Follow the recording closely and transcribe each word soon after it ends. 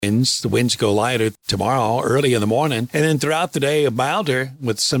The winds go lighter tomorrow early in the morning, and then throughout the day, milder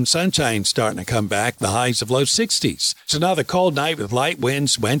with some sunshine starting to come back, the highs of low 60s. So another cold night with light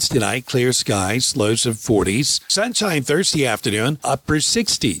winds Wednesday night, clear skies, lows of 40s. Sunshine Thursday afternoon, upper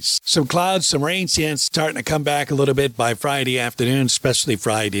 60s. Some clouds, some rain chance starting to come back a little bit by Friday afternoon, especially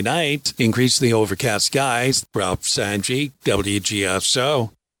Friday night. Increasingly overcast skies. Ralph Sanji,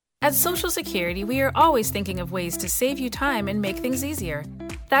 WGSO. At Social Security, we are always thinking of ways to save you time and make things easier.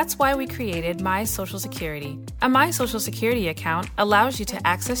 That's why we created My Social Security. A My Social Security account allows you to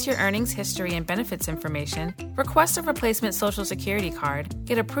access your earnings history and benefits information, request a replacement Social Security card,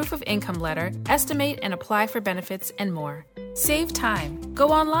 get a proof of income letter, estimate and apply for benefits, and more. Save time. Go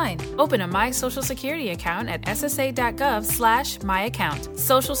online. Open a My Social Security account at ssa.gov/myaccount.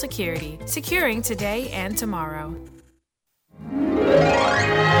 Social Security. Securing today and tomorrow.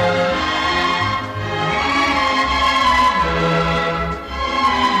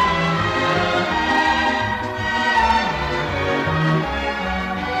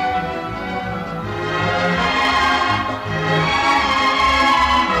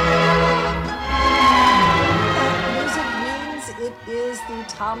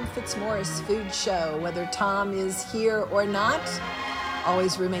 Tom Fitzmaurice Food Show. Whether Tom is here or not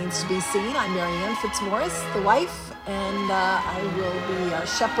always remains to be seen. I'm Marianne Fitzmaurice, the wife, and I will be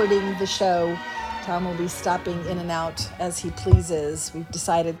shepherding the show. Tom will be stopping in and out as he pleases. We've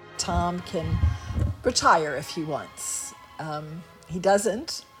decided Tom can retire if he wants. He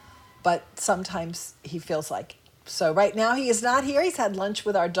doesn't, but sometimes he feels like it. So right now he is not here. He's had lunch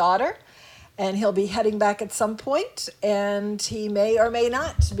with our daughter, and he'll be heading back at some point, and he may or may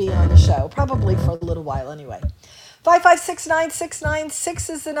not be on the show, probably for a little while anyway. 5569696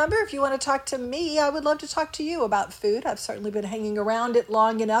 is the number. If you want to talk to me, I would love to talk to you about food. I've certainly been hanging around it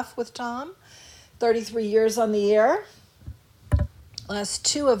long enough with Tom. 33 years on the air. Last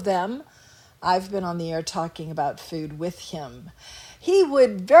 2 of them, I've been on the air talking about food with him. He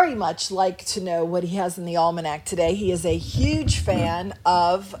would very much like to know what he has in the almanac today. He is a huge fan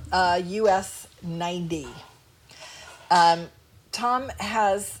of US 90. Tom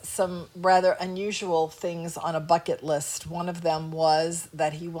has some rather unusual things on a bucket list. One of them was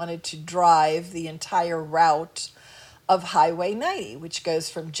that he wanted to drive the entire route of Highway 90, which goes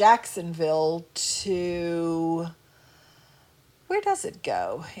from Jacksonville to... where does it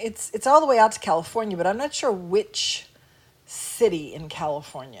go? It's all the way out to California, but I'm not sure which city in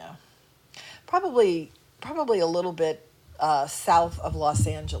California. Probably a little bit south of Los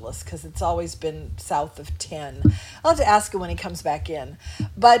Angeles, because it's always been south of 10. I'll have to ask him when he comes back in.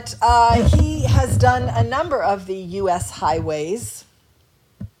 But he has done a number of the U.S. highways.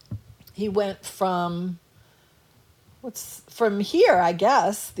 He went from here, I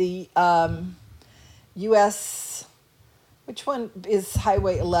guess, the U.S., which one is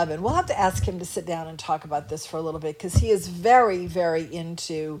Highway 11? We'll have to ask him to sit down and talk about this for a little bit, because he is very, very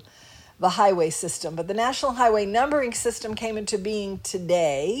into the highway system. But the National Highway Numbering System came into being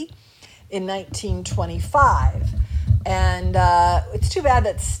today in 1925. And it's too bad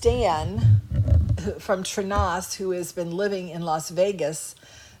that Stan from Trenas, who has been living in Las Vegas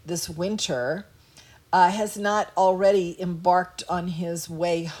this winter, has not already embarked on his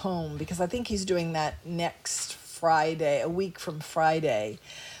way home, because I think he's doing that next Friday, a week from Friday,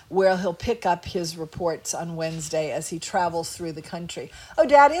 where he'll pick up his reports on Wednesday as he travels through the country. Oh,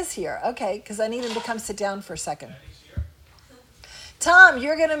 Dad is here. Okay, because I need him to come sit down for a second. Tom,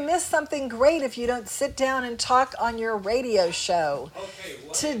 you're going to miss something great if you don't sit down and talk on your radio show. Okay,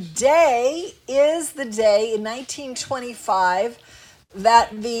 today is the day in 1925 that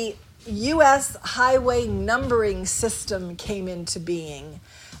the U.S. highway numbering system came into being.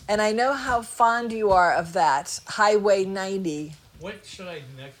 And I know how fond you are of that, Highway 90. What should I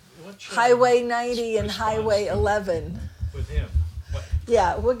next? Highway 90 and Highway 11. With him. What?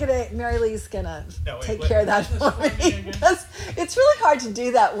 Yeah, Mary Lee's gonna take care of that for me. Because it's really hard to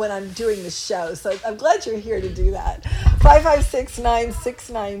do that when I'm doing the show. So I'm glad you're here to do that.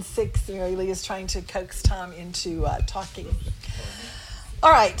 5569696. Mary Lee is trying to coax Tom into talking.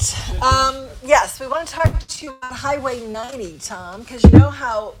 All right. Yes, we want to talk to you about Highway 90, Tom, because you know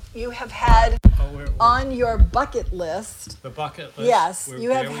how you have had on your bucket list. The bucket list? Yes,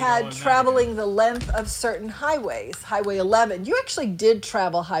 you have had traveling the length of certain highways. Highway 11. You actually did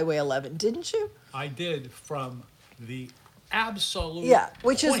travel Highway 11, didn't you? I did, from the absolute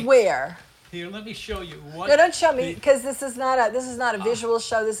which point. Is where? Here, let me show you. No, don't show me, because this is not a visual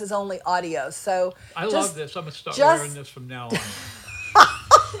show. This is only audio. So I love this. I'm going to start wearing this from now on.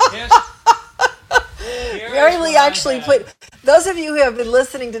 Mary Lee actually put, those of you who have been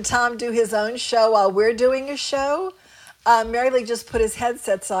listening to Tom do his own show while we're doing a show, Mary Lee just put his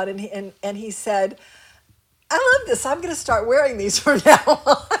headsets on, and he said, I love this. I'm going to start wearing these from now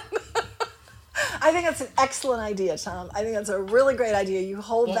on. I think that's an excellent idea, Tom. I think that's a really great idea. You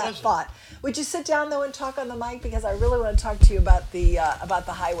hold that thought. Would you sit down, though, and talk on the mic? Because I really want to talk to you about the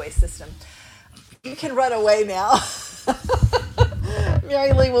highway system. You can run away now.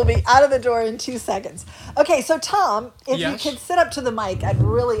 Mary Lee will be out of the door in 2 seconds. Okay, so Tom, if you could sit up to the mic, I'd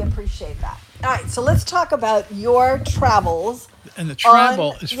really appreciate that. All right, so let's talk about your travels. And the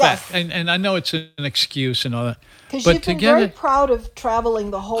travel is fact. And I know it's an excuse and all that. Because you've been very proud of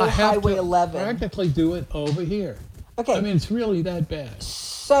traveling the whole Highway 11. I practically do it over here. Okay. I mean, it's really that bad.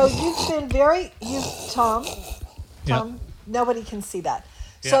 So you've been Tom, nobody can see that.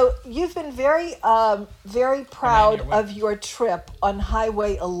 Yeah. So you've been very proud of your trip on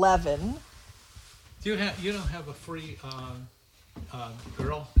Highway 11. You don't have a free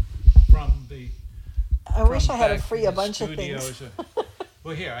girl from the. I wish I had a bunch of things.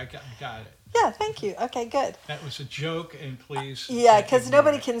 Well, here I got it. Yeah, thank you. Okay, good. That was a joke, and please. Yeah, because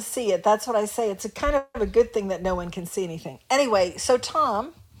nobody can see it. That's what I say. It's a kind of a good thing that no one can see anything. Anyway, so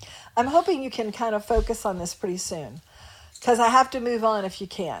Tom, I'm hoping you can kind of focus on this pretty soon, because I have to move on if you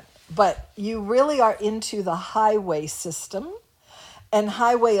can. But you really are into the highway system. And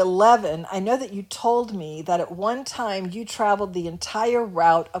Highway 11, I know that you told me that at one time you traveled the entire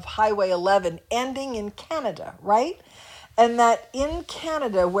route of Highway 11, ending in Canada, right? And that in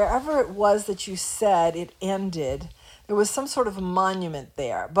Canada, wherever it was that you said it ended, there was some sort of monument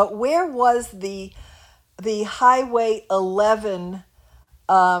there. But where was the Highway 11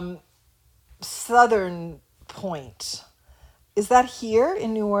 southern point? Is that here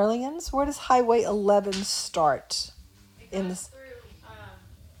in New Orleans? Where does Highway 11 start? It goes through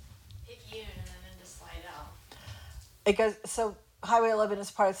Picayune and then into Slidell. It goes, so Highway 11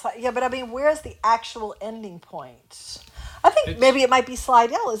 is part of Slidell. Yeah, but I mean, where's the actual ending point? I think maybe it might be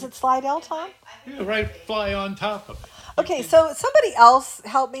Slidell. Is it Slidell, Tom? Yeah, right, fly on top of it. Okay, so somebody else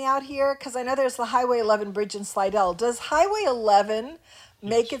help me out here, because I know there's the Highway 11 bridge in Slidell. Does Highway 11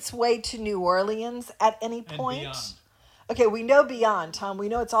 make its way to New Orleans at any point? And beyond. Okay, we know beyond, Tom. We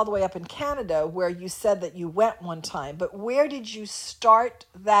know it's all the way up in Canada, where you said that you went one time. But where did you start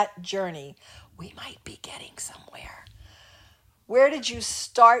that journey? We might be getting somewhere. Where did you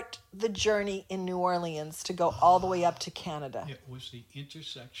start the journey in New Orleans to go all the way up to Canada? It was the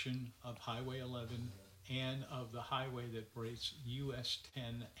intersection of Highway 11 and of the highway that breaks US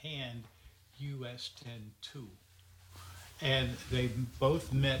 10 and US 10-2. And they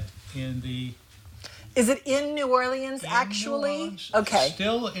both met in the... Is it in New Orleans, actually? New Orleans, okay.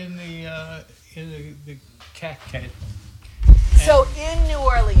 Still in the CAC. So in New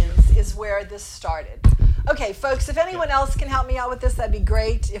Orleans is where this started. Okay, folks, if anyone else can help me out with this, that'd be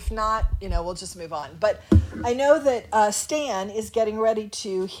great. If not, we'll just move on. But I know that Stan is getting ready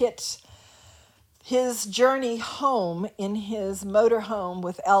to hit his journey home in his motorhome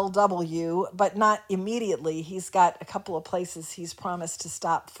with LW, but not immediately. He's got a couple of places he's promised to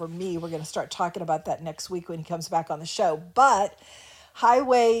stop for me. We're going to start talking about that next week when he comes back on the show. But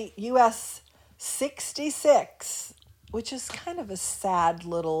Highway US 66, which is kind of a sad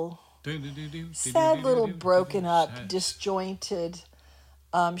little broken up, disjointed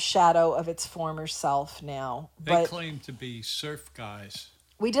shadow of its former self now. They claim to be surf guys.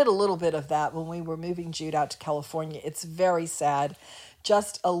 We did a little bit of that when we were moving Jude out to California. It's very sad.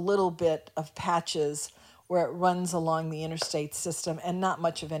 Just a little bit of patches where it runs along the interstate system and not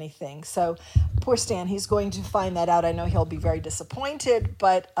much of anything. So poor Stan, he's going to find that out. I know he'll be very disappointed,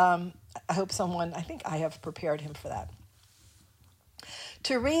 but I hope I think I have prepared him for that.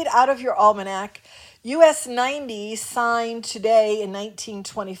 To read out of your almanac, US 90 signed today in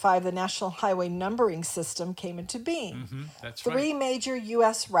 1925, the National Highway Numbering System came into being. Mm-hmm, that's Three major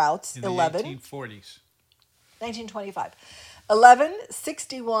US routes, in 11. the 1840s. 1925. 11,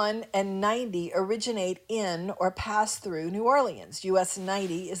 61, and 90 originate in or pass through New Orleans. US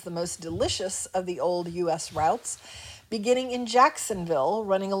 90 is the most delicious of the old US routes, beginning in Jacksonville,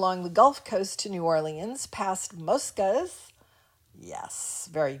 running along the Gulf Coast to New Orleans, past Moscas. Yes,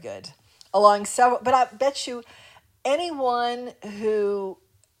 very good. Along several, but I bet you anyone who,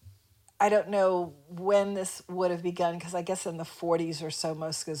 I don't know when this would have begun, because I guess in the 40s or so,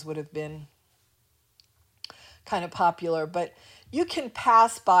 Moscas would have been kind of popular, but you can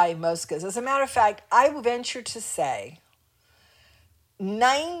pass by Moscas. As a matter of fact, I would venture to say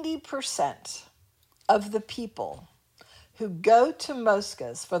 90% of the people who go to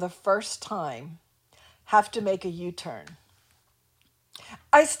Moscas for the first time have to make a U-turn.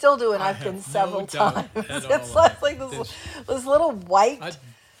 I still do, and I've been several times. It's like this little white,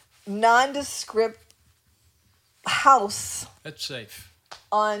 nondescript house That's safe.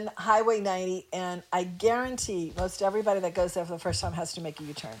 on Highway 90, and I guarantee most everybody that goes there for the first time has to make a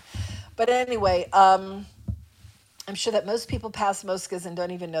U-turn. But anyway, I'm sure that most people pass Moscas and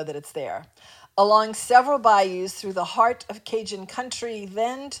don't even know that it's there. Along several bayous through the heart of Cajun country,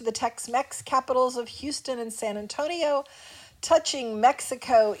 then to the Tex-Mex capitals of Houston and San Antonio, touching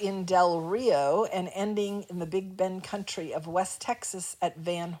Mexico in Del Rio and ending in the Big Bend country of West Texas at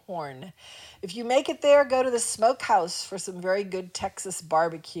Van Horn. If you make it there, go to the Smokehouse for some very good Texas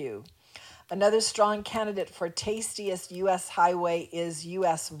barbecue. Another strong candidate for tastiest U.S. highway is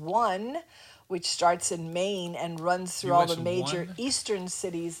US 1, which starts in Maine and runs through all US the major 1? eastern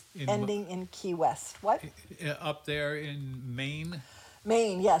cities, ending in Key West. What? Up there in Maine.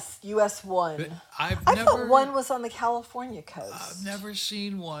 Maine, yes, US 1. But I thought one was on the California coast. I've never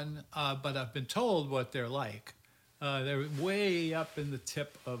seen one, but I've been told what they're like. They're way up in the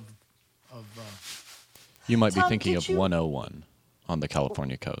tip of You might be Tom, thinking did of you- 101 on the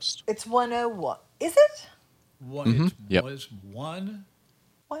California coast. It's 101. Is it? one. It Yep. was one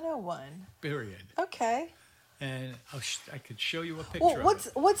 101. period, Okay. and I could show you a picture. Well, of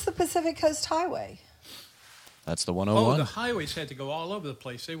it. what's the Pacific Coast Highway? That's the Oh, 101. the highways had to go all over the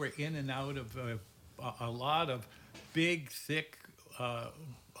place. They were in and out of a lot of big, thick.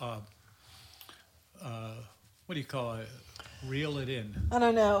 What do you call it? Reel it in. I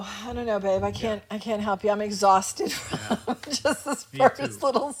don't know, babe. I can't help you. I'm exhausted from just this Me first too.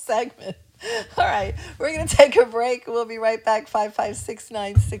 little segment. All right, we're gonna take a break. We'll be right back.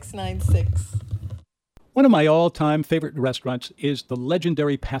 5569696. One of my all-time favorite restaurants is the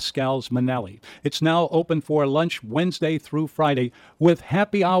legendary Pascal's Manali. It's now open for lunch Wednesday through Friday with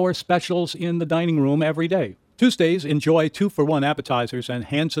happy hour specials in the dining room every day. Tuesdays, enjoy 2-for-1 appetizers and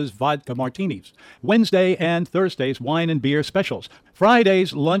Hansa's vodka martinis. Wednesday and Thursdays, wine and beer specials.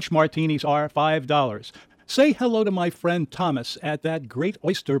 Fridays, lunch martinis are $5. Say hello to my friend Thomas at that great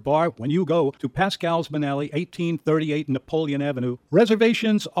oyster bar when you go to Pascal's Manali, 1838 Napoleon Avenue.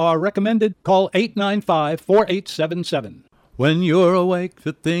 Reservations are recommended. Call 895-4877. When you're awake,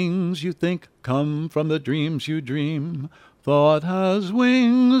 the things you think come from the dreams you dream. Thought has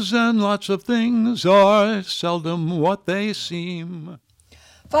wings and lots of things are seldom what they seem.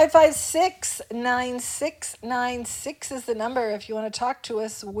 5569696 is the number if you want to talk to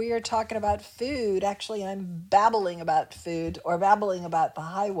us. We are talking about food. Actually, I'm babbling about food or babbling about the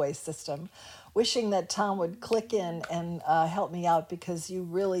highway system, wishing that Tom would click in and help me out because you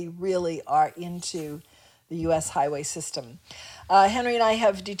really, really are into the U.S. highway system. Henry and I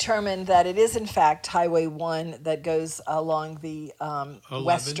have determined that it is, in fact, Highway 1 that goes along the 11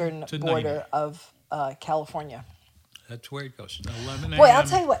 western to border 90. of California. That's where it goes. 11 Boy, I'll a.m.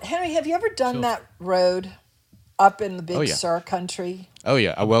 tell you what, Henry, have you ever done So- that road up in the Big Oh, yeah. Sur country? Oh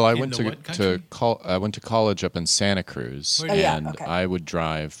yeah. Well, I In went the to what country? I went to college up in Santa Cruz, Where did- and okay. I would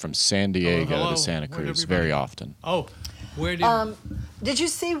drive from San Diego hello. to Santa Where'd Cruz everybody- very often. Oh, where did? Did you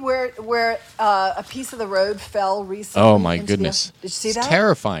see where a piece of the road fell recently? Oh my into the- goodness! Did you see It's that?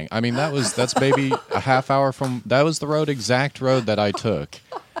 terrifying. I mean, that's maybe a half hour from. That was the exact road that I took,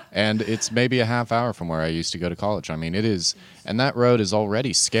 and it's maybe a half hour from where I used to go to college. I mean, it is, and that road is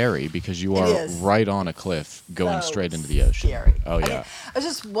already scary because you It are is. right on a cliff going So straight into the ocean. Scary. Oh I mean, yeah. I was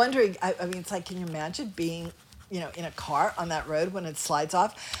just wondering. I mean, it's like, can you imagine being, in a car on that road when it slides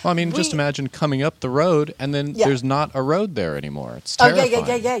off? Well, I mean, just imagine coming up the road and then Yeah. there's not a road there anymore. It's Oh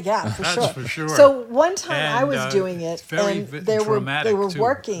terrifying. yeah, for That's sure. for sure. So one time I And, was doing it, it's very and they were dramatic, too, in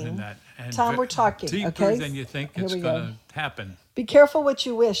working. that. And Tom, we're talking. deeper Okay, than you think Here it's we going go. to happen. Be careful what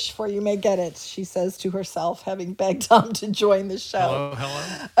you wish, for you may get it, she says to herself, having begged Tom to join the show.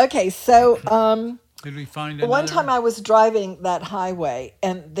 Hello. Okay, so Did we find another? one time I was driving that highway,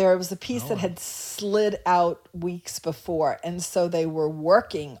 and there was a piece Oh. that had slid out weeks before, and so they were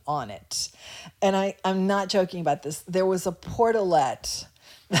working on it. And I'm not joking about this. There was a portalette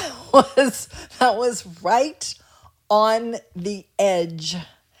that was right on the edge,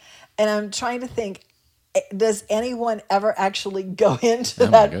 and I'm trying to think. Does anyone ever actually go into Oh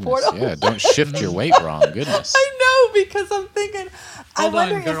my that goodness. portal? Yeah, don't shift your weight wrong. Goodness. I know, because I'm thinking, I Hold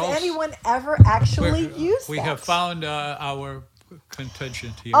on, wonder if girls. anyone ever actually used we that. have found our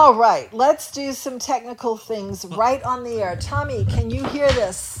contingent here. All right, let's do some technical things right on the air. Tommy, can you hear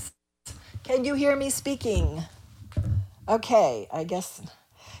this? Can you hear me speaking? Okay, I guess.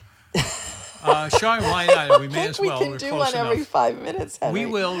 Sean, why not? We I may think as we well. can We're do close one every enough. 5 minutes. Henry. We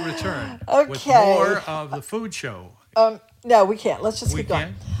will return with Okay. more of the food show. No, we can't. Let's just We keep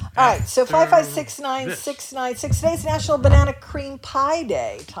going. can? All right, so After 5569696. Today's National Banana Cream Pie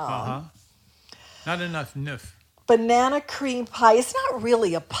Day, Tom. Uh-huh. Not enough niff. Banana cream pie. It's not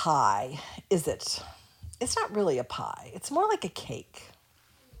really a pie, is it? it's not really a pie. It's more like a cake.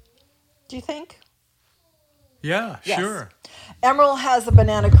 Do you think? Yeah, Yes. sure. Emerald has a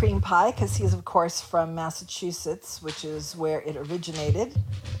banana cream pie because he's, of course, from Massachusetts, which is where it originated.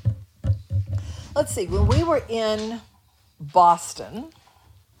 Let's see. When we were in Boston,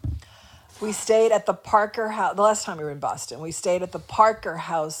 we stayed at the Parker House. The last time we were in Boston, we stayed at the Parker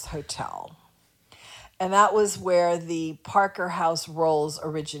House Hotel. And that was where the Parker House rolls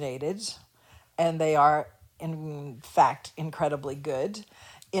originated. And they are, in fact, incredibly good.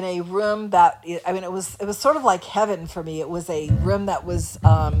 In a room that, I mean, it was sort of like heaven for me. It was a room that was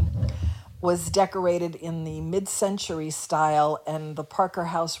decorated in the mid-century style, and the Parker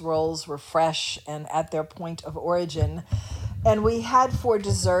House rolls were fresh and at their point of origin. And we had for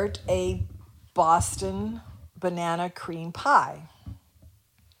dessert a Boston banana cream pie.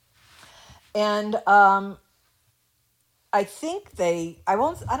 And I think I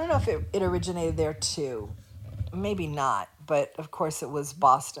don't know if it originated there too. Maybe not, but of course it was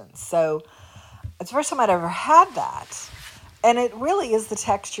Boston. So it's the first time I'd ever had that. And it really is the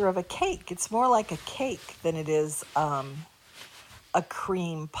texture of a cake. It's more like a cake than it is a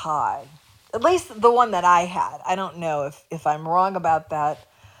cream pie. At least the one that I had. I don't know if I'm wrong about that,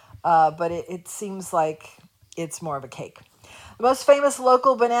 but it seems like it's more of a cake. The most famous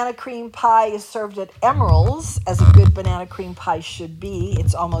local banana cream pie is served at Emerald's, as a good banana cream pie should be.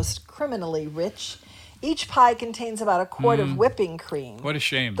 It's almost criminally rich. Each pie contains about a quart of whipping cream. What a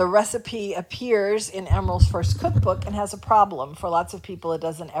shame. The recipe appears in Emerald's first cookbook and has a problem. For lots of people, it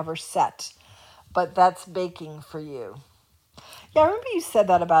doesn't ever set. But that's baking for you. Yeah, I remember you said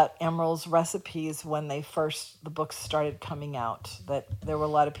that about Emerald's recipes when the books started coming out, that there were a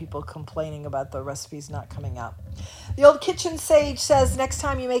lot of people complaining about the recipes not coming out. The Old Kitchen Sage says, next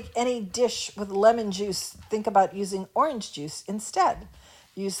time you make any dish with lemon juice, think about using orange juice instead.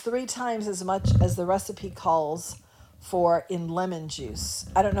 Use 3 times as much as the recipe calls for in lemon juice.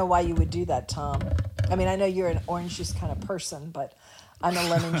 I don't know why you would do that, Tom. I mean, I know you're an orange juice kind of person, but I'm a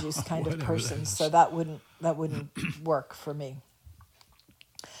lemon juice kind of person, so that wouldn't work for me.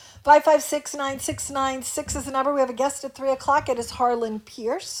 556-9696 is the number. We have a guest at 3 o'clock. It is Harlan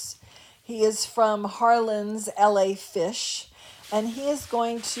Pierce. He is from Harlan's LA Fish, and he is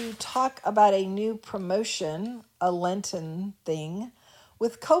going to talk about a new promotion, a Lenten thing,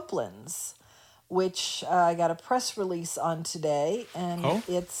 with Copeland's, which I got a press release on today, and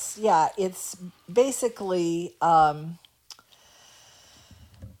it's basically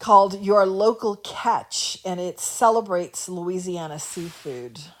called Your Local Catch, and it celebrates Louisiana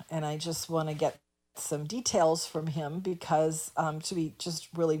seafood. And I just want to get some details from him because, to be just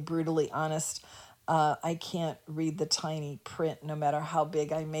really brutally honest, I can't read the tiny print no matter how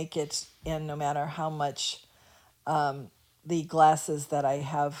big I make it, and no matter how much the glasses that I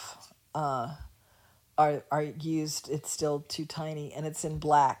have are used, it's still too tiny, and it's in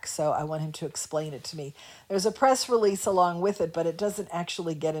black, so I want him to explain it to me. There's a press release along with it, but it doesn't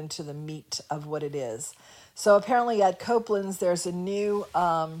actually get into the meat of what it is. So apparently at Copeland's there's a new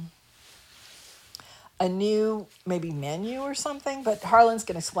maybe menu or something, but Harlan's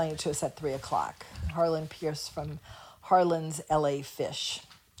going to explain it to us at 3 o'clock. Harlan Pierce from Harlan's LA Fish.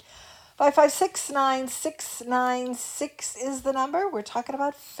 556-9696 is the number. We're talking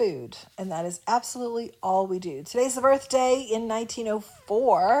about food, and that is absolutely all we do. Today's the birthday in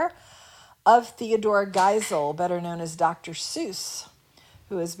 1904 of Theodore Geisel, better known as Dr. Seuss,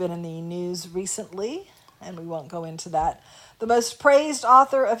 who has been in the news recently, and we won't go into that. The most praised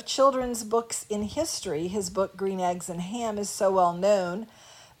author of children's books in history, his book Green Eggs and Ham is so well known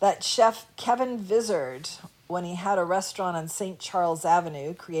that Chef Kevin Vizard, when he had a restaurant on St. Charles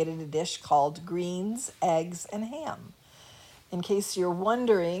Avenue, created a dish called Greens, Eggs, and Ham. In case you're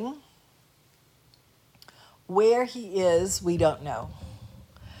wondering where he is, we don't know.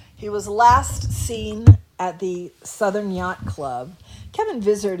 He was last seen at the Southern Yacht Club. Kevin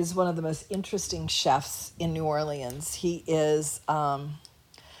Vizard is one of the most interesting chefs in New Orleans. He is,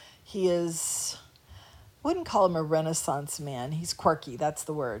 wouldn't call him a Renaissance man. He's quirky. That's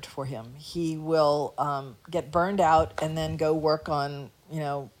the word for him. He will get burned out and then go work on,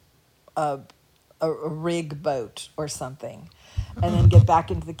 a rig boat or something, and then get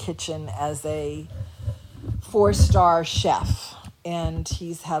back into the kitchen as a 4-star chef. And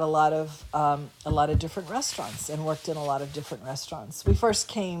he's had a lot of different restaurants and worked in a lot of different restaurants. We first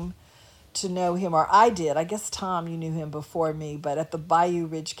came to know him, or I did. I guess, Tom, you knew him before me, but at the Bayou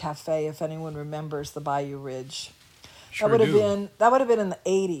Ridge Cafe, if anyone remembers the Bayou Ridge. Sure that would have been in the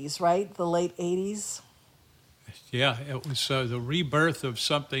 80s, right? The late 80s? Yeah, it was the rebirth of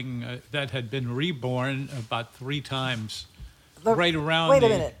something that had been reborn about 3 times right around. Wait a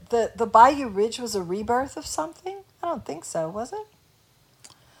minute. The Bayou Ridge was a rebirth of something? I don't think so. Was it?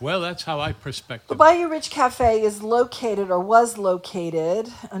 Well, that's how I The perspective. Bayou Ridge Cafe is located, or was located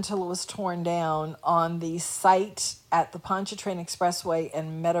until it was torn down, on the site at the Pontchartrain Expressway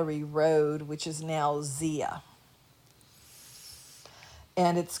and Metairie Road, which is now Zia.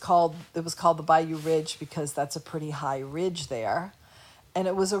 And it was called the Bayou Ridge because that's a pretty high ridge there. And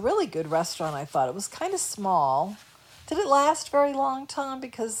it was a really good restaurant, I thought. It was kind of small. Did it last very long, Tom?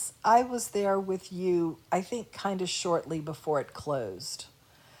 Because I was there with you, I think, kind of shortly before it closed.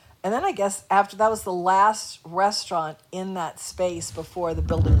 And then I guess after that was the last restaurant in that space before the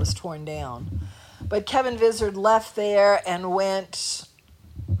building was torn down. But Kevin Vizard left there and went,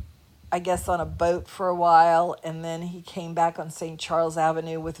 I guess, on a boat for a while. And then he came back on St. Charles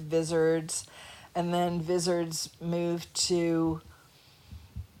Avenue with Vizards. And then Vizards moved to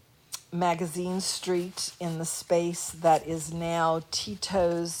Magazine Street in the space that is now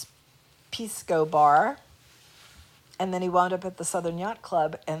Tito's Pisco Bar. And then he wound up at the Southern Yacht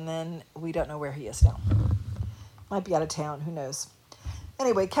Club, and then we don't know where he is now. Might be out of town, who knows.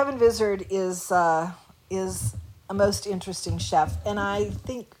 Anyway, Kevin Vizard is a most interesting chef, and I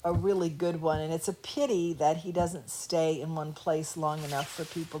think a really good one. And it's a pity that he doesn't stay in one place long enough for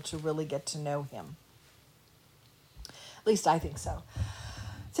people to really get to know him. At least I think so.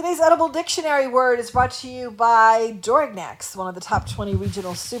 Today's Edible Dictionary word is brought to you by Dorignax, one of the top 20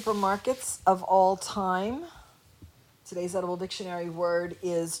 regional supermarkets of all time. Today's Edible Dictionary word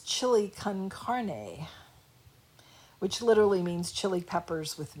is chili con carne, which literally means chili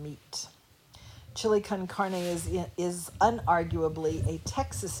peppers with meat. Chili con carne is unarguably a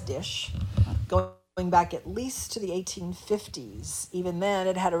Texas dish going back at least to the 1850s. Even then,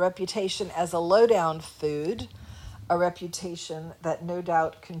 it had a reputation as a low-down food, a reputation that no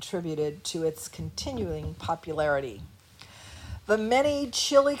doubt contributed to its continuing popularity. The many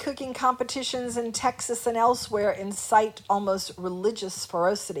chili cooking competitions in Texas and elsewhere incite almost religious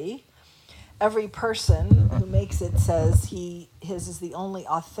ferocity. Every person who makes it says his is the only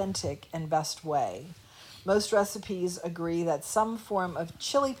authentic and best way. Most recipes agree that some form of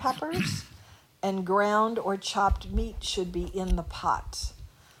chili peppers and ground or chopped meat should be in the pot.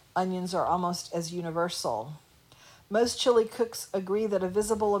 Onions are almost as universal. Most chili cooks agree that a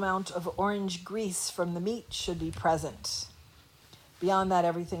visible amount of orange grease from the meat should be present. Beyond that,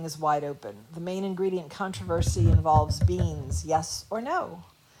 everything is wide open. The main ingredient controversy involves beans, yes or no.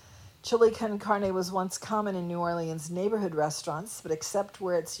 Chili con carne was once common in New Orleans neighborhood restaurants, but except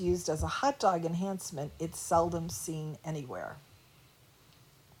where it's used as a hot dog enhancement, it's seldom seen anywhere.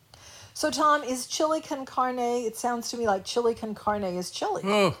 So, Tom, is chili con carne, it sounds to me like chili con carne is chili.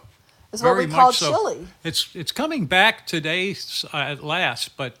 Oh, It's what we very call much so. chili. It's coming back today at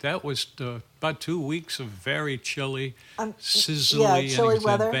last, but that was about 2 weeks of very chilly, sizzly, chilly in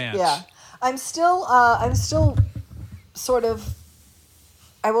weather. advance. Yeah, I'm still sort of,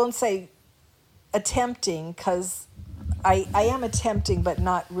 I won't say attempting, because I am attempting, but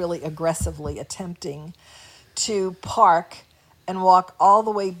not really aggressively attempting to park and walk all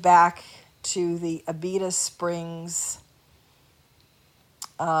the way back to the Abita Springs.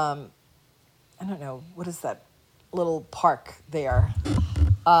 I don't know, what is that little park there?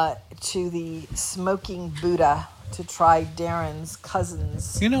 To the Smoking Buddha to try Darren's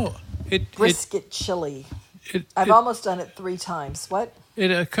cousin's brisket chili. I've almost done it 3 times. What?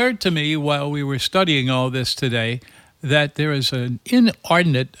 It occurred to me while we were studying all this today that there is an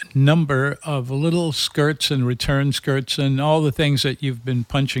inordinate number of little skirts and return skirts and all the things that you've been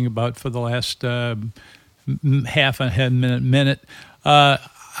punching about for the last half a minute.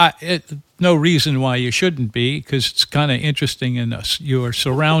 No reason why you shouldn't be, because it's kind of interesting, and you are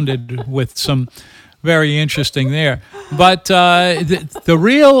surrounded with some very interesting there. But the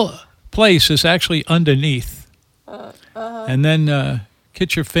real place is actually underneath, and then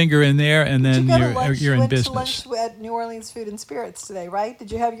get your finger in there, and then you're in business. You went to lunch at New Orleans Food and Spirits today, right?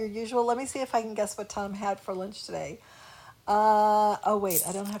 Did you have your usual? Let me see if I can guess what Tom had for lunch today. Oh wait,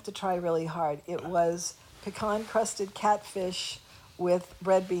 I don't have to try really hard. It was pecan-crusted catfish with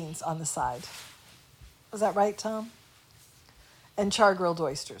red beans on the side. Was that right, Tom? And char-grilled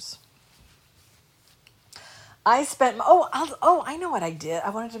oysters. I spent, I know what I did. I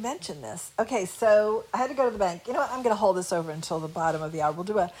wanted to mention this. Okay, so I had to go to the bank. You know what? I'm going to hold this over until the bottom of the hour. We'll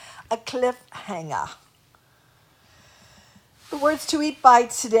do a cliffhanger. The words to eat by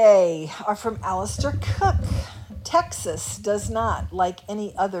today are from Alistair Cook. Texas does not, like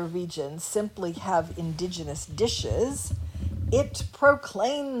any other region, simply have indigenous dishes. It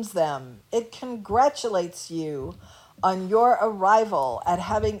proclaims them. It congratulates you on your arrival at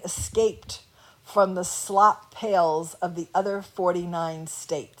having escaped from the slop pails of the other 49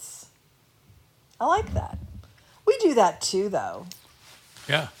 states. I like that. We do that too, though.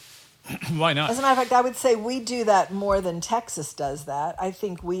 Yeah. Why not? As a matter of fact, I would say we do that more than Texas does that. I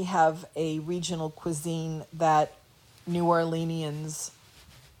think we have a regional cuisine that New Orleanians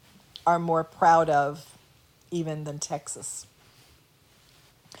are more proud of even than Texas.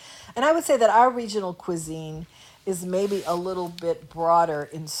 And I would say that our regional cuisine is maybe a little bit broader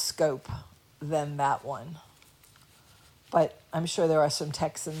in scope than that one. But I'm sure there are some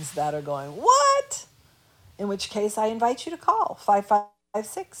Texans that are going, what? In which case I invite you to call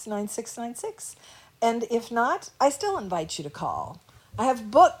 556-9696. And if not, I still invite you to call. I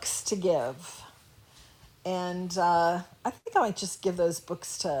have books to give. And I think I might just give those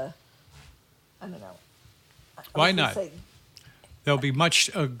books to, I don't know. Why not? They'll be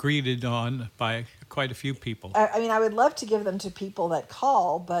much agreed on by quite a few people. I mean, I would love to give them to people that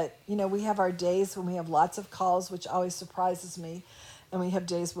call, but, we have our days when we have lots of calls, which always surprises me, and we have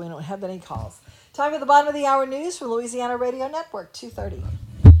days when we don't have any calls. Time for the bottom of the hour news from Louisiana Radio Network, 2:30.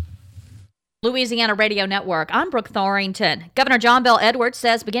 Louisiana Radio Network, I'm Brooke Thorington. Governor John Bel Edwards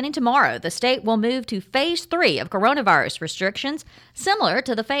says beginning tomorrow, the state will move to Phase 3 of coronavirus restrictions, similar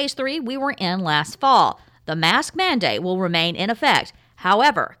to the Phase 3 we were in last fall. The mask mandate will remain in effect.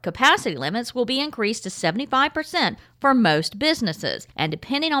 However, capacity limits will be increased to 75% for most businesses, and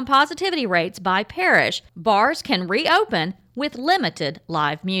depending on positivity rates by parish, bars can reopen with limited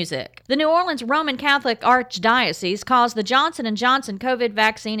live music. The New Orleans Roman Catholic Archdiocese calls the Johnson & Johnson COVID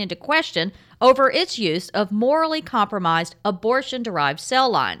vaccine into question over its use of morally compromised abortion-derived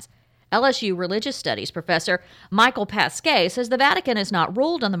cell lines. LSU religious studies professor Michael Pasquet says the Vatican has not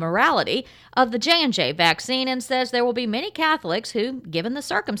ruled on the morality of the J&J vaccine and says there will be many Catholics who, given the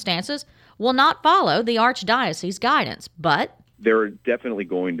circumstances, will not follow the Archdiocese guidance. But there are definitely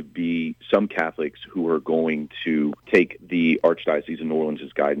going to be some Catholics who are going to take the Archdiocese of New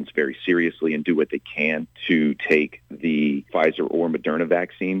Orleans' guidance very seriously and do what they can to take the Pfizer or Moderna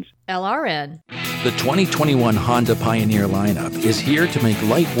vaccines. LRN. The 2021 Honda Pioneer lineup is here to make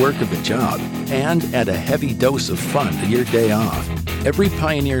light work of the job and add a heavy dose of fun to your day off. Every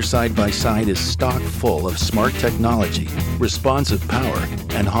Pioneer side-by-side is stock full of smart technology, responsive power,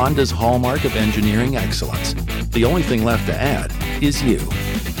 and Honda's hallmark of engineering excellence. The only thing left to add is you.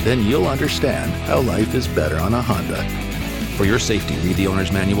 Then you'll understand how life is better on a Honda. For your safety, read the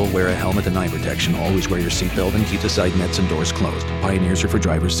owner's manual, wear a helmet and eye protection, always wear your seatbelt, and keep the side nets and doors closed. Pioneers are for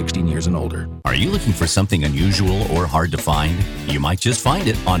drivers 16 years and older. Are you looking for something unusual or hard to find? You might just find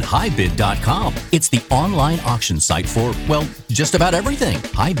it on HighBid.com. It's the online auction site for, well, just about everything.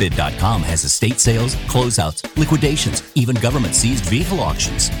 HighBid.com has estate sales, closeouts, liquidations, even government-seized vehicle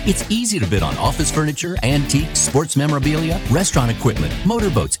auctions. It's easy to bid on office furniture, antiques, sports memorabilia, restaurant equipment,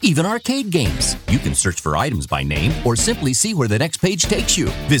 motorboats, even arcade games. You can search for items by name or simply see where the next page takes you.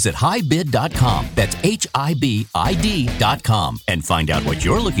 Visit HighBid.com. That's HIBID.com and find out what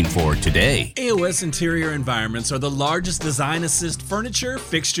you're looking for today. AOS Interior Environments are the largest design assist furniture,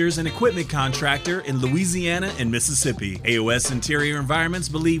 fixtures, and equipment contractor in Louisiana and Mississippi. AOS Interior Environments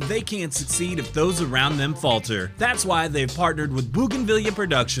believe they can't succeed if those around them falter. That's why they've partnered with Bougainvillea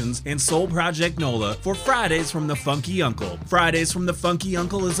Productions and Soul Project NOLA for Fridays from the Funky Uncle. Fridays from the Funky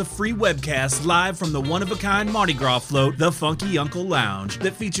Uncle is a free webcast live from the one-of-a-kind Mardi Gras float, The Funky Uncle Lounge,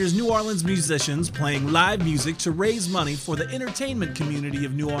 that features New Orleans musicians playing live music to raise money for the entertainment community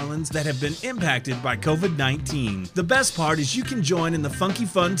of New Orleans that have been impacted by COVID-19. The best part is you can join in the funky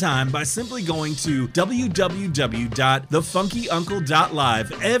fun time by simply going to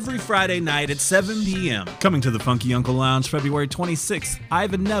www.thefunkyuncle.live every Friday night at 7 p.m. Coming to the Funky Uncle Lounge February 26th,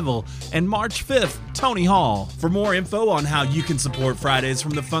 Ivan Neville, and March 5th, Tony Hall. For more info on how you can support Fridays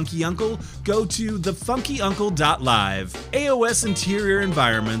from the Funky Uncle, go to thefunkyuncle.live. AOS Interior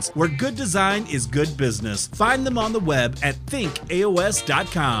Environments, where good design is good business. Find them on the web at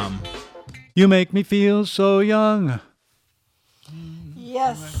thinkaos.com. You make me feel so young.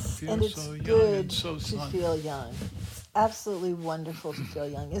 Yes, and it's so young good and so to sun. feel young. It's absolutely wonderful to feel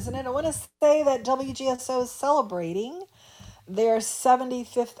young, isn't it? I want to say that WGSO is celebrating their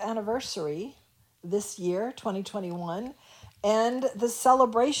 75th anniversary this year, 2021, and the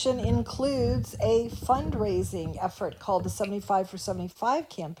celebration includes a fundraising effort called the 75 for 75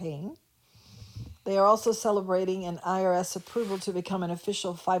 campaign. They are also celebrating an IRS approval to become an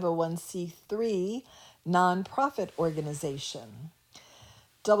official 501c3 nonprofit organization.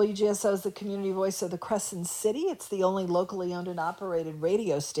 WGSO is the community voice of the Crescent City. It's the only locally owned and operated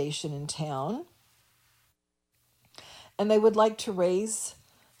radio station in town. And they would like to raise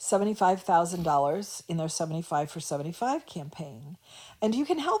 $75,000 in their 75 for 75 campaign. And you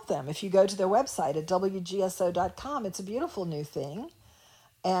can help them if you go to their website at WGSO.com. It's a beautiful new thing,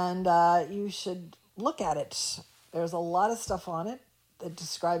 and you should look at it. There's a lot of stuff on it that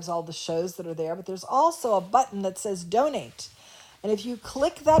describes all the shows that are there, but there's also a button that says donate. And if you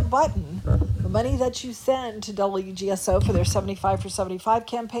click that button, the money that you send to WGSO for their 75 for 75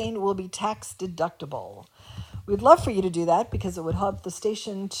 campaign will be tax deductible. We'd love for you to do that because it would help the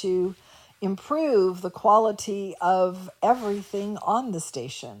station to improve the quality of everything on the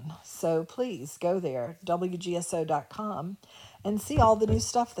station. So please go there, WGSO.com, and see all the new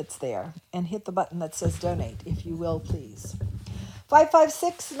stuff that's there and hit the button that says donate, if you will, please.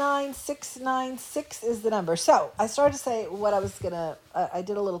 556-9696 is the number. So I started to say what I was going to, I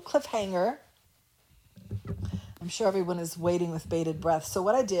did a little cliffhanger. I'm sure everyone is waiting with bated breath. So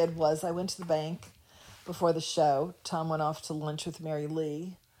what I did was I went to the bank before the show. Tom went off to lunch with Mary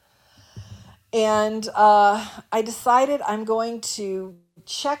Lee. And I decided I'm going to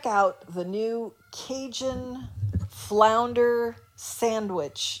check out the new Cajun flounder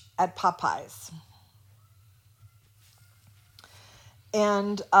sandwich at Popeyes.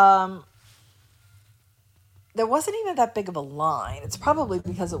 And there wasn't even that big of a line. It's probably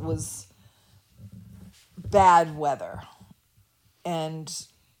because it was bad weather. And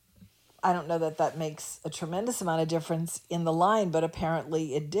I don't know that that makes a tremendous amount of difference in the line, but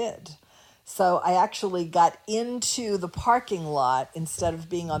apparently it did. So I actually got into the parking lot instead of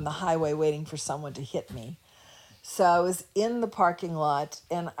being on the highway waiting for someone to hit me. So I was in the parking lot,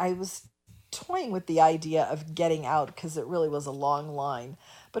 and I was toying with the idea of getting out because it really was a long line,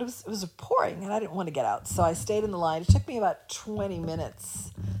 but it was pouring and I didn't want to get out, so I stayed in the line. It took me about 20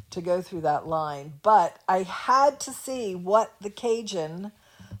 minutes to go through that line, but I had to see what the Cajun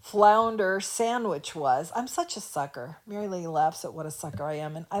flounder sandwich was. I'm such a sucker. Mary Lee laughs at what a sucker I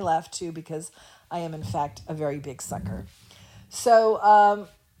am, and I laugh too because I am in fact a very big sucker. So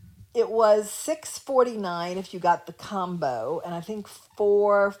it was $6.49 if you got the combo, and I think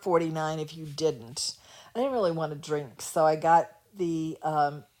 $4.49 if you didn't. I didn't really want to drink, so I got the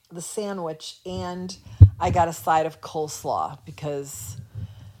sandwich, and I got a side of coleslaw because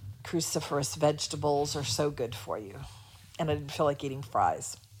cruciferous vegetables are so good for you, and I didn't feel like eating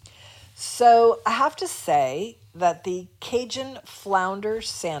fries. So I have to say that the Cajun flounder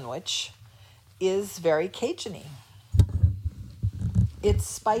sandwich is very Cajun-y. It's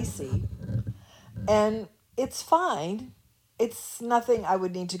spicy, and it's fine. It's nothing I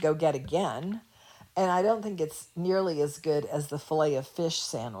would need to go get again, and I don't think it's nearly as good as the filet of fish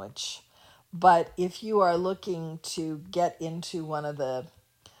sandwich. But if you are looking to get into one of the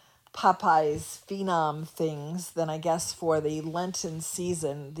Popeyes Phenom things, then I guess for the Lenten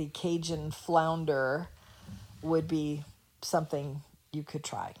season, the Cajun flounder would be something you could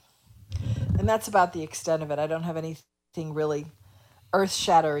try. And that's about the extent of it. I don't have anything really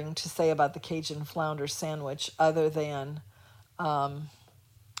earth-shattering to say about the Cajun flounder sandwich other than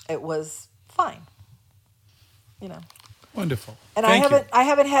it was fine, you know. Wonderful. And Thank you. I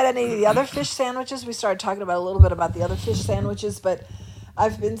haven't had any of the other fish sandwiches. We started talking about a little bit about the other fish sandwiches, but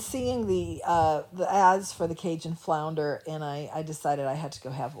I've been seeing the ads for the Cajun flounder, and I decided I had to go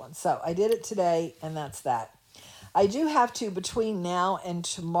have one. So I did it today, and that's that. I do have to, between now and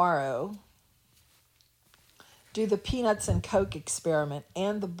tomorrow, do the peanuts and Coke experiment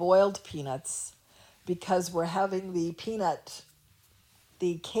and the boiled peanuts, because we're having the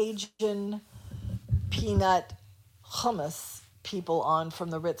Cajun peanut hummus people on from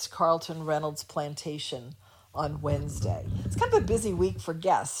the Ritz-Carlton Reynolds Plantation on Wednesday. It's kind of a busy week for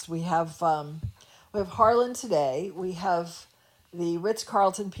guests. We have Harlan today. We have the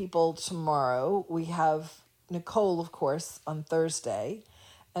Ritz-Carlton people tomorrow. We have Nicole, of course, on Thursday.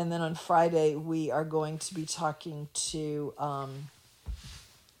 And then on Friday, we are going to be talking to, I'm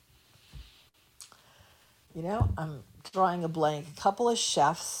drawing a blank, a couple of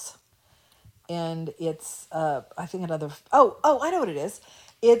chefs. And it's, I think another, I know what it is.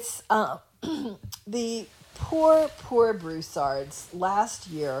 It's the Poor Broussards last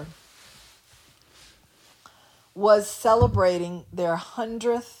year was celebrating their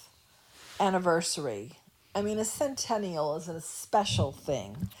 100th anniversary. I mean, a centennial is a special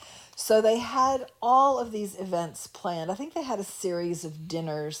thing. So they had all of these events planned. I think they had a series of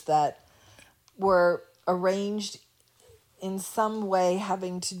dinners that were arranged in some way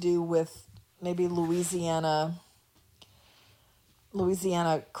having to do with maybe Louisiana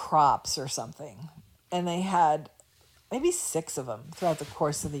crops or something. And they had maybe 6 of them throughout the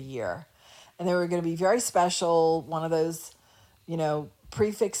course of the year. And they were going to be very special, one of those,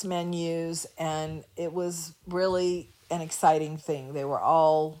 prefix menus, and it was really an exciting thing. They were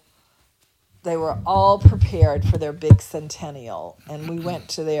all prepared for their big centennial, and we went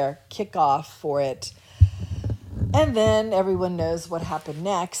to their kickoff for it. And then everyone knows what happened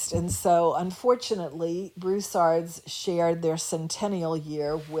next. And so, unfortunately, Broussards shared their centennial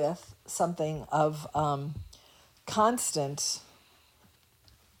year with something of constant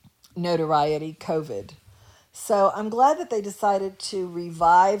notoriety, COVID. So I'm glad that they decided to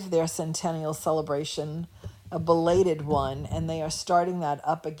revive their centennial celebration, a belated one, and they are starting that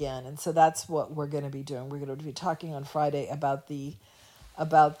up again. And so that's what we're going to be doing. We're going to be talking on Friday about the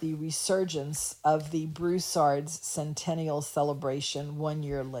resurgence of the Broussards centennial celebration 1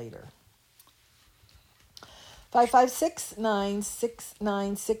 year later.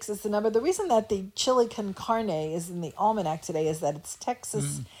 556-9696 is the number. The reason that the chili con carne is in the almanac today is that it's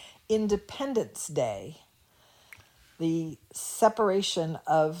Texas Independence Day, the separation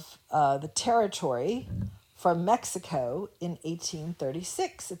of the territory from Mexico in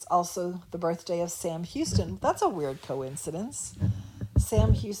 1836. It's also the birthday of Sam Houston. That's a weird coincidence.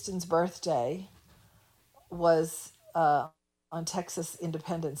 Sam Houston's birthday was on Texas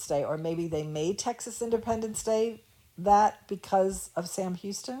Independence Day, or maybe they made Texas Independence Day that because of Sam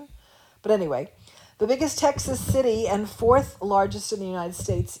Houston. But anyway, the biggest Texas city and fourth largest in the United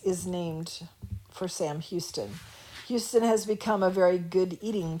States is named for Sam Houston. Houston has become a very good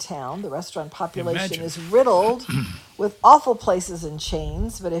eating town. The restaurant population is riddled with awful places and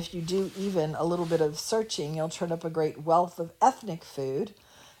chains, but if you do even a little bit of searching, you'll turn up a great wealth of ethnic food,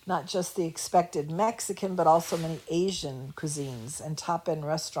 not just the expected Mexican, but also many Asian cuisines and top-end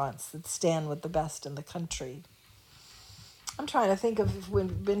restaurants that stand with the best in the country. I'm trying to think of if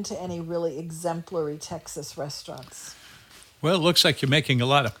we've been to any really exemplary Texas restaurants. Well, it looks like you're making a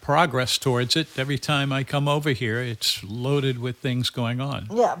lot of progress towards it. Every time I come over here, it's loaded with things going on.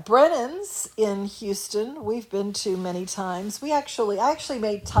 Yeah, Brennan's in Houston, we've been to many times. I actually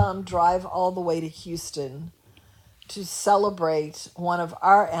made Tom drive all the way to Houston to celebrate one of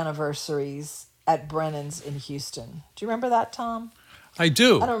our anniversaries at Brennan's in Houston. Do you remember that, Tom? I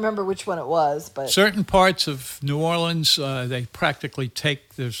do. I don't remember which one it was, but certain parts of New Orleans, they practically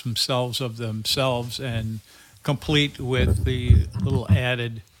take themselves and complete with the little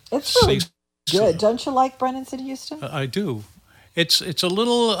added. It's really good. Don't you like Brennan's in Houston? I do. It's a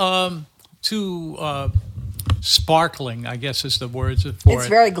little too sparkling, I guess is the words for it. It's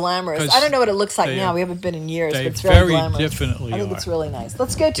very glamorous. I don't know what it looks like now. We haven't been in years, but it's very glamorous. Definitely I think it's really nice.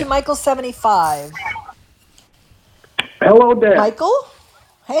 Let's go to Michael 75. Hello there. Michael?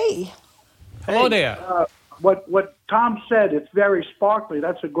 Hey. Hello there. What Tom said, it's very sparkly.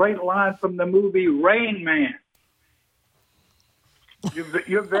 That's a great line from the movie Rain Man.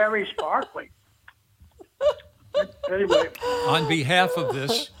 You're very sparkly. Anyway. On behalf of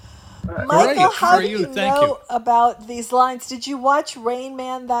this, Michael, great. how do you know about these lines? Did you watch Rain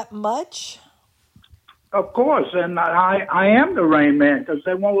Man that much? Of course, and I am the Rain Man because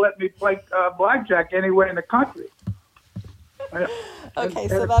they won't let me play blackjack anywhere in the country. Okay,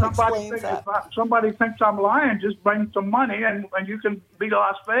 so that explains that. If somebody thinks I'm lying, just bring some money and you can be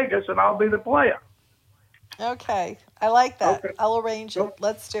Las Vegas and I'll be the player. Okay, I like that. Okay. I'll arrange it.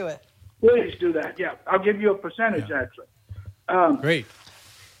 Let's do it. Please do that. Yeah, I'll give you a percentage actually. Great.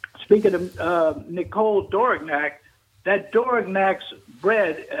 Speaking of Nicole Dorignac, that Dorignac's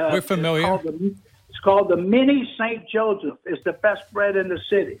bread. We're familiar. It's called the Mini St. Joseph. It's the best bread in the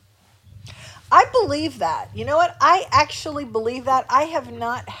city. I believe that. You know what? I actually believe that. I have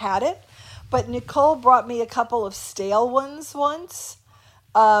not had it, but Nicole brought me a couple of stale ones once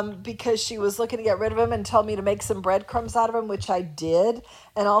because she was looking to get rid of them and told me to make some breadcrumbs out of them, which I did,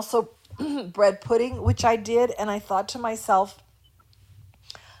 and also bread pudding, which I did. And I thought to myself,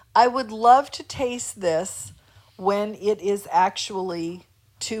 I would love to taste this when it is actually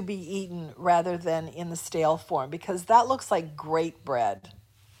to be eaten rather than in the stale form, because that looks like great bread.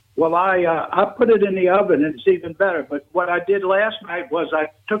 Well, I put it in the oven, and it's even better. But what I did last night was I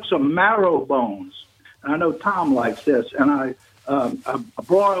took some marrow bones. I know Tom likes this, and I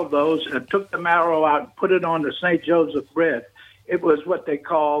broiled those and took the marrow out and put it on the St. Joseph bread. It was what they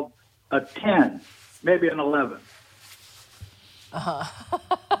called a 10, maybe an 11. Uh-huh.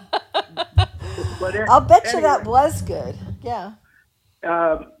 I'll bet you that was good. Yeah.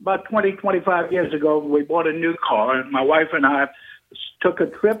 About 20, 25 years ago, we bought a new car, and my wife and I took a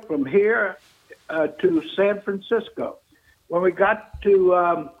trip from here to San Francisco. When we got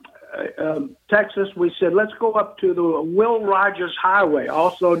to Texas, we said, let's go up to the Will Rogers Highway,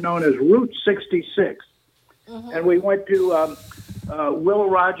 also known as Route 66. Mm-hmm. And we went to Will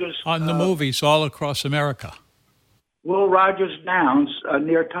Rogers. On the movies all across America. Will Rogers Downs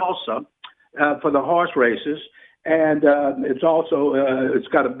near Tulsa for the horse races. and it's also it's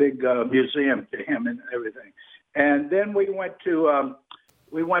got a big museum to him and everything. And then we went to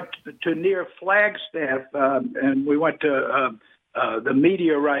near Flagstaff, and we went to the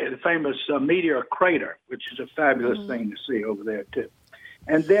meteorite, the famous meteor crater, which is a fabulous thing to see over there too.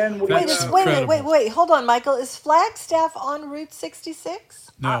 And then we wait, hold on, Michael. Is Flagstaff on Route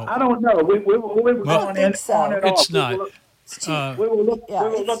 66? No, I don't know. We were going in on and it's off. not. We were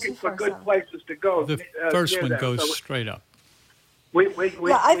looking for good places to go. The first near one that. goes So straight up. we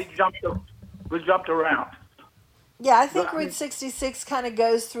jumped around. Yeah, I think Route 66 kind of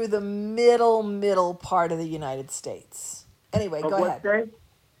goes through the middle part of the United States. Anyway, go ahead. Day?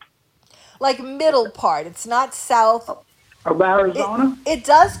 Like middle part. It's not south. Of Arizona? It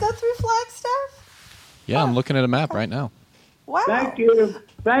does go through Flagstaff? Yeah, I'm looking at a map right now. Wow. Thank you.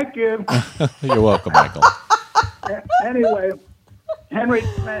 You're welcome, Michael. Anyway, Henry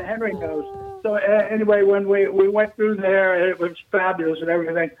knows. So anyway, when we went through there, it was fabulous and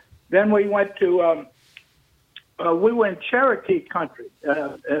everything. Then we went to we were in Cherokee country,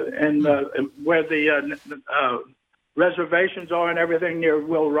 and where the reservations are and everything near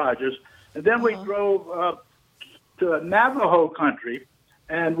Will Rogers. And then we drove to Navajo country,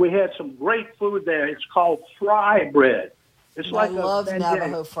 and we had some great food there. It's called fry bread. It's like I love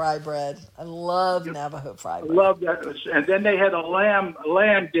Navajo fry bread. I love Navajo fry bread. I love that. And then they had a lamb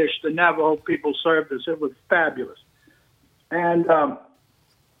dish the Navajo people served us. It was fabulous. And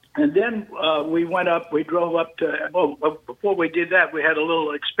then we drove up to, before we did that, we had a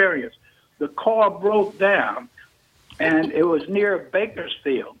little experience. The car broke down, and it was near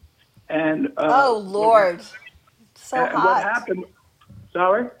Bakersfield. And oh, Lord. So hot. What happened?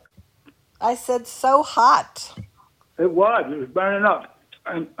 Sorry? I said so hot. It was burning up.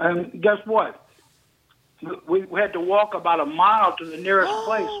 And guess what? We had to walk about a mile to the nearest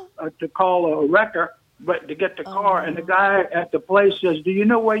place to call a wrecker, but to get the car. And the guy at the place says, "Do you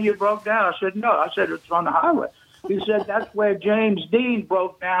know where you broke down?" I said, "No." I said, "It's on the highway." He said, "That's where James Dean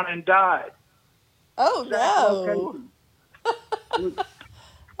broke down and died." Oh, no. It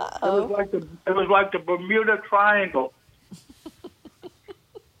was like the Bermuda Triangle.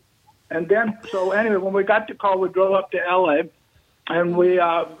 And then, so anyway, when we got the car, we drove up to L.A., and we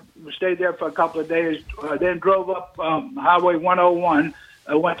stayed there for a couple of days, then drove up Highway 101,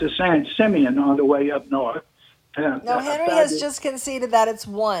 went to San Simeon on the way up north. No, Henry has just conceded that it's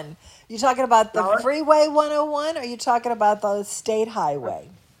one. You talking about the Freeway 101, or are you talking about the state highway?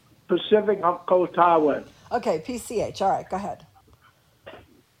 Pacific Coast Highway. Okay, PCH. All right, go ahead.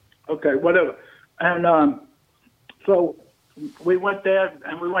 Okay, whatever. And so we went there,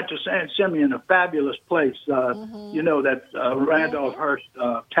 and we went to San Simeon, a fabulous place. You know, that Randolph Hearst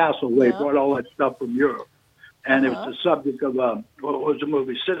castle where they brought all that stuff from Europe. And it was the subject of, what was the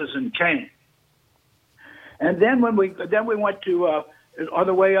movie, Citizen Kane. And then when we went to, on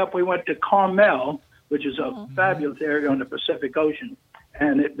the way up, we went to Carmel, which is a fabulous area on the Pacific Ocean.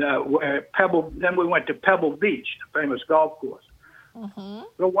 And then we went to Pebble Beach, the famous golf course.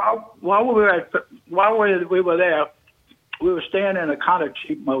 So while we were there, we were staying in a kind of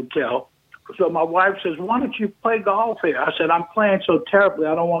cheap motel. So my wife says, "Why don't you play golf here?" I said, "I'm playing so terribly,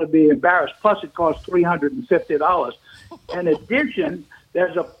 I don't want to be embarrassed. Plus, it costs $350. In addition,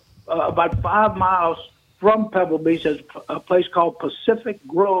 there's about 5 miles from Pebble Beach, there's a place called Pacific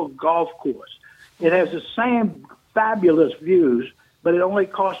Grove Golf Course. It has the same fabulous views, but it only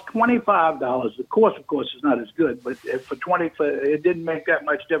costs $25. The course, of course, is not as good, but it didn't make that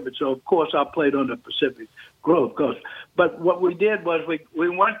much difference. So, of course, I played on the Pacific Grove course. But what we did was we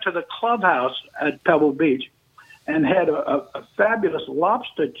went to the clubhouse at Pebble Beach and had a fabulous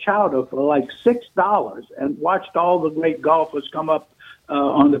lobster chowder for like $6 and watched all the great golfers come up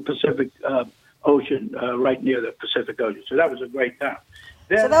on the Pacific Ocean, right near the Pacific Ocean. So that was a great time.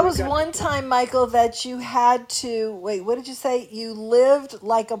 So that was one time, Michael, that you had to, wait, what did you say? You lived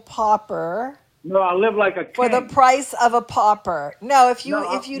like a pauper. No, I lived like a king. For the price of a pauper. No, if you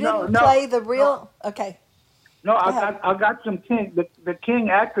didn't play the real, okay. No, I got some king. The king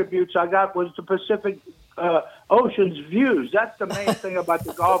attributes I got was the Pacific Ocean's views. That's the main thing about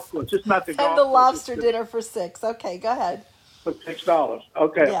the golf course. It's not the golf course. And the lobster dinner for $6. Okay, go ahead. For $6.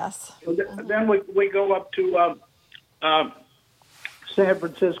 Okay. Yes. So then we go up to San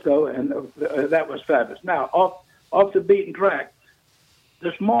Francisco, and that was fabulous. Now, off the beaten track,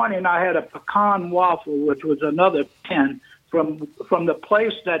 this morning I had a pecan waffle, which was another 10 from the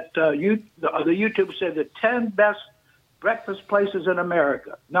place that the YouTube said the 10 best breakfast places in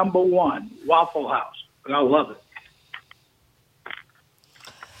America. Number 1, Waffle House. And I love it.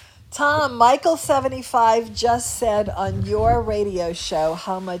 Tom, Michael75 just said on your radio show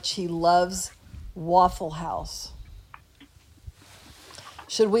how much he loves Waffle House.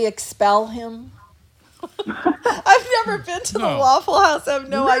 Should we expel him? I've never been to the Waffle House. I have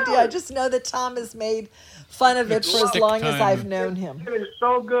no idea. I just know that Tom has made fun of it for as long as I've known him. It is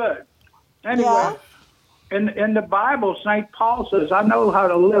so good. Anyway, Yeah. in the Bible, St. Paul says, I know how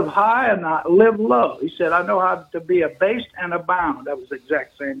to live high and I live low. He said, I know how to be abased and abound. That was the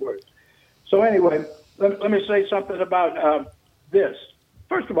exact same words. So anyway, let me say something about this.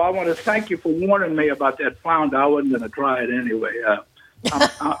 First of all, I want to thank you for warning me about that flounder. I wasn't going to try it anyway.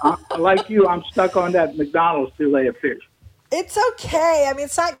 I, like you, I'm stuck on that McDonald's filet of fish. It's okay. I mean,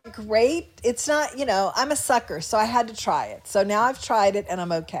 it's not great. It's not, I'm a sucker, so I had to try it. So now I've tried it and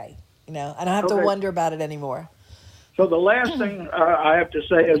I'm okay. I don't have to wonder about it anymore. So the last thing I have to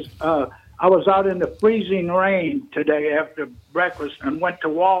say is I was out in the freezing rain today after breakfast and went to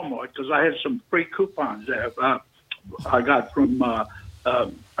Walmart because I had some free coupons there I got from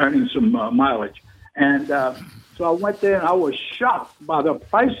earning some mileage. And so I went there and I was shocked by the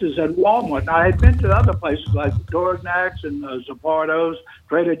prices at Walmart. Now, I had been to other places like Dorognax and Zapardo's,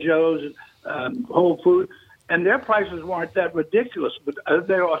 Trader Joe's, Whole Foods, and their prices weren't that ridiculous. But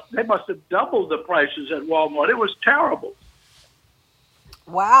they must have doubled the prices at Walmart. It was terrible.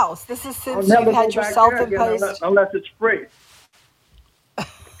 Wow. So this is since I'll never you've had go your back there again self-imposed... unless it's free.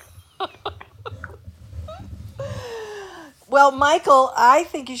 Well, Michael, I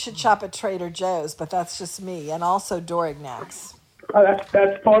think you should shop at Trader Joe's, but that's just me, and also Dorognax.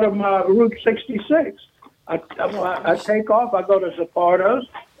 That's part of my Route 66. I take off, I go to Zapardo's,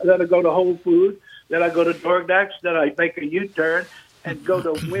 then I go to Whole Foods, then I go to Dorognax, then I make a U-turn and go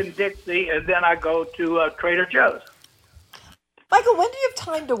to Winn-Dixie, and then I go to Trader Joe's. Michael, when do you have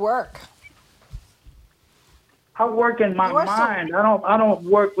time to work? I work in my mind. I don't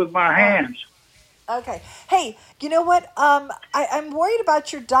work with my hands. Okay. Hey, you know what? I'm worried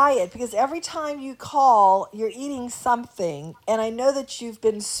about your diet because every time you call, you're eating something. And I know that you've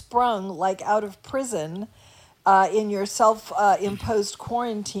been sprung like out of prison in your self-imposed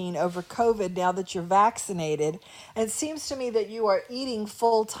quarantine over COVID now that you're vaccinated. And it seems to me that you are eating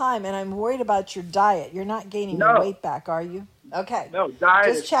full time. And I'm worried about your diet. You're not gaining your weight back, are you? Okay. No, diet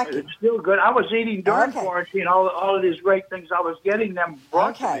Just checking. It's still good. I was eating during quarantine. All of these great things I was getting them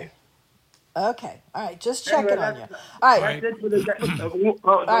brought to me. Okay. All right. Just checking on you. All right. That's it for the day.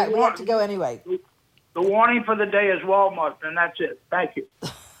 All right. We have to go anyway. The warning for the day is Walmart, and that's it. Thank you.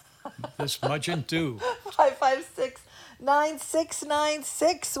 This smudging too.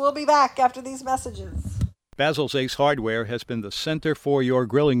 556-9696. We'll be back after these messages. Basil's Ace Hardware has been the center for your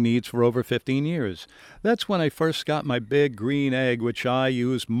grilling needs for over 15 years. That's when I first got my big green egg, which I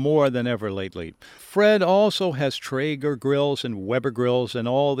use more than ever lately. Fred also has Traeger grills and Weber grills and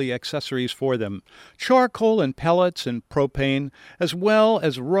all the accessories for them. Charcoal and pellets and propane, as well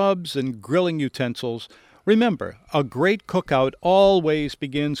as rubs and grilling utensils. Remember, a great cookout always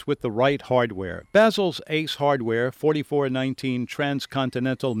begins with the right hardware. Basil's Ace Hardware, 4419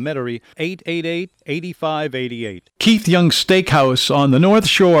 Transcontinental Metairie, 888-8588. Keith Young Steakhouse on the North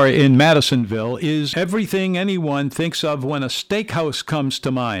Shore in Madisonville is everything anyone thinks of when a steakhouse comes to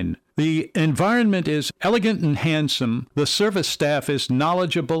mind. The environment is elegant and handsome. The service staff is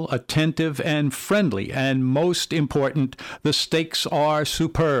knowledgeable, attentive, and friendly. And most important, the steaks are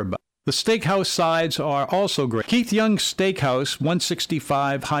superb. The steakhouse sides are also great. Keith Young Steakhouse,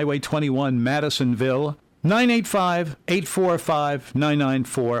 165 Highway 21, Madisonville,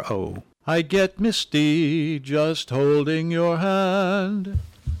 985-845-9940. I get misty just holding your hand.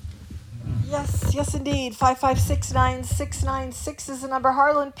 Yes, indeed. 556-9696 is the number.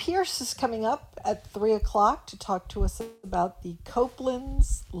 Harlan Pierce is coming up at 3 o'clock to talk to us about the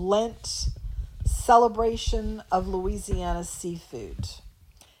Copeland's Lent celebration of Louisiana seafood.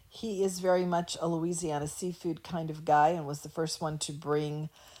 He is very much a Louisiana seafood kind of guy and was the first one to bring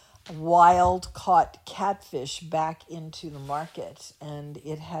wild-caught catfish back into the market, and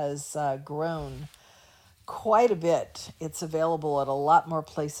it has grown quite a bit. It's available at a lot more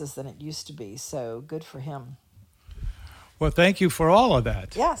places than it used to be, so good for him. Well, thank you for all of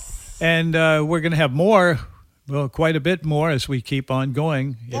that. Yes. And we're going to have more, quite a bit more as we keep on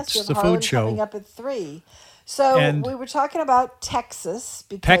going. Yes, it's the Food Harlan Show. coming up at 3. So we were talking about Texas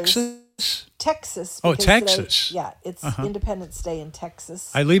because Texas. Oh, because Texas. Today, it's Independence Day in Texas.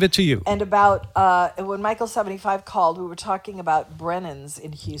 I leave it to you. And about when Michael 75 called, we were talking about Brennan's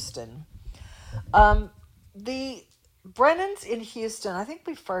in Houston. The Brennan's in Houston, I think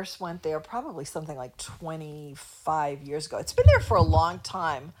we first went there probably something like 25 years ago. It's been there for a long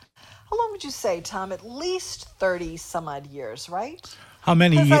time. How long would you say, Tom? At least 30 some odd years, right? How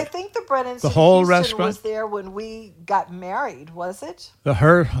many Because I years? think the Brennan's The in whole Houston restaurant? was there when we got married, was it? The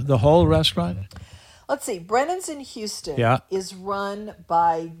whole restaurant? Let's see. Brennan's in Houston Yeah. is run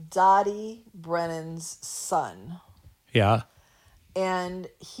by Dottie Brennan's son. Yeah. And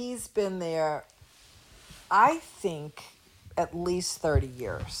he's been there, I think, at least 30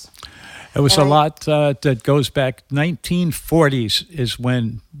 years. It was And a lot that goes back 1940s is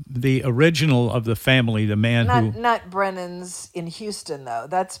when the original of the family, the man who... Not Brennan's in Houston, though.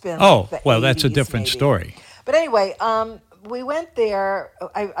 That's been Oh, like the well, that's a 80s different maybe. story. But anyway, we went there.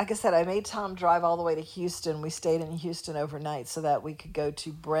 Like I said, I made Tom drive all the way to Houston. We stayed in Houston overnight so that we could go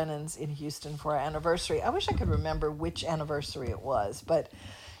to Brennan's in Houston for our anniversary. I wish I could remember which anniversary it was, but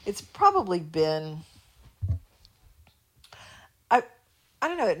it's probably been... I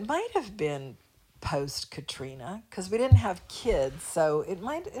don't know, it might have been post Katrina because we didn't have kids, so it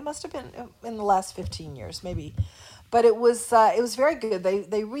must have been in the last 15 years maybe. But it was very good.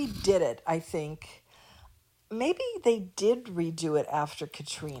 They redid it, I think. Maybe they did redo it after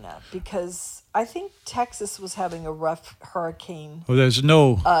Katrina because I think Texas was having a rough hurricane. Well, there's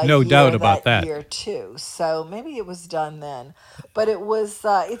no year doubt about that. year too. So maybe it was done then, but it was.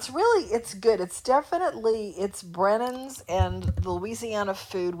 It's good. It's Brennan's and the Louisiana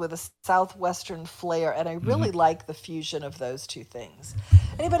food with a southwestern flair, and I really like the fusion of those two things.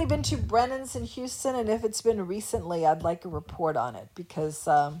 Anybody been to Brennan's in Houston? And if it's been recently, I'd like a report on it because.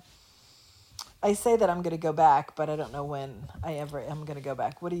 I say that I'm going to go back, but I don't know when I ever am going to go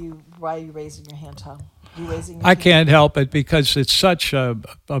back. Why are you raising your hand, Tom? Are you raising your I hand? can't help it because it's such a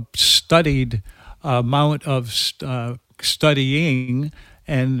studied amount of studying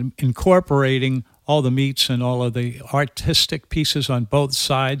and incorporating all the meats and all of the artistic pieces on both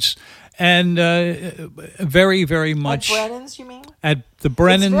sides. And very, very much... At Brennan's, you mean? At the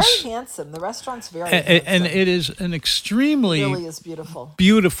Brennan's. It's very handsome. The restaurant's very handsome. And it is an extremely really is beautiful.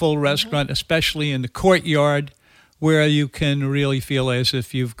 Beautiful restaurant, especially in the courtyard, where you can really feel as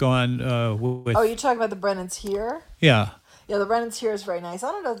if you've gone with... Oh, you're talking about the Brennan's here? Yeah. Yeah, the Brennan's here is very nice.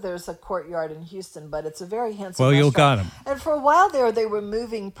 I don't know if there's a courtyard in Houston, but it's a very handsome Well, restaurant. you'll got 'em. And for a while there, they were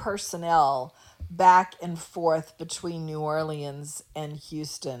moving personnel back and forth between New Orleans and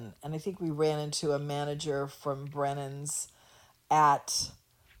Houston. And I think we ran into a manager from Brennan's at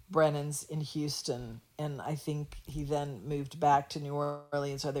Brennan's in Houston. And I think he then moved back to New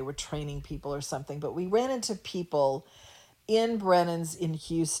Orleans, or they were training people or something. But we ran into people in Brennan's in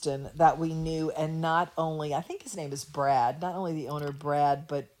Houston that we knew, and not only, I think his name is Brad, not only the owner Brad,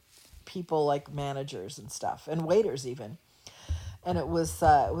 but people like managers and stuff, and waiters even. And it was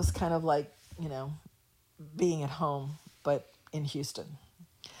kind of like, being at home, but in Houston.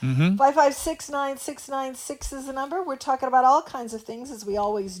 5569696 is the number. We're talking about all kinds of things, as we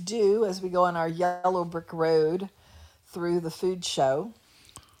always do, as we go on our yellow brick road through the food show.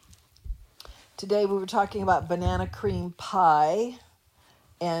 Today we were talking about banana cream pie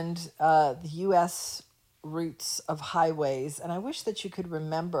and the U.S. routes of highways. And I wish that you could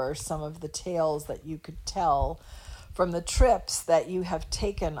remember some of the tales that you could tell from the trips that you have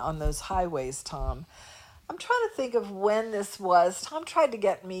taken on those highways, Tom. I'm trying to think of when this was. Tom tried to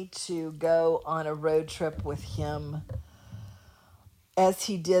get me to go on a road trip with him as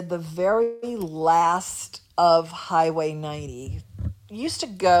he did the very last of Highway 90. Used to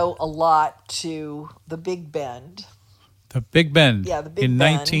go a lot to the Big Bend. The Big Bend. Yeah, the Big in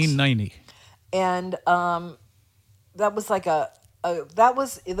Bend. 1990. And that was like that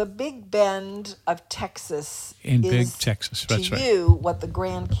was the Big Bend of Texas. In is Big Texas, that's to right. you what the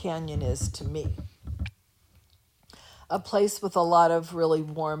Grand Canyon is to me. A place with a lot of really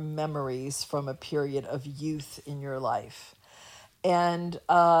warm memories from a period of youth in your life. And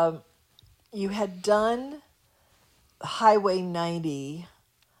you had done Highway 90,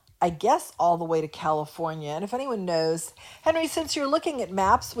 I guess, all the way to California. And if anyone knows, Henry, since you're looking at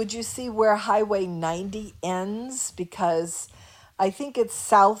maps, would you see where Highway 90 ends? Because I think it's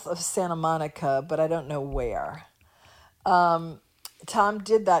south of Santa Monica, but I don't know where. Tom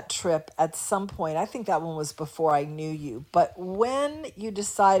did that trip at some point. I think that one was before I knew you. But when you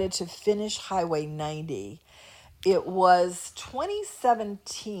decided to finish Highway 90, it was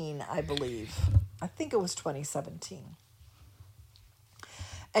 2017, I believe. I think it was 2017.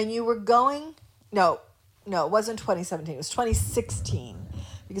 And you were going, no, it wasn't 2017. It was 2016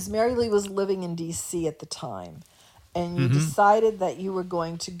 because Mary Lee was living in D.C. at the time. And you decided that you were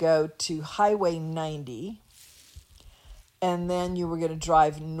going to go to Highway 90, and then you were going to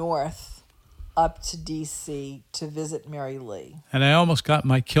drive north up to D.C. to visit Mary Lee. And I almost got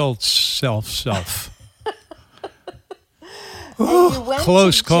my killed self. And you went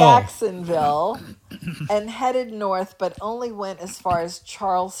Close to call. Jacksonville and headed north, but only went as far as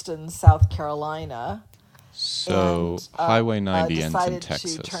Charleston, South Carolina. So Highway 90 ends in decided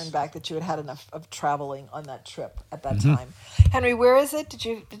Texas. to turn back, that you had had enough of traveling on that trip at that Mhm. time. Henry, where is it? Did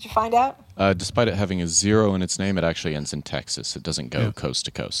you find out? Despite it having a 0 in its name, it actually ends in Texas. It doesn't go coast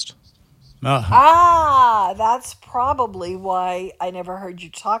to coast. Ah, that's probably why I never heard you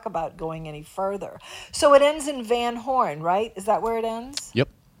talk about going any further. So it ends in Van Horn, right? Is that where it ends? Yep.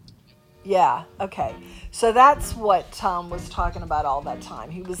 Yeah, okay. So that's what Tom was talking about all that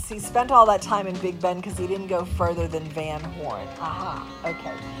time. He spent all that time in Big Bend because he didn't go further than Van Horn. Aha,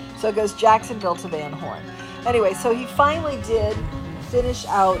 okay. So it goes Jacksonville to Van Horn. Anyway, so he finally did finish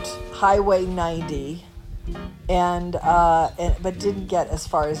out Highway 90 but didn't get as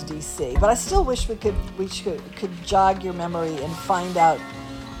far as DC. But I still wish we could jog your memory and find out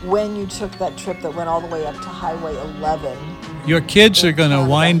when you took that trip that went all the way up to Highway 11. Your kids are going to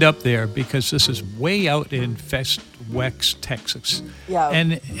wind up there because this is way out in Wex, Texas. Yeah.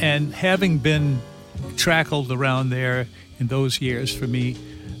 And having been trackled around there in those years for me,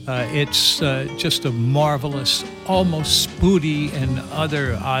 it's just a marvelous, almost spooty and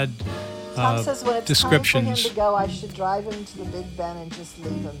other odd Tom says when it's descriptions. time for him to go, I should drive him to the Big Bend and just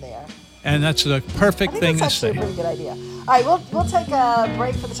leave him there. And that's the perfect thing to That's say. actually a pretty good idea. All right, we'll take a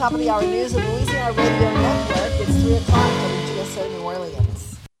break for the top of the hour news of Louisiana Radio Network. It's 3 o'clock WGSO New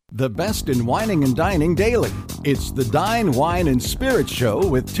Orleans. The best in whining and dining daily. It's the Dine, Wine, and Spirits Show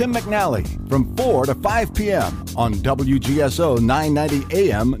with Tim McNally from 4 to 5 p.m. on WGSO 990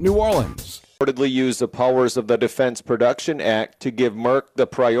 AM New Orleans. Reportedly use the powers of the Defense Production Act to give Merck the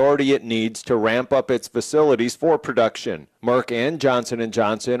priority it needs to ramp up its facilities for production. Merck and Johnson &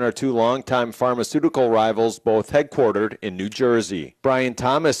 Johnson are two longtime pharmaceutical rivals, both headquartered in New Jersey. Brian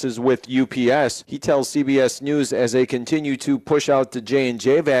Thomas is with UPS. He tells CBS News as they continue to push out the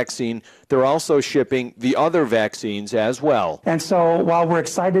J&J vaccine, they're also shipping the other vaccines as well. And so while we're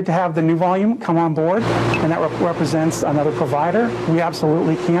excited to have the new volume come on board, and that represents another provider, we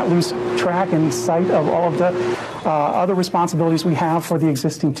absolutely can't lose track and sight of all of the other responsibilities we have for the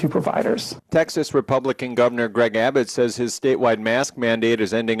existing two providers. Texas Republican Governor Greg Abbott says his statewide mask mandate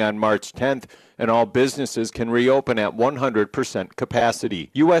is ending on March 10th, and all businesses can reopen at 100% capacity.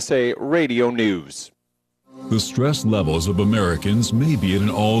 USA Radio News. The stress levels of Americans may be at an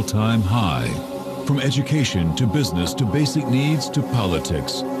all-time high. From education to business to basic needs to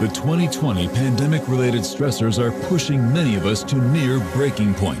politics, the 2020 pandemic-related stressors are pushing many of us to near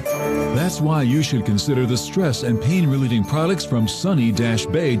breaking point. That's why you should consider the stress and pain-relieving products from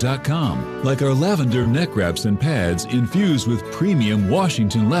sunny-bay.com, like our lavender neck wraps and pads infused with premium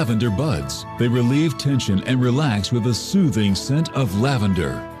Washington lavender buds. They relieve tension and relax with a soothing scent of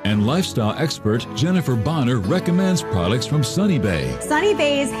lavender. And lifestyle expert Jennifer Bonner recommends products from Sunny Bay. Sunny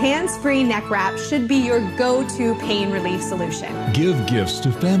Bay's hands-free neck wrap should be your go-to pain relief solution. Give gifts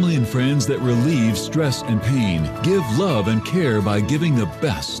to family and friends that relieve stress and pain. Give love and care by giving the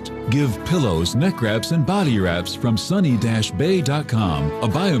best. Give pillows, neck wraps, and body wraps from sunny-bay.com, a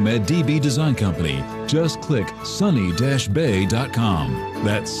Biomed DB design company. Just click sunny-bay.com.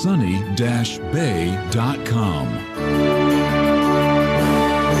 That's sunny-bay.com.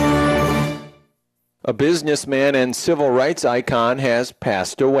 A businessman and civil rights icon has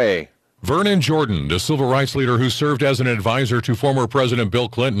passed away. Vernon Jordan, the civil rights leader who served as an advisor to former President Bill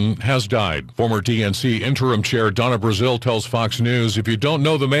Clinton, has died. Former DNC interim chair Donna Brazil tells Fox News, if you don't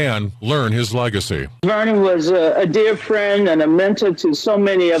know the man, learn his legacy. Vernon was a dear friend and a mentor to so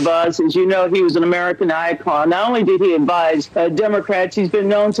many of us. As you know, he was an American icon. Not only did he advise Democrats, he's been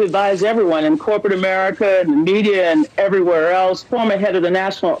known to advise everyone in corporate America, in the media, and everywhere else. Former head of the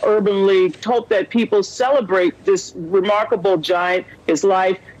National Urban League. Hope that people celebrate this remarkable giant, his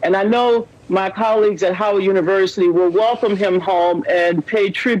life. And I know my colleagues at Howard University will welcome him home and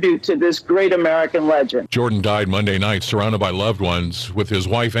pay tribute to this great American legend. Jordan died Monday night surrounded by loved ones with his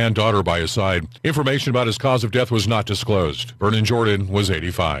wife and daughter by his side. Information about his cause of death was not disclosed. Vernon Jordan was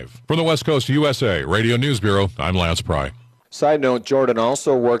 85. From the West Coast USA Radio News Bureau, I'm Lance Pry. Side note, Jordan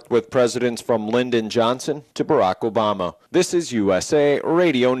also worked with presidents from Lyndon Johnson to Barack Obama. This is USA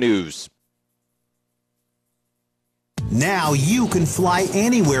Radio News. Now you can fly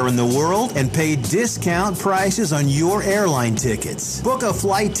anywhere in the world and pay discount prices on your airline tickets. Book a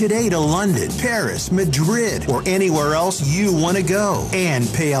flight today to London, Paris, Madrid, or anywhere else you want to go. And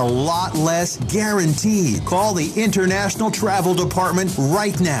pay a lot less guaranteed. Call the International Travel Department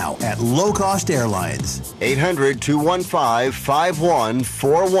right now at Low Cost Airlines.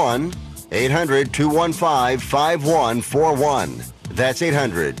 800-215-5141. 800-215-5141. That's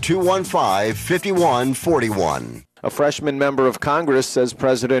 800-215-5141. A freshman member of Congress says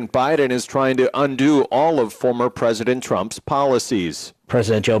President Biden is trying to undo all of former President Trump's policies.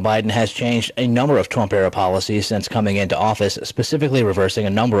 President Joe Biden has changed a number of Trump-era policies since coming into office, specifically reversing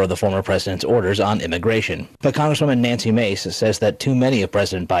a number of the former president's orders on immigration. But Congresswoman Nancy Mace says that too many of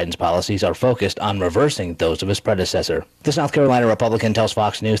President Biden's policies are focused on reversing those of his predecessor. The South Carolina Republican tells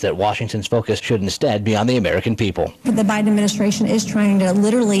Fox News that Washington's focus should instead be on the American people. The Biden administration is trying to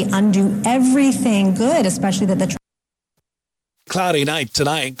literally undo everything good, especially that the Cloudy night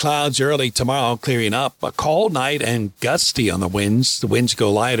tonight, clouds early tomorrow, clearing up. A cold night and gusty on the winds. The winds go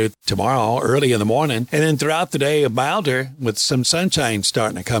lighter tomorrow, early in the morning. And then throughout the day, milder with some sunshine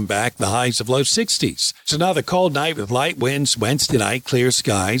starting to come back. The highs of low 60s. So another cold night with light winds. Wednesday night, clear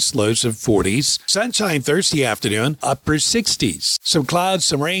skies, lows of 40s. Sunshine Thursday afternoon, upper 60s. Some clouds,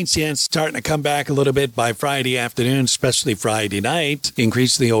 some rain chance starting to come back a little bit by Friday afternoon, especially Friday night.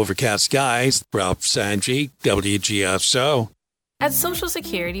 Increase the overcast skies. Ralph Sanji, WGSO. At Social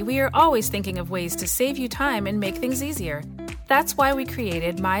Security, we are always thinking of ways to save you time and make things easier. That's why we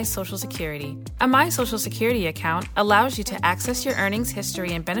created My Social Security. A My Social Security account allows you to access your earnings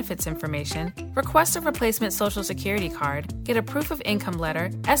history and benefits information, request a replacement Social Security card, get a proof of income letter,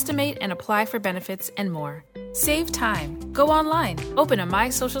 estimate and apply for benefits, and more. Save time. Go online. Open a My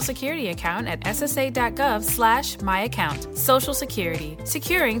Social Security account at ssa.gov/myaccount. Social Security.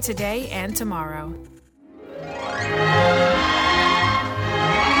 Securing today and tomorrow.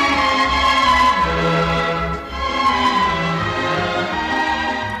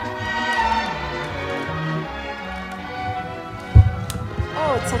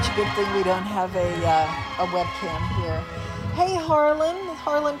 Oh, it's such a good thing we don't have a webcam here. Hey,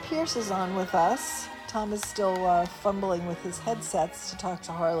 Harlan Pierce is on with us. Tom is still fumbling with his headsets to talk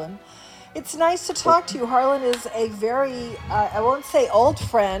to Harlan. It's nice to talk to you. Harlan is a very, I won't say old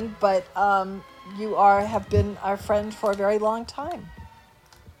friend, but you have been our friend for a very long time.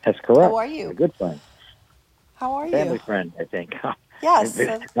 That's correct. How are you? A good friend. How are you? Family friend, I think. Yes.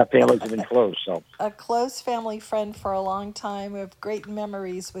 My families have been close, so. A close family friend for a long time. We have great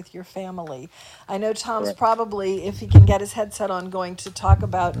memories with your family. I know Tom's Correct. probably, if he can get his headset on, going to talk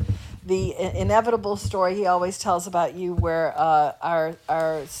about the inevitable story he always tells about you, where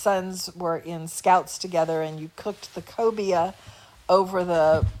our sons were in Scouts together and you cooked the cobia over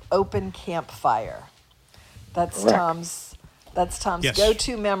the open campfire. That's Correct. Tom's Yes.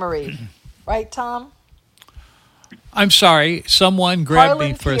 go-to memory, right, Tom? I'm sorry, someone grabbed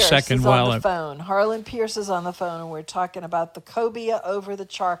Harlan me for Pierce a second is while on the I'm phone. Harlan Pierce is on the phone, and we're talking about the cobia over the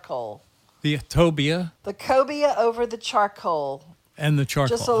charcoal. the Tobia The cobia over the charcoal. and the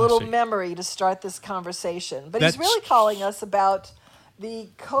charcoal. Just a I little see. memory to start this conversation. But That's- he's really calling us about the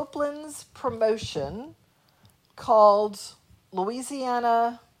Copeland's promotion called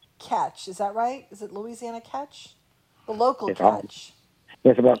Louisiana Catch. Is that right? Is it Louisiana Catch? The local It's catch.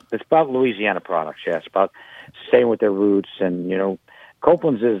 It's about Louisiana products, yes, about staying with their roots. And,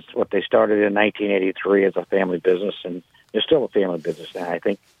 Copeland's is what they started in 1983 as a family business, and they're still a family business now. I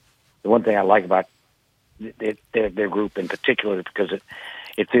think the one thing I like about their group in particular, because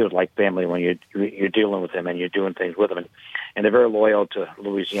it feels like family when you're dealing with them and you're doing things with them. And they're very loyal to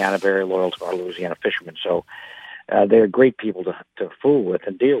Louisiana, very loyal to our Louisiana fishermen. So they're great people to fool with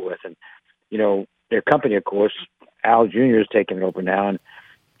and deal with. And, their company, of course, Al Jr. is taking it over now, and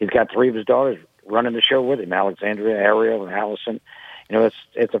he's got 3 of his daughters running the show with him, Alexandria, Ariel, and Allison.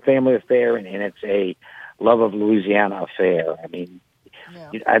 It's a family affair, and it's a love of Louisiana affair. I mean,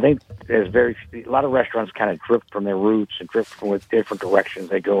 I think there's a lot of restaurants kind of drift from their roots and drift from with different directions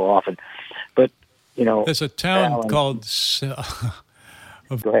they go off. But There's a town called.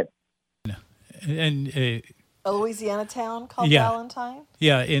 Go ahead. And A Louisiana town called Yeah. Valentine?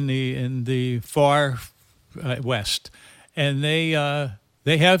 yeah, in the far west, and they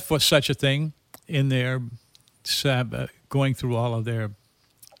have for such a thing in their going through all of their.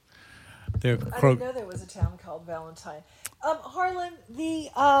 I didn't know there was a town called Valentine. Harlan, the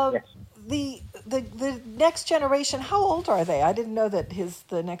next generation, how old are they? I didn't know that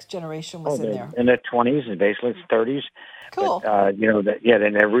the next generation was in there. In their 20s and basically 30s. Cool. But,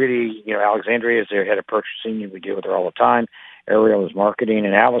 then they're really, Alexandria is their head of purchasing, and we deal with her all the time. Ariel is marketing,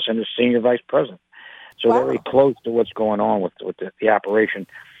 and Allison is senior vice president. So they're very close to what's going on with the operation.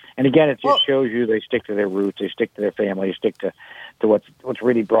 And again, it just shows you they stick to their roots, they stick to their family, they stick to what's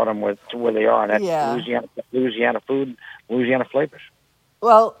really brought them to where they are, and that's Louisiana food, Louisiana flavors.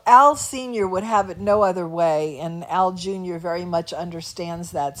 Well, Al Sr. would have it no other way, and Al Jr. very much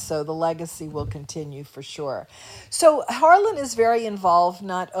understands that, so the legacy will continue for sure. So Harlan is very involved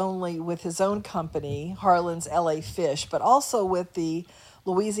not only with his own company, Harlan's LA Fish, but also with the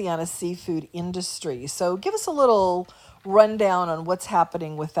Louisiana seafood industry. So give us a little rundown on what's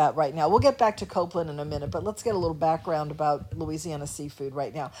happening with that right now. We'll get back to Copeland in a minute, but let's get a little background about Louisiana seafood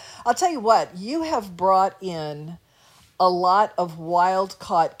right now. I'll tell you what, you have brought in a lot of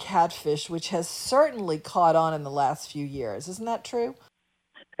wild-caught catfish, which has certainly caught on in the last few years. Isn't that true?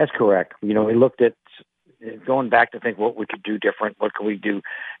 That's correct. We looked at going back to think what we could do different, what could we do,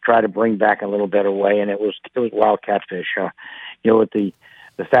 try to bring back a little better way, and it was wild catfish. With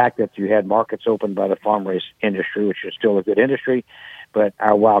the fact that you had markets opened by the farm raised industry, which is still a good industry, but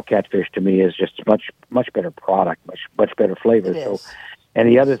our wild catfish to me is just a much better product, much better flavor. So, and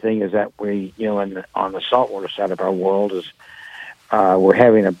the other thing is that we, on the saltwater side of our world is we're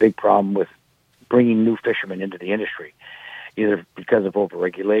having a big problem with bringing new fishermen into the industry, either because of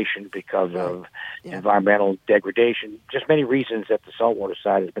overregulation, because of environmental degradation, just many reasons that the saltwater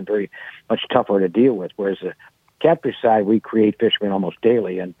side has been very much tougher to deal with, whereas the catfish side, we create fishermen almost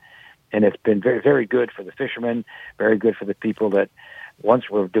daily, and it's been very, very good for the fishermen, very good for the people that once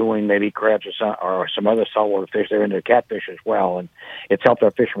we're doing maybe crabs or some other saltwater fish, they're into catfish as well, and it's helped our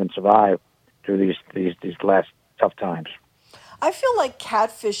fishermen survive through these last tough times. I feel like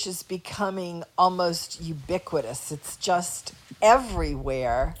catfish is becoming almost ubiquitous. It's just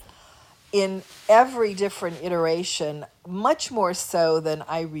everywhere in every different iteration, much more so than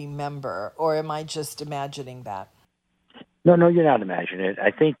I remember. Or am I just imagining that? No, you're not imagining it.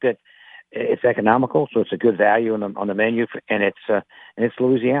 I think that it's economical, so it's a good value on the menu, and it's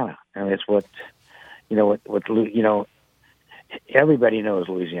Louisiana. I mean, it's what everybody knows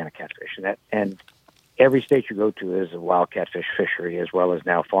Louisiana catfish, and every state you go to is a wild catfish fishery as well as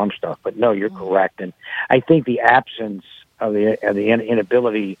now farm stuff. But no, you're correct, and I think the absence of the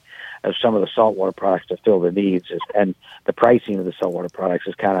inability of some of the saltwater products to fill the needs and the pricing of the saltwater products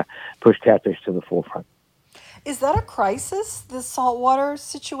has kind of pushed catfish to the forefront. Is that a crisis, the saltwater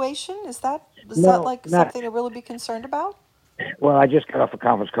situation? Is that like something to really be concerned about? Well, I just got off a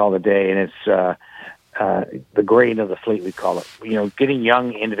conference call today, and it's the grain of the fleet, we call it. Getting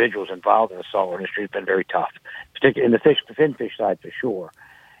young individuals involved in the saltwater industry has been very tough, particularly in the fin fish side for sure.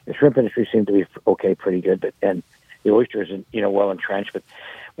 The shrimp industry seemed to be okay, pretty good, and the oysters, well entrenched. But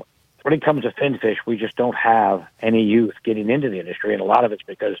when it comes to fin fish, we just don't have any youth getting into the industry, and a lot of it's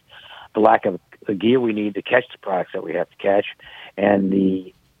because the lack of the gear we need to catch the products that we have to catch, and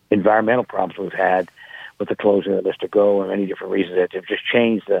the environmental problems we've had with the closing of Lister Go and many different reasons that have just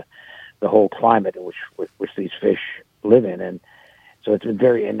changed the whole climate in which these fish live in. And so it's been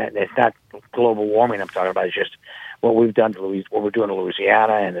it's not global warming I'm talking about, it's just what we've done what we're doing in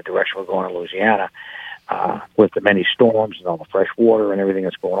Louisiana and the direction we're going in Louisiana with the many storms and all the fresh water and everything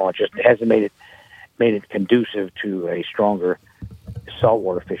that's going on. It just hasn't made it conducive to a stronger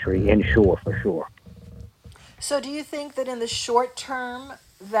saltwater fishery inshore for sure. So do you think that in the short term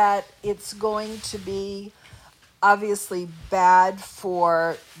that it's going to be obviously bad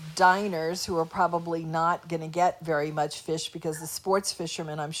for diners who are probably not going to get very much fish because the sports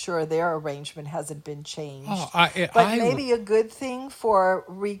fishermen, I'm sure their arrangement hasn't been changed. But maybe a good thing for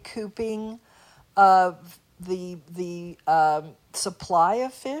recouping the supply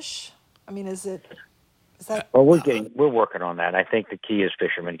of fish? I mean, is that? Well, we're working on that. I think the key is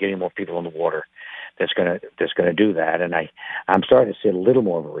fishermen, getting more people in the water that's going to do that. And I'm starting to see a little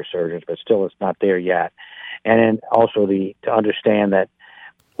more of a resurgence, but still it's not there yet. And then also to understand that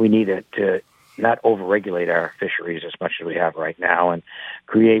we need to not overregulate our fisheries as much as we have right now, and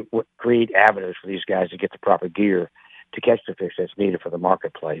create avenues for these guys to get the proper gear to catch the fish that's needed for the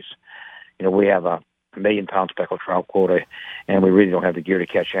marketplace. We have a 1 million pound speckled trout quota, and we really don't have the gear to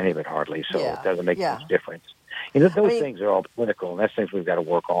catch any of it hardly, so it doesn't make much difference. Those things are all political, and that's things we've got to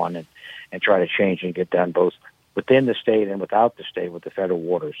work on and try to change and get done both within the state and without the state with the federal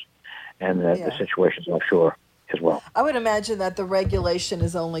waters and the situations offshore as well. I would imagine that the regulation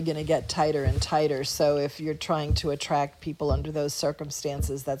is only going to get tighter and tighter, so if you're trying to attract people under those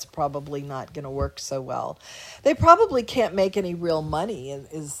circumstances, that's probably not going to work so well. They can't make any real money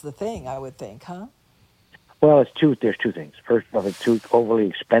is the thing, I would think, huh? Well, there's two things. First of all, it's too overly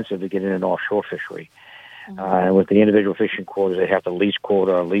expensive to get in an offshore fishery. And with the individual fishing quotas, they have to lease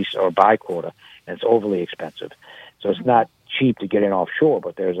quota or buy quota, and it's overly expensive. So it's not cheap to get in offshore,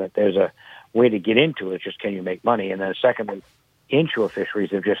 but there's a way to get into it. It's just, can you make money? And then secondly, inshore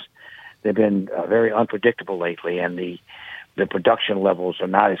fisheries they've been very unpredictable lately, and the production levels are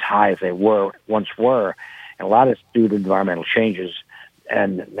not as high as they once were, and a lot of it's due to environmental changes,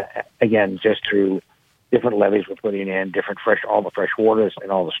 and again, just through different levees we're putting in, all the fresh waters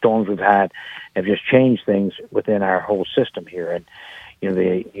and all the storms we've had have just changed things within our whole system here. And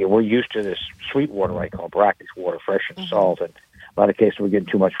we're used to this sweet water I call brackish water, fresh and salt, and a lot of cases we're getting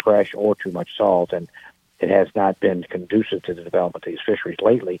too much fresh or too much salt, and it has not been conducive to the development of these fisheries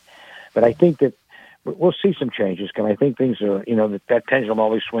lately. But I think that we'll see some changes. I think things are, that pendulum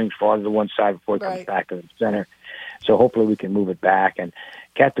always swings farther to one side before it comes back to the center. So hopefully we can move it back. And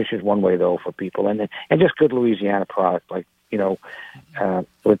catfish is one way, though, for people. And just good Louisiana product, like,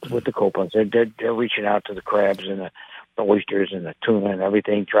 with the Copelands. They're reaching out to the crabs and the oysters and the tuna and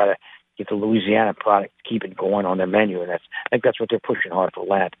everything, try to get the Louisiana product, keep it going on their menu. And I think that's what they're pushing hard for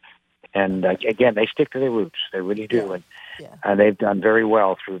Lent. And again, they stick to their roots. They really do. And they've done very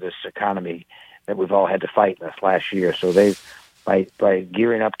well through this economy that we've all had to fight this last year. So by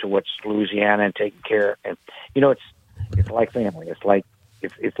gearing up to what's Louisiana and taking care, and it's like family. It's like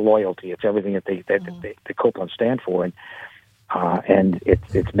it's loyalty. It's everything that the Copeland stand for, and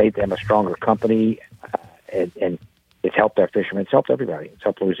it's made them a stronger company, and it's helped our fishermen. It's helped everybody. It's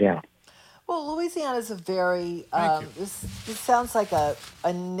helped Louisiana. Well, Louisiana is a very, this sounds like a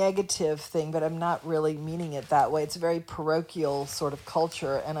negative thing, but I'm not really meaning it that way. It's a very parochial sort of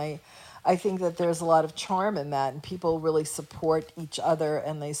culture, and I think that there's a lot of charm in that, and people really support each other,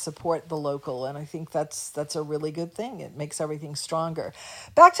 and they support the local, and I think that's a really good thing. It makes everything stronger.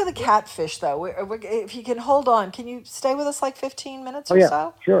 Back to the catfish, though. If you can hold on, can you stay with us like 15 minutes or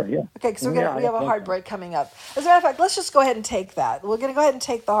so? Sure, yeah. Okay, because we have a hard break coming up. As a matter of fact, let's just go ahead and take that. We're going to go ahead and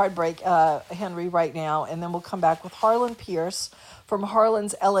take the hard break, Henry, right now, and then we'll come back with Harlan Pierce from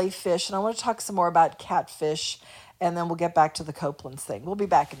Harlan's LA Fish, and I want to talk some more about catfish, and then we'll get back to the Copeland's thing. We'll be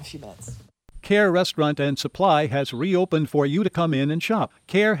back in a few minutes. Care Restaurant and Supply has reopened for you to come in and shop.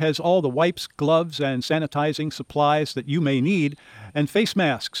 Care has all the wipes, gloves, and sanitizing supplies that you may need, and face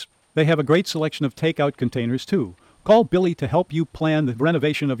masks. They have a great selection of takeout containers, too. Call Billy to help you plan the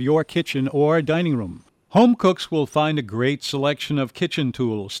renovation of your kitchen or dining room. Home cooks will find a great selection of kitchen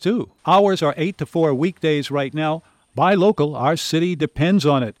tools, too. Hours are 8 to 4 weekdays right now. Buy local. Our city depends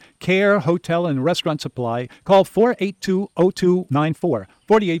on it. Care Hotel and Restaurant Supply. Call 482-0294,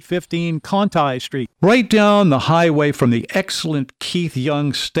 4815 Conti Street. Right down the highway from the excellent Keith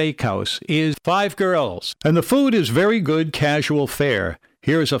Young Steakhouse is Five Girls. And the food is very good casual fare.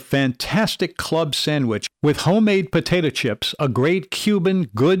 Here's a fantastic club sandwich with homemade potato chips, a great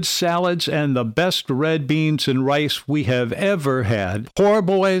Cuban, good salads, and the best red beans and rice we have ever had. Poor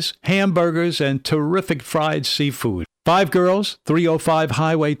boys, hamburgers, and terrific fried seafood. Five Girls, 305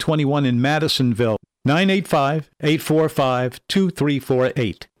 Highway 21 in Madisonville,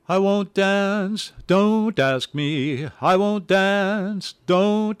 985-845-2348. I won't dance, don't ask me. I won't dance,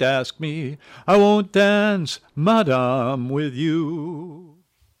 don't ask me. I won't dance, madame, with you.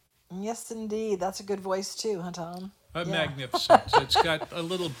 Yes, indeed. That's a good voice, too, huh, Tom? Magnificent. It's got a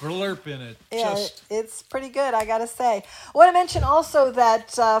little blurb in it. Yeah, it's pretty good, I gotta say. I want to mention also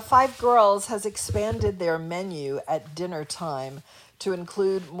that Five Girls has expanded their menu at dinner time to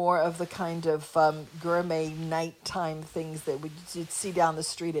include more of the kind of gourmet nighttime things that you'd see down the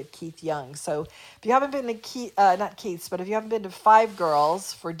street at Keith Young. So if you haven't been to not Keith's, but if you haven't been to Five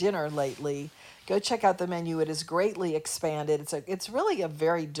Girls for dinner lately, go check out the menu. It is greatly expanded. It's really a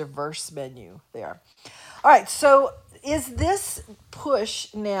very diverse menu there. All right, so is this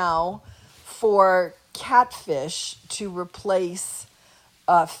push now for catfish to replace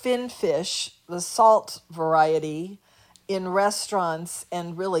finfish, the salt variety, in restaurants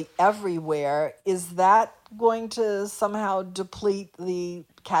and really everywhere? Is that going to somehow deplete the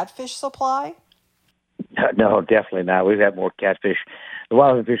catfish supply? No, definitely not. We've had more catfish. The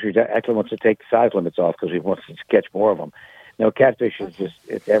Wildlife Fisheries actually wants to take the size limits off because we want to catch more of them. No, catfish is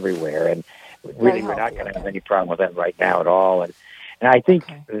it's everywhere, and really we're not going to have any problem with that right now at all. And I think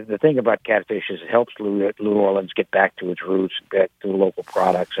the thing about catfish is it helps New Orleans get back to its roots, back to the local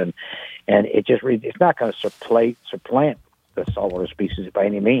products, and it's not going to supplant the saltwater species by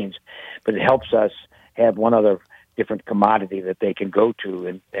any means, but it helps us have one other different commodity that they can go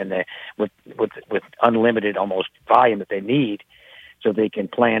to and with unlimited almost volume that they need, so they can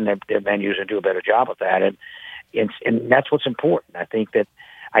plan their menus and do a better job of that. And that's what's important. I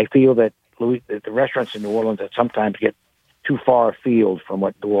feel that the restaurants in New Orleans that sometimes get too far afield from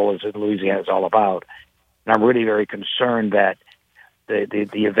what New Orleans and Louisiana is all about. And I'm really very concerned that the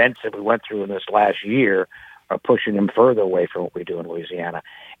events that we went through in this last year are pushing them further away from what we do in Louisiana.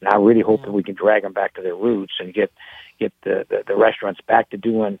 And I really hope that we can drag them back to their roots and get the restaurants back to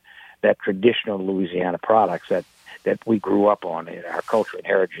doing that traditional Louisiana products that we grew up on. And our culture and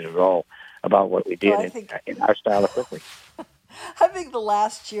heritage is all about what we did in our style of cooking. I think the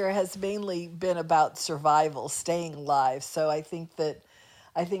last year has mainly been about survival, staying alive. So I think that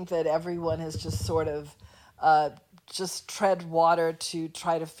everyone has just sort of just tread water to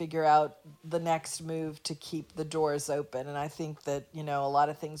try to figure out the next move to keep the doors open. And I think that, a lot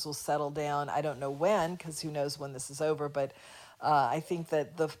of things will settle down. I don't know when, because who knows when this is over, but I think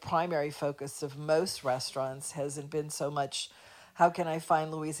that the primary focus of most restaurants hasn't been so much how can I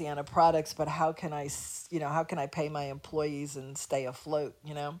find Louisiana products, but how can I pay my employees and stay afloat,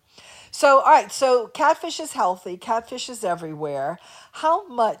 So, all right, so catfish is healthy. Catfish is everywhere. How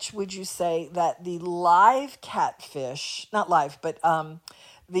much would you say that the live catfish, not live, but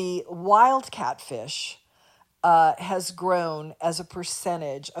the wild catfish has grown as a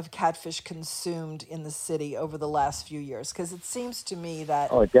percentage of catfish consumed in the city over the last few years? Because it seems to me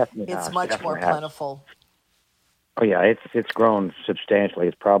that it definitely it's has. much Definitely more has. plentiful. Oh yeah, it's grown substantially.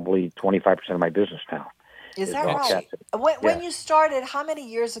 It's probably 25% of my business now. Is that all right? catfish. When you started, how many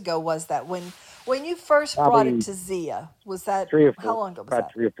years ago was that? When you first brought Probably it to Zia, was that how long ago was about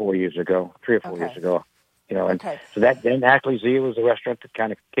that? 3 or 4 years ago. 3 or 4 years Okay. ago. And Okay. so that then actually Zia was the restaurant that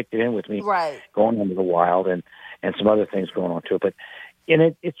kind of kicked it in with me, Right. going into the wild and some other things going on too. But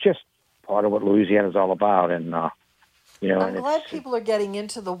it's just part of what Louisiana's all about, and I'm glad people are getting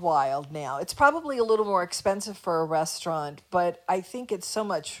into the wild now. It's probably a little more expensive for a restaurant, but I think it's so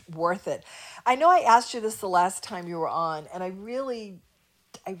much worth it. I know I asked you this the last time you were on, and I really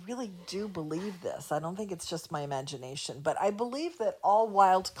do believe this. I don't think it's just my imagination, but I believe that all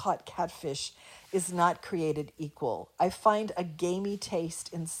wild-caught catfish is not created equal. I find a gamey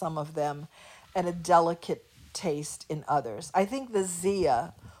taste in some of them and a delicate taste in others. I think the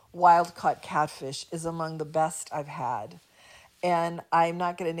Zia wild-caught catfish is among the best I've had. And I'm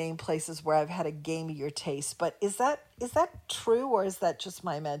not going to name places where I've had a gamier taste, but is that true, or is that just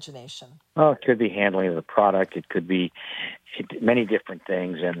my imagination? Well, it could be handling of the product. It could be many different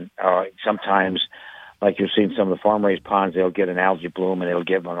things. And sometimes, like you've seen some of the farm-raised ponds, they'll get an algae bloom and it'll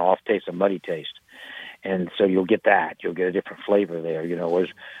give them an off taste, a muddy taste. And so you'll get that. You'll get a different flavor there,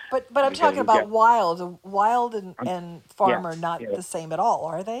 But I'm talking about wild. Wild and farm are not the same at all,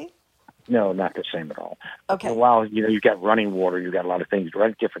 are they? No, not the same at all. Okay. While you've got running water, you've got a lot of things,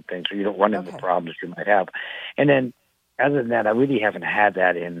 different things, so you don't run into the problems you might have. And then, other than that, I really haven't had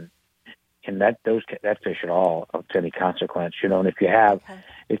that in that fish at all to any consequence. And if you have,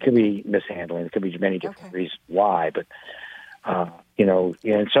 it could be mishandling. It could be many different reasons why. But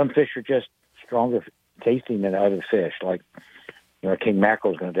and some fish are just stronger tasting than other fish. Like king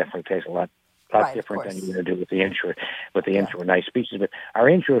mackerel is going to definitely taste a lot different than you're going to do with the inshore nice species. But our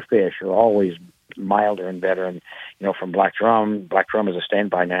inshore fish are always milder and better. And from black drum is a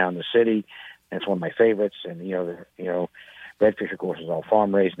standby now in the city. That's one of my favorites. And redfish, of course, is all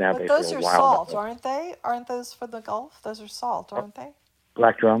farm raised now. But those are salt, aren't they? Aren't those for the Gulf? Those are salt, aren't they?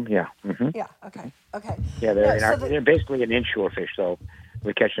 Black drum, yeah. Mm-hmm. Yeah. Okay. Yeah, they're basically an inshore fish, so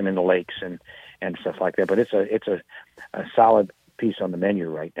we catch them in the lakes and stuff like that. But it's a solid piece on the menu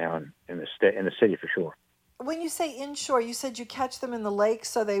right now in the city for sure. When you say inshore, you said you catch them in the lake,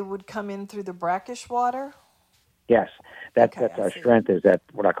 so they would come in through the brackish water? Yes, that's our strength, is that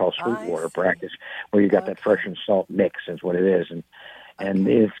what I call sweetwater brackish, where you got that fresh and salt mix is what it is, and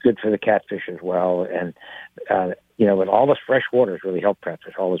it's good for the catfish as well. And but all this fresh water has really helped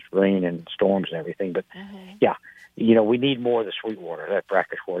catfish, all this rain and storms and everything. But we need more of the sweetwater, that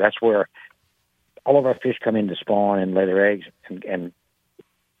brackish water. That's where all of our fish come in to spawn and lay their eggs and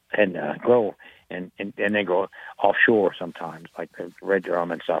grow. And they go offshore sometimes, like the red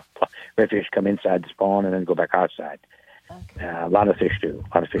drum and stuff. Redfish come inside to spawn and then go back outside. A lot of fish do.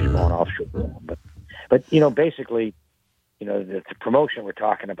 A lot of fish are going offshore. But basically, the promotion we're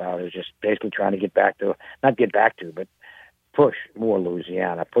talking about is just basically trying to but push more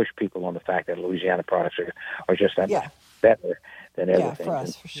Louisiana, push people on the fact that Louisiana products are just that much better than everything. Yeah, for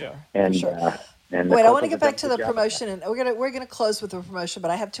us, for sure. And, for sure. Wait, I want to get back to the promotion, and we're gonna close with the promotion, but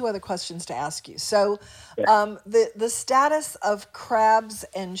I have two other questions to ask you. So, the status of crabs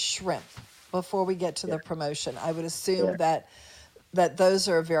and shrimp before we get to the promotion, I would assume that those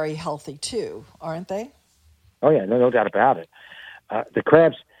are very healthy too, aren't they? Oh yeah, no doubt about it. The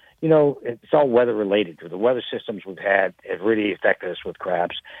crabs, it's all weather related. The weather systems we've had have really affected us with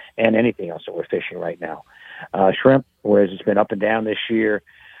crabs and anything else that we're fishing right now. Shrimp, whereas it's been up and down this year.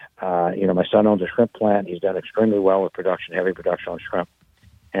 My son owns a shrimp plant. He's done extremely well with heavy production on shrimp.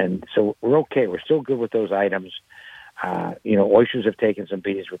 And so we're okay. We're still good with those items. Oysters have taken some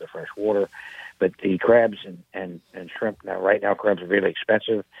beatings with the fresh water, but the crabs and shrimp right now, crabs are really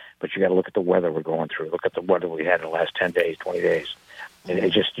expensive, but you got to look at the weather we're going through. Look at the weather we had in the last 10 days, 20 days. And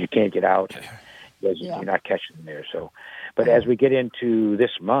it just, you can't get out. You're not catching them there. So, but as we get into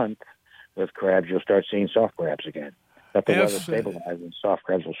this month with crabs, you'll start seeing soft crabs again. Let the weather stabilize and soft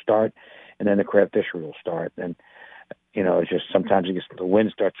crabs will start, and then the crab fishery will start. And it's just sometimes the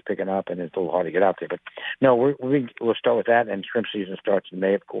wind starts picking up and it's a little hard to get out there. But no, we'll start with that, and shrimp season starts in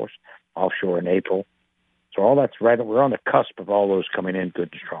May, of course, offshore in April. So all that's right. We're on the cusp of all those coming in good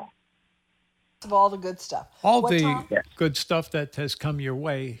and strong. Of all the good stuff. All the good stuff that has come your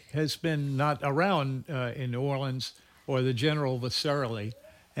way has been not around in New Orleans or the general vicinity,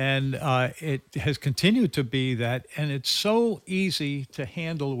 and it has continued to be that, and it's so easy to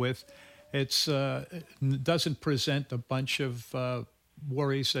handle with. It doesn't present a bunch of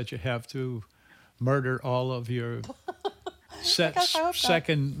worries that you have to murder all of your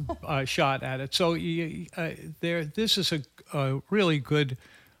second shot at it. So this is a really good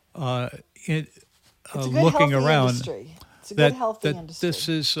looking around. Industry. It's a good healthy industry. This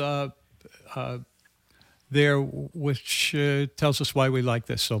is there, which tells us why we like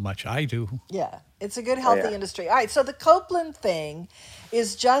this so much. I do. Yeah, it's a good healthy industry. All right, so the Copeland thing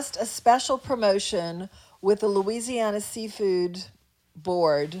is just a special promotion with the Louisiana Seafood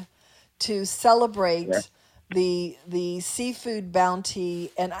Board to celebrate the seafood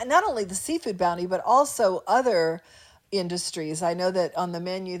bounty, and not only the seafood bounty, but also other industries. I know that on the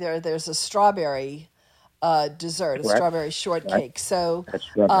menu there's a strawberry dessert, a strawberry shortcake. So,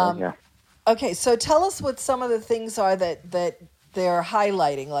 okay, so tell us what some of the things are that they're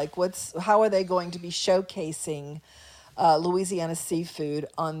highlighting. Like, how are they going to be showcasing Louisiana seafood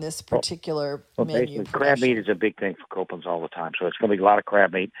on this particular menu? Basically, crab meat is a big thing for Copeland's all the time. So it's going to be a lot of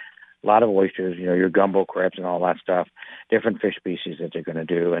crab meat, a lot of oysters, your gumbo crabs and all that stuff, different fish species that they're going to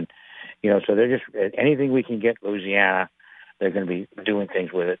do. And, so they're just, anything we can get Louisiana, they're going to be doing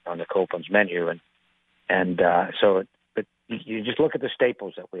things with it on the Copeland's menu. But you just look at the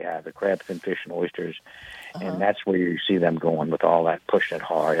staples that we have, the crabs and fish and oysters, and that's where you see them going with all that, pushing it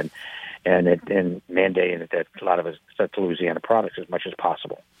hard and mandating that a lot of it's Louisiana products as much as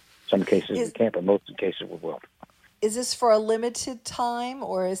possible. Some cases we can't, but most of the cases we will. Is this for a limited time,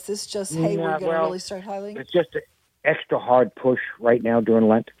 or is this just, we're going to really start highlighting? It's just an extra hard push right now during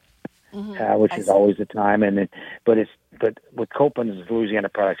Lent, which is always the time. But with Copeland's Louisiana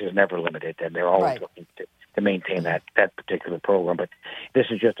products is never limited, and they're always looking to maintain that particular program. But this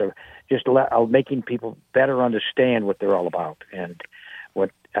is just making people better understand what they're all about, and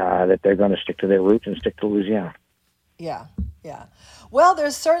what that they're going to stick to their roots and stick to Louisiana. Yeah. Well,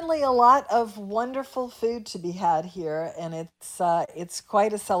 there's certainly a lot of wonderful food to be had here, and it's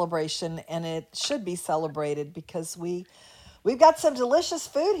quite a celebration, and it should be celebrated because we've got some delicious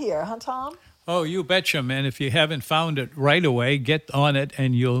food here, huh, Tom? Oh, you betcha, man. If you haven't found it right away, get on it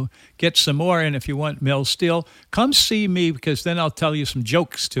and you'll get some more. And if you want Mel Steele, come see me, because then I'll tell you some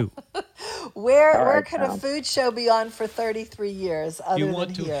jokes too. Where could a food show be on for 33 years other than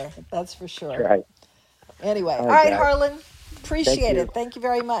here? That's for sure. Right. Anyway, all right, Harlan. Appreciate it. Thank you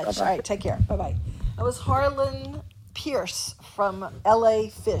very much. Bye-bye. All right, take care. Bye-bye. That was Harlan Pierce from LA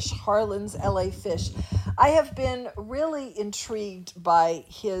Fish, Harlan's LA Fish. I have been really intrigued by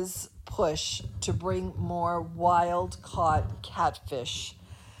his push to bring more wild-caught catfish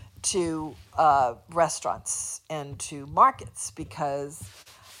to restaurants and to markets because,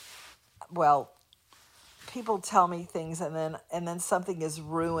 well, people tell me things and then something is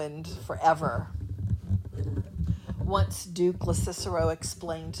ruined forever. Once Duke LaCicero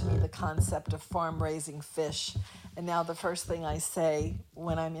explained to me the concept of farm-raising fish, and now the first thing I say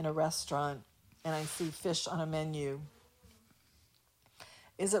when I'm in a restaurant and I see fish on a menu,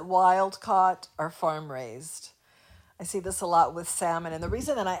 is it wild-caught or farm-raised? I see this a lot with salmon, and the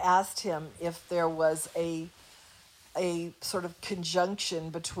reason that I asked him if there was a sort of conjunction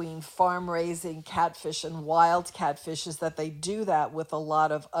between farm-raising catfish and wild catfish is that they do that with a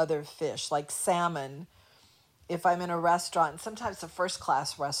lot of other fish, like salmon. If I'm in a restaurant, and sometimes a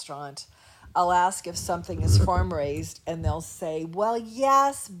first-class restaurant, I'll ask if something is farm-raised, and they'll say, well,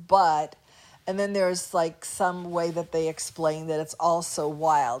 yes, but... And then there's like some way that they explain that it's also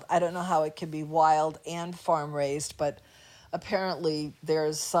wild. I don't know how it can be wild and farm-raised, but apparently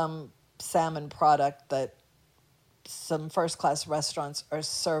there's some salmon product that some first-class restaurants are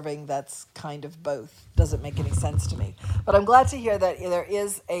serving that's kind of both. Doesn't make any sense to me. But I'm glad to hear that there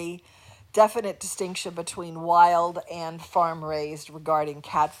is a definite distinction between wild and farm-raised regarding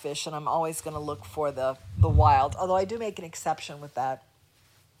catfish, and I'm always going to look for the wild, although I do make an exception with that.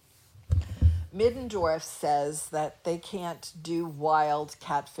 Middendorf says that they can't do wild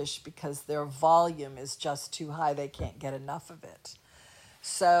catfish because their volume is just too high. They can't get enough of it.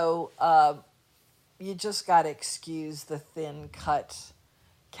 So you just got to excuse the thin-cut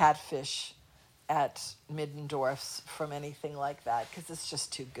catfish at Middendorf's from anything like that because it's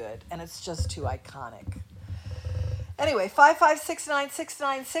just too good and it's just too iconic. Anyway,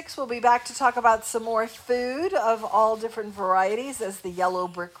 5569696. We'll be back to talk about some more food of all different varieties as the yellow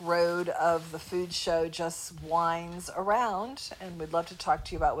brick road of the food show just winds around. And we'd love to talk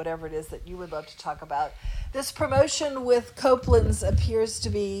to you about whatever it is that you would love to talk about. This promotion with Copeland's appears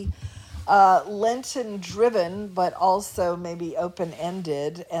to be Lenten driven, but also maybe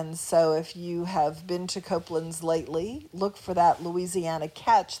open-ended. And so if you have been to Copeland's lately, look for that Louisiana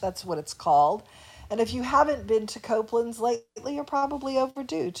Catch. That's what it's called. And if you haven't been to Copeland's lately, you're probably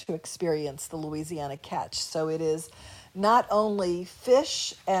overdue to experience the Louisiana Catch. So it is not only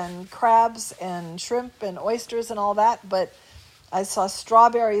fish and crabs and shrimp and oysters and all that, but I saw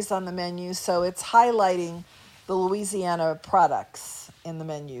strawberries on the menu. So it's highlighting the Louisiana products in the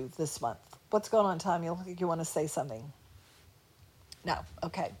menu this month. What's going on, Tom? You want to say something? No.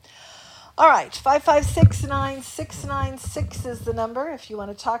 Okay. All right, 5569696 is the number. If you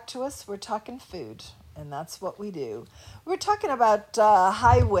want to talk to us, we're talking food, and that's what we do. We were talking about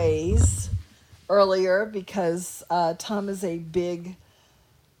highways earlier because Tom is a big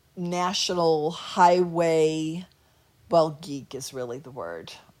national highway, geek is really the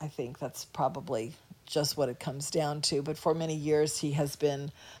word. I think that's probably just what it comes down to. But for many years, he has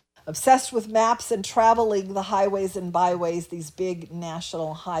been obsessed with maps and traveling the highways and byways, these big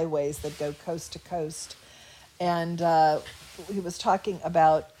national highways that go coast to coast. And he was talking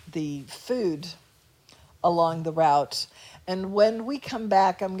about the food along the route. And when we come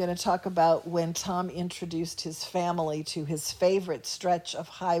back, I'm going to talk about when Tom introduced his family to his favorite stretch of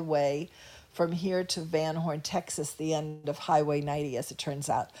highway from here to Van Horn, Texas, the end of Highway 90, as it turns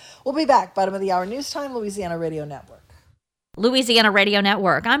out. We'll be back. Bottom of the hour news time, Louisiana Radio Network. Louisiana Radio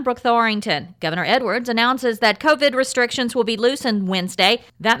Network. I'm Brooke Thorington. Governor Edwards announces that COVID restrictions will be loosened Wednesday.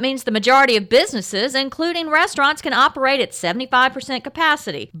 That means the majority of businesses, including restaurants, can operate at 75%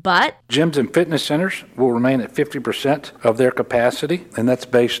 capacity. But gyms and fitness centers will remain at 50% of their capacity, and that's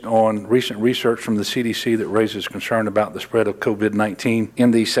based on recent research from the CDC that raises concern about the spread of COVID-19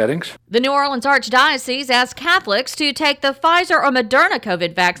 in these settings. The New Orleans Archdiocese asked Catholics to take the Pfizer or Moderna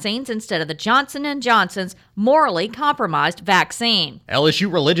COVID vaccines instead of the Johnson & Johnson's morally compromised vaccine.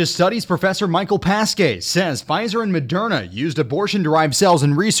 LSU Religious Studies professor Michael Pasquet says Pfizer and Moderna used abortion-derived cells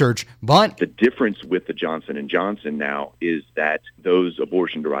in research, but the difference with the Johnson & Johnson now is that those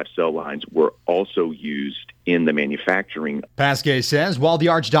abortion-derived cell lines were also used in the manufacturing. Pasquet says while the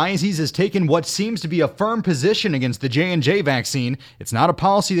Archdiocese has taken what seems to be a firm position against the J&J vaccine, it's not a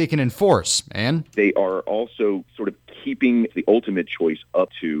policy they can enforce, and they are also sort of keeping the ultimate choice up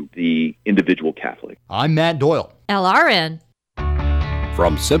to the individual Catholic. I'm Matt Doyle. LRN.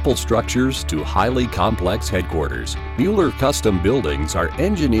 From simple structures to highly complex headquarters, Mueller Custom Buildings are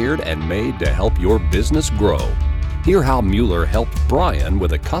engineered and made to help your business grow. Hear how Mueller helped Brian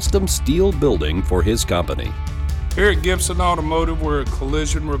with a custom steel building for his company. Here at Gibson Automotive, we're a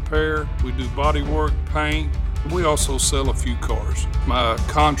collision repair. We do body work, paint. We also sell a few cars. My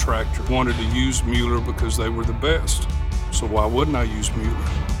contractor wanted to use Mueller because they were the best. So why wouldn't I use Mueller?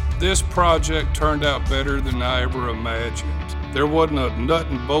 This project turned out better than I ever imagined. There wasn't a nut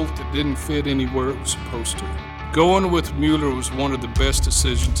and bolt that didn't fit anywhere it was supposed to. Going with Mueller was one of the best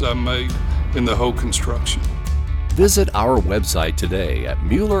decisions I made in the whole construction. Visit our website today at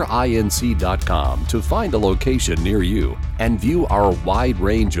MuellerINC.com to find a location near you and view our wide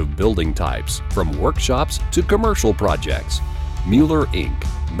range of building types, from workshops to commercial projects. Mueller Inc.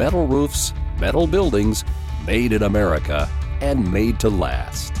 Metal roofs, metal buildings, made in America, and made to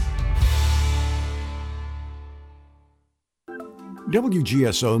last.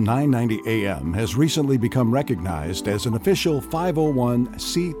 WGSO 990 AM has recently become recognized as an official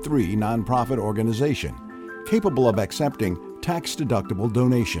 501c3 nonprofit organization capable of accepting tax-deductible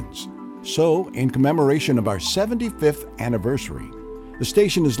donations. So, in commemoration of our 75th anniversary, the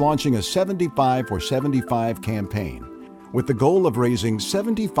station is launching a 75 for 75 campaign with the goal of raising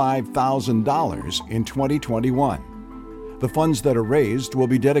 $75,000 in 2021. The funds that are raised will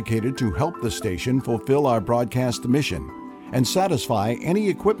be dedicated to help the station fulfill our broadcast mission and satisfy any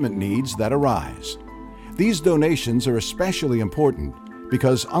equipment needs that arise. These donations are especially important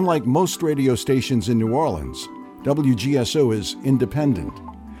because, unlike most radio stations in New Orleans, WGSO is independent,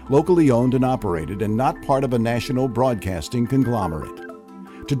 locally owned and operated, and not part of a national broadcasting conglomerate.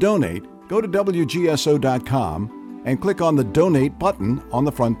 To donate, go to WGSO.com and click on the Donate button on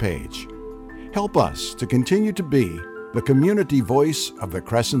the front page. Help us to continue to be the community voice of the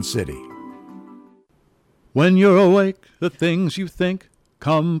Crescent City. When you're awake, the things you think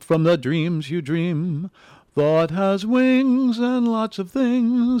come from the dreams you dream. Thought has wings and lots of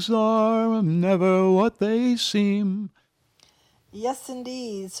things are never what they seem. Yes,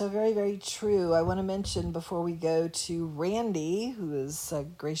 indeed. So very, very true. I want to mention before we go to Randy, who is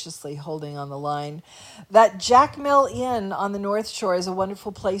graciously holding on the line, that Jack Mill Inn on the North Shore is a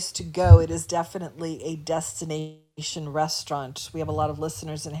wonderful place to go. It is definitely a destination restaurant. We have a lot of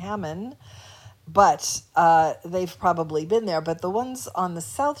listeners in Hammond, but they've probably been there. But the ones on the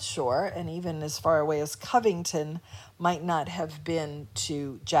South Shore, and even as far away as Covington, might not have been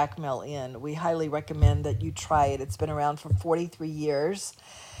to Jack Mill Inn. We highly recommend that you try it. It's been around for 43 years.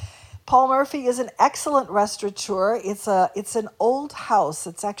 Paul Murphy is an excellent restaurateur. It's an old house.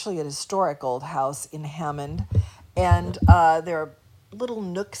 It's actually an historic old house in Hammond, and there are little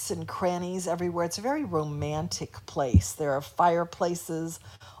nooks and crannies everywhere. It's a very romantic place. There are fireplaces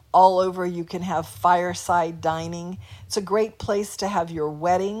all over. You can have fireside dining. It's a great place to have your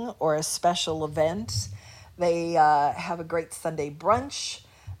wedding or a special event. They have a great Sunday brunch.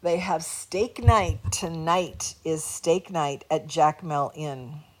 They have steak night. Tonight is steak night at Jack Mill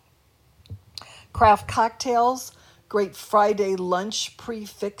Inn. Craft cocktails, great Friday lunch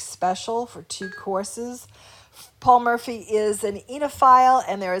prix-fixe special for 2 courses. Paul Murphy is an enophile,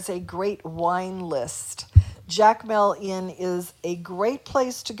 and there is a great wine list. Jack Mill Inn is a great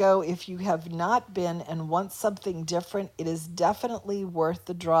place to go if you have not been and want something different. It is definitely worth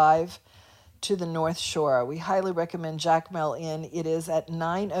the drive to the North Shore. We highly recommend Jack Mill Inn. It is at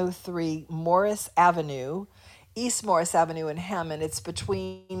 903 Morris Avenue, East Morris Avenue in Hammond. It's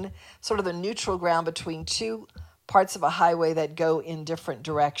between sort of the neutral ground between 2 parts of a highway that go in different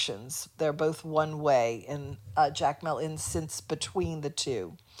directions. They're both one way, and Jack Mill Inn sits between the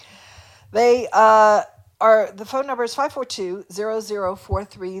 2. They the phone number is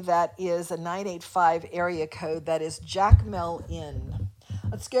 542-0043. That is a 985 area code. That is Jack Mill Inn.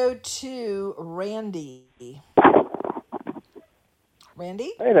 Let's go to Randy.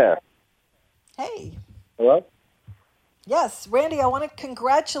 Randy? Hey there. Hey. Hello? Yes, Randy, I want to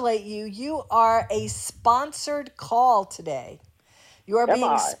congratulate you. You are a sponsored call today. You are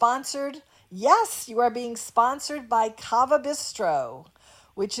being sponsored. Yes, you are being sponsored by Cava Bistro,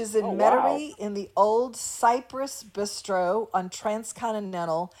 which is in Metairie in the old Cypress Bistro on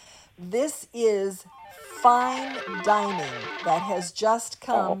Transcontinental. This is fine dining that has just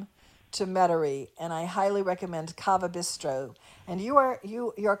come to Metairie, and I highly recommend Cava Bistro. And your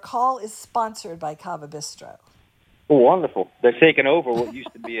call is sponsored by Cava Bistro. Oh, wonderful! They're taking over what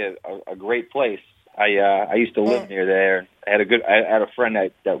used to be a great place. I used to live near there. I had a friend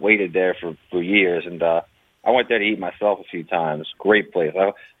that waited there for years, and I went there to eat myself a few times. Great place.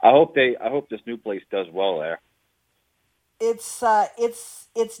 I hope this new place does well there. It's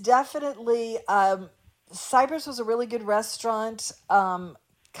definitely. Cypress was a really good restaurant.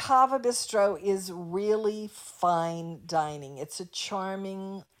 Cava Bistro is really fine dining. It's a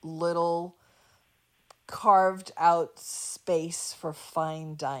charming little carved out space for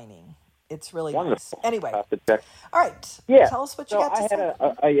fine dining. It's really wonderful. Nice. Anyway, all right. Yeah. Tell us what you got to say.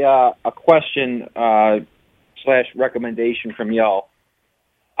 I had a question / recommendation from y'all.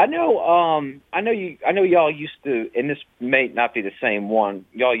 I know y'all used to, and this may not be the same one,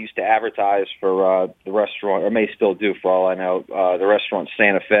 y'all used to advertise for the restaurant, or may still do for all I know, the restaurant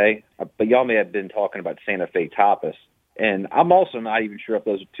Santa Fe, but y'all may have been talking about Santa Fe Tapas, and I'm also not even sure if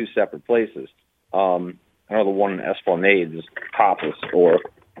those are 2 separate places. I know the one in Esplanade is Tapas,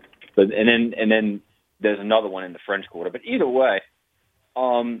 and then there's another one in the French Quarter, but either way,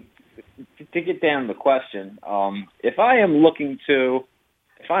 to get down to the question, if I am looking to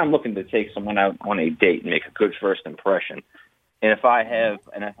take someone out on a date and make a good first impression, and if I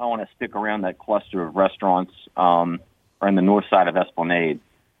want to stick around that cluster of restaurants or in the north side of Esplanade,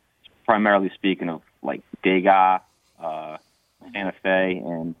 primarily speaking of like Degas, Santa Fe,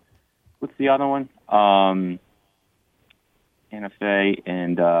 and what's the other one? Santa Fe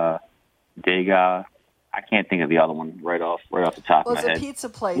and Degas. I can't think of the other one right off the top of my head. There's a pizza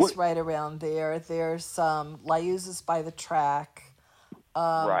place right around there. There's Liuz's by the track.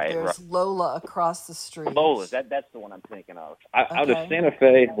 There's Lola across the street. Lola's, that's the one I'm thinking of. Out of Santa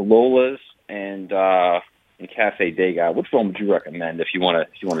Fe, Lola's, and Cafe Degas. Which one would you recommend if you wanted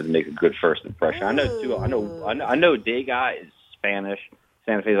to make a good first impression? I know Degas is Spanish.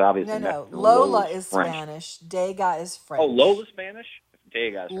 Santa Fe is obviously no. Lola is French. Spanish. Degas is French. Oh, Lola's Spanish?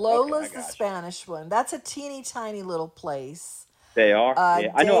 Degas. Lola's okay, the Spanish one. That's a teeny tiny little place. They are.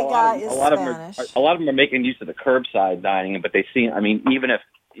 Yeah. I know a lot of them are making use of the curbside dining, but they seem. I mean, even if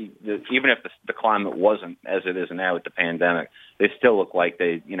the climate wasn't as it is now with the pandemic, they still look like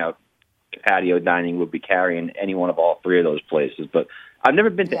patio dining would be carrying any one of all 3 of those places. But I've never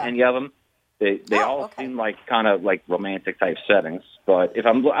been to any of them. They all seem like kind of like romantic type settings. But if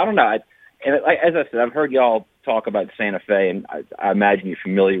I don't know. As I said, I've heard y'all talk about Santa Fe, and I imagine you're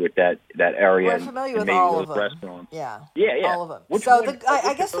familiar with that area. We're familiar with maybe all those of them. restaurants. Yeah, all of them. So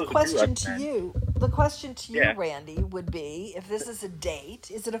I guess the question to you, Randy, would be: if this is a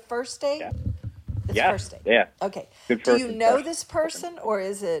date, is it a first date? Yeah. It's a first date. Yeah. Okay. Good Do first you know impression. this person, or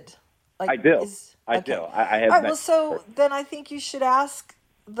is it like? I do. I okay. do. I have. All right. met Well, so then I think you should ask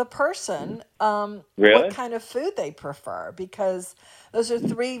the person Really? what kind of food they prefer, because those are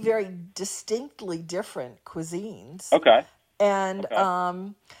three very distinctly different cuisines. Okay. And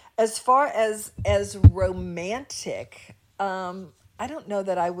as far as romantic, I don't know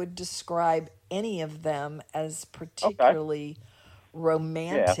that I would describe any of them as particularly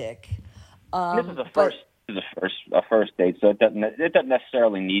romantic. This is a first date, so it doesn't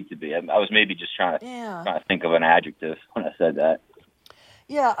necessarily need to be. I was maybe just trying to think of an adjective when I said that.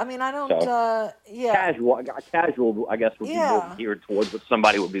 Yeah, I mean, I don't. So, casual, I guess, would be more geared towards what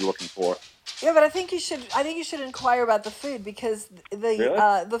somebody would be looking for. Yeah, but I think you should inquire about the food, because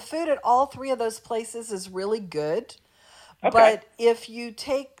the food at all three of those places is really good. Okay. But if you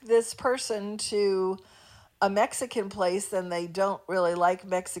take this person to a Mexican place and they don't really like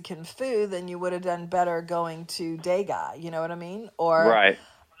Mexican food, then you would have done better going to Dega. You know what I mean? Or right.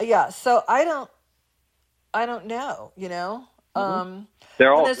 Yeah. So I don't know. You know.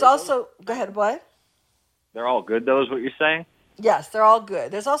 They're all. There's good, also. Go ahead. What? They're all good, though, is what you're saying? Yes, they're all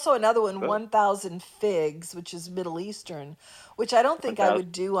good. There's also another one, 1,000 Figs, which is Middle Eastern, which I don't think I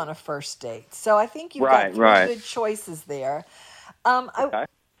would do on a first date. So I think you've got three good choices there. I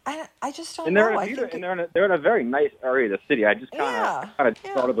just don't know. They're in a very nice area of the city. I just kind of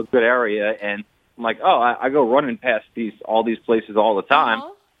thought of a good area, and I'm like, I go running past all these places all the time.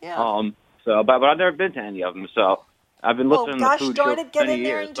 So, but I've never been to any of them. So I've been listening to the food show for many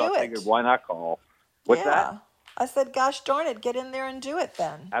years. So I figured, why not call? What's that? I said, gosh darn it, get in there and do it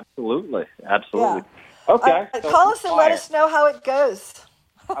then. Absolutely. Yeah. Okay. So call us and let us know how it goes.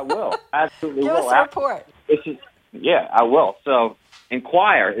 I will. Absolutely Give will. us a report. I will. So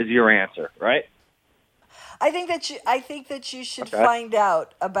inquire is your answer, right? I think that you should find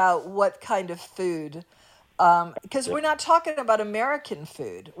out about what kind of food, because we're not talking about American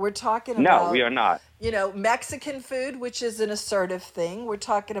food. We're talking about... No, we are not. Mexican food, which is an assertive thing. We're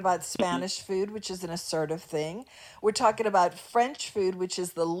talking about Spanish food, which is an assertive thing. We're talking about French food, which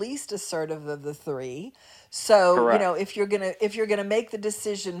is the least assertive of the three. So, Correct. if you're gonna make the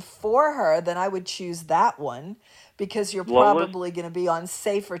decision for her, then I would choose that one, because you're probably going to be on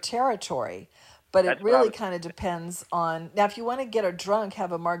safer territory. But it really kind of depends on... Now, if you want to get her drunk,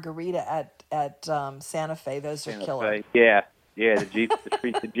 have a margarita at Santa Fe. Those are killer. Yeah.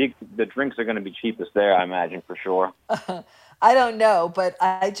 The drinks are going to be cheapest there, I imagine, for sure. I don't know, but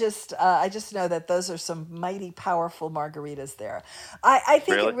I just know that those are some mighty powerful margaritas there. I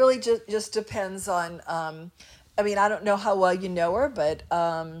think it really just depends on. I mean, I don't know how well you know her, but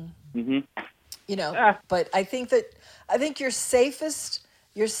but I think your safest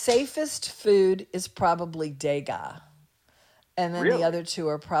food is probably Dega, and then the other two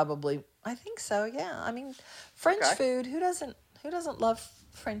are probably. I think so. Yeah. I mean, French food. Who doesn't love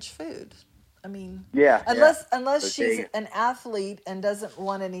French food? I mean, unless she's an athlete and doesn't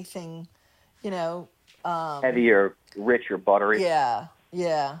want anything, heavy or rich or buttery. Yeah.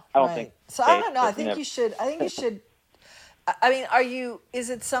 I don't think. So I don't know. I think you should. I mean, is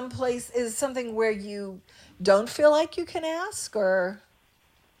it something where you don't feel like you can ask, or?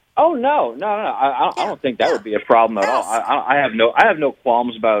 Oh no! I don't think that would be a problem at all. I have no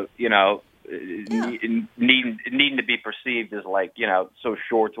qualms about needing to be perceived as so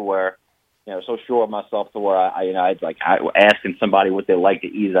sure to where so sure of myself to where I'd like asking somebody what they like to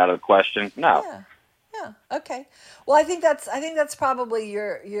ease out of the question. No. Yeah. Okay. Well, I think that's probably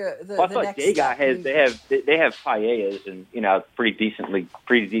the next Dega step. They have paellas and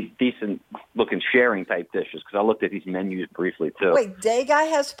pretty decent looking sharing type dishes, because I looked at these menus briefly too. Wait, Dega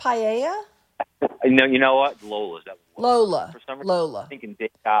has paella? You know what? Lola's. Lola. For some reason, Lola. I'm thinking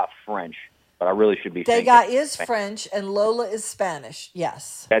Dega French, but I really should be thinking. Dega is French and Lola is Spanish.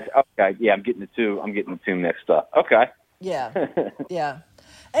 Yes. That's okay. Yeah, I'm getting the two mixed up. Okay. Yeah. Yeah.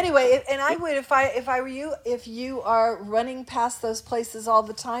 Anyway, and I would, if I were you, if you are running past those places all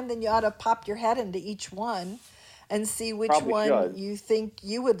the time, then you ought to pop your head into each one and see which one you think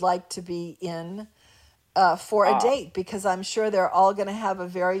you would like to be in for a date, because I'm sure they're all going to have a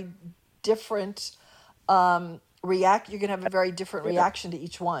very different You're going to have a very different reaction to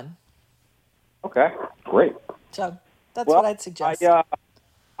each one. Okay, great. So that's what I'd suggest.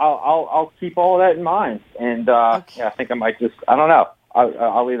 I'll keep all of that in mind, and I think I might I don't know.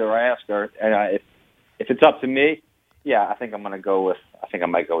 I'll either ask her, and if it's up to me, I think I might go with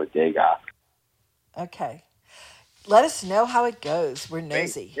Dega. Okay. let us know how it goes. We're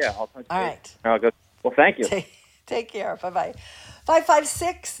nosy. Yeah, I'll touch base. All right. I'll go. Well, thank you. Take care. Bye-bye.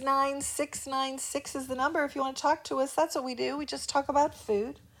 556-9696 is the number if you want to talk to us. That's what we do. We just talk about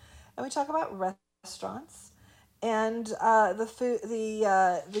food, and we talk about restaurants. And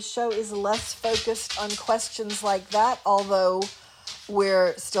the show is less focused on questions like that, although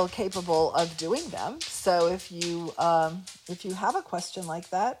we're still capable of doing them. So if you have a question like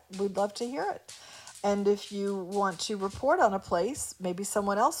that, we'd love to hear it. And if you want to report on a place, maybe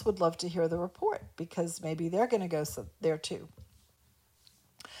someone else would love to hear the report because maybe they're going to go there too.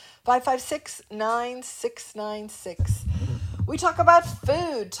 556-9696. We talk about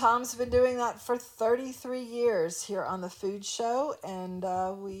food. Tom's been doing that for 33 years here on the Food Show, and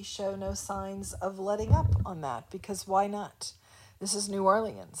we show no signs of letting up on that because why not? This is New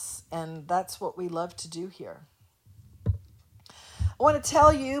Orleans, and that's what we love to do here. I want to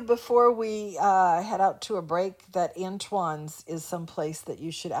tell you before we head out to a break that Antoine's is someplace that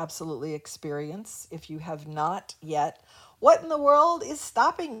you should absolutely experience if you have not yet. What in the world is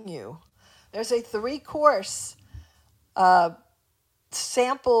stopping you? There's a 3-course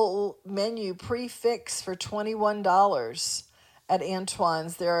sample menu prefix for $21 at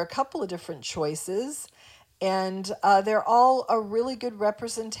Antoine's. There are a couple of different choices, and they're all a really good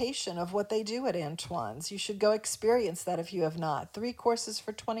representation of what they do at Antoine's. You should go experience that if you have not. 3 courses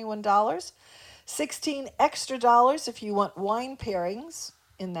for $21, $16 extra if you want wine pairings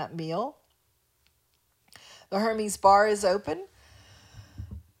in that meal. The Hermes Bar is open.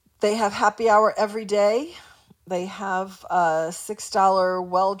 They have happy hour every day. They have $6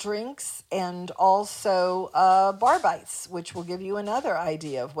 well drinks and also bar bites, which will give you another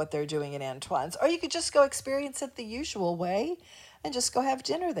idea of what they're doing at Antoine's. Or you could just go experience it the usual way and just go have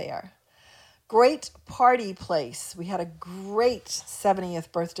dinner there. Great party place. We had a great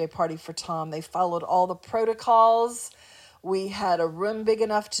 70th birthday party for Tom. They followed all the protocols. We had a room big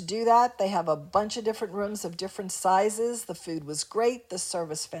enough to do that. They have a bunch of different rooms of different sizes. The food was great. The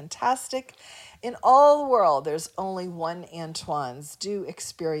service fantastic. In all the world, there's only one Antoine's. Do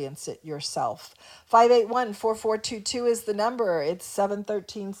experience it yourself. 581-4422 is the number. It's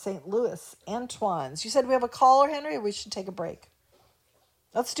 713 St. Louis. Antoine's. You said we have a caller, Henry, or we should take a break?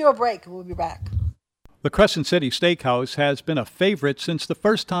 Let's do a break. We'll be back. The Crescent City Steakhouse has been a favorite since the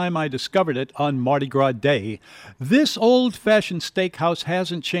first time I discovered it on Mardi Gras Day. This old-fashioned steakhouse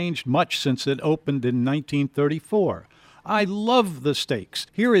hasn't changed much since it opened in 1934. I love the steaks.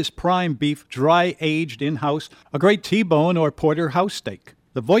 Here is prime beef, dry-aged in-house, a great T-bone or porterhouse steak.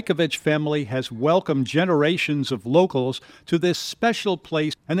 The Vojkovic family has welcomed generations of locals to this special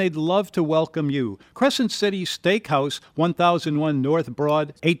place, and they'd love to welcome you. Crescent City Steakhouse, 1001 North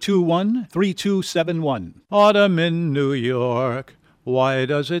Broad, 821-3271. Autumn in New York, why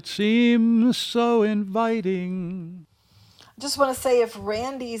does it seem so inviting? I just want to say if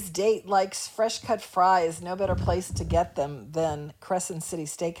Randy's date likes fresh-cut fries, no better place to get them than Crescent City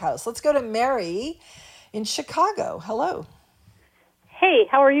Steakhouse. Let's go to Mary in Chicago. Hello. Hey,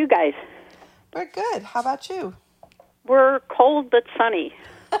 how are you guys? We're good. How about you? We're cold but sunny.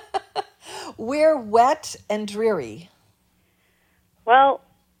 We're wet and dreary. Well,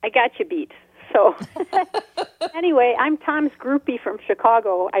 I got you beat. So, anyway, I'm Tom's groupie from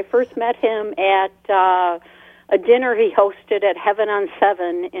Chicago. I first met him at a dinner he hosted at Heaven on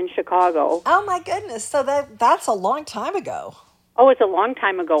 7 in Chicago. Oh, my goodness. So that's a long time ago. Oh, it's a long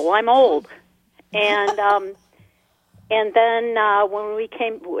time ago. Well, I'm old. And and then when we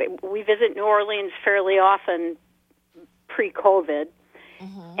visit New Orleans fairly often pre-COVID.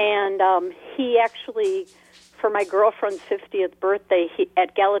 Mm-hmm. And he actually, for my girlfriend's 50th birthday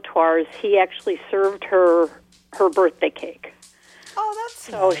at Galatoire's, he actually served her birthday cake. Oh, that's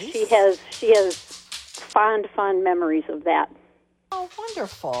so nice. She has fond memories of that. Oh,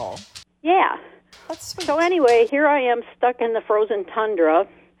 wonderful. Yeah. That's sweet. So anyway, here I am stuck in the frozen tundra,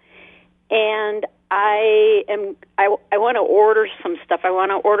 and I want to order some stuff. I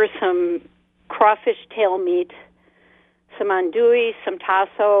want to order some crawfish tail meat, some andouille, some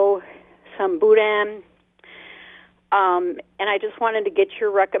tasso, some boudin, and I just wanted to get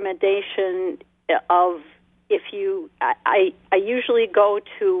your recommendation of if you. I usually go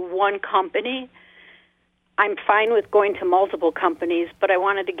to one company. I'm fine with going to multiple companies, but I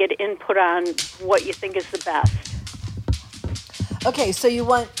wanted to get input on what you think is the best. Okay, so you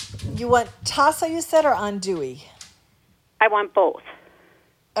want tasso, you said, or andouille? I want both.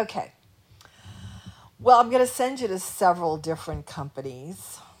 Okay. Well, I'm going to send you to several different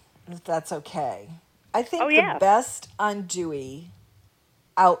companies, if that's okay. I think the best andouille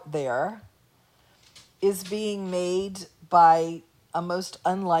out there is being made by a most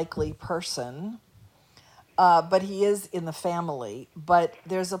unlikely person. but he is in the family. But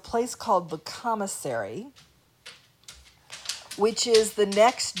there's a place called the Commissary, which is the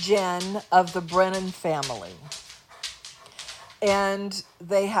next gen of the Brennan family. And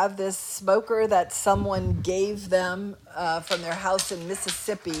they have this smoker that someone gave them from their house in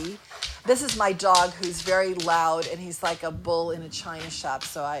Mississippi. This is my dog, who's very loud, and he's like a bull in a china shop.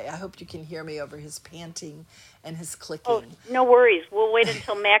 So I hope you can hear me over his panting and his clicking. Oh, no worries. We'll wait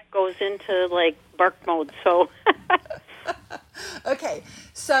until Mac goes into, like, bark mode, so... Okay,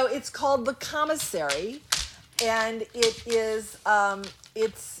 so it's called the Commissary, and it is...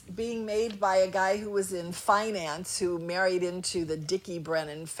 it's being made by a guy who was in finance, who married into the Dickie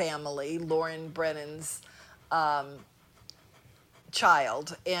Brennan family, Lauren Brennan's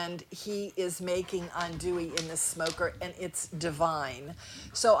child, and he is making andouille in the smoker, and it's divine.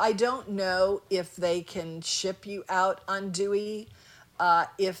 So I don't know if they can ship you out andouille,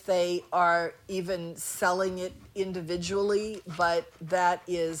 if they are even selling it individually, but that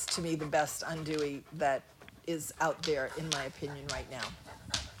is, to me, the best andouille that is out there, in my opinion, right now.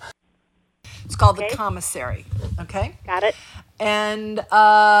 It's called the Commissary. Okay? Got it. And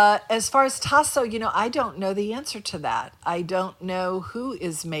as far as tasso, I don't know the answer to that. I don't know who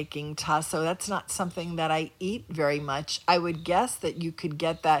is making tasso. That's not something that I eat very much. I would guess that you could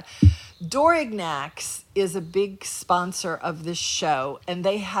get that. Dorignax is a big sponsor of this show, and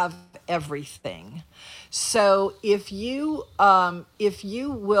they have everything. So if you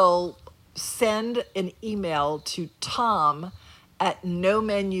will send an email to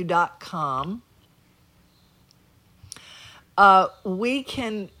tom@nomenu.com, we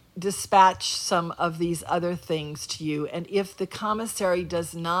can dispatch some of these other things to you. And if the Commissary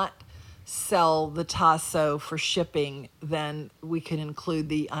does not sell the tasso for shipping, then we can include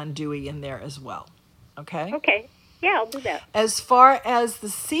the andouille in there as well. Okay? Okay. Yeah, I'll do that. As far as the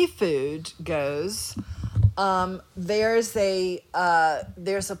seafood goes, there's a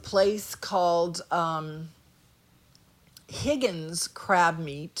place called Higgins Crab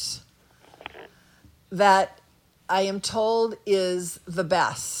Meat that I am told is the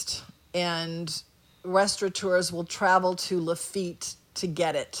best, and restaurateurs will travel to Lafitte to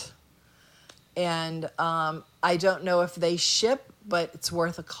get it. And I don't know if they ship, but it's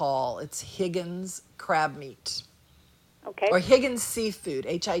worth a call. It's Higgins Crab Meat. Okay. Or Higgins Seafood,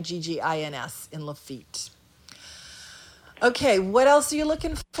 Higgins in Lafitte. Okay, what else are you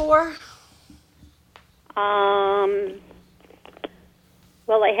looking for? Well,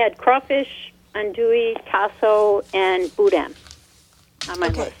 I had crawfish, andouille, tasso, and boudin on my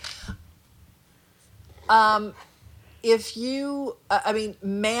list. If you,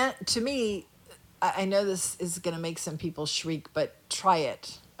 to me, I know this is going to make some people shriek, but try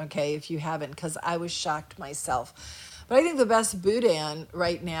it, okay, if you haven't, because I was shocked myself. But I think the best boudin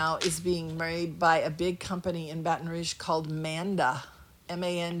right now is being made by a big company in Baton Rouge called Manda,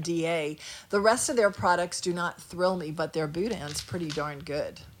 M-A-N-D-A. The rest of their products do not thrill me, but their boudin's pretty darn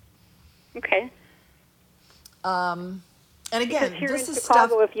good. Okay. And again, because here this in is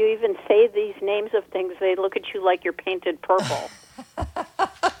Chicago, stuff... if you even say these names of things, they look at you like you're painted purple.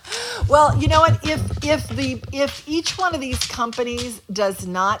 Well, you know what? If each one of these companies does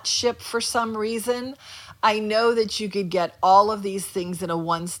not ship for some reason, I know that you could get all of these things in a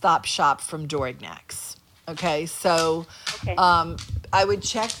one-stop shop from Dorignax. Okay, so I would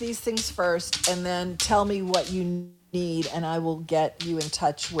check these things first, and then tell me what you need, and I will get you in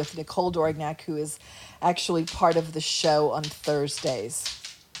touch with Nicole Dorignac, who is actually part of the show on Thursdays.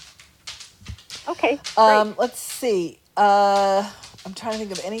 Okay, great. Let's see. I'm trying to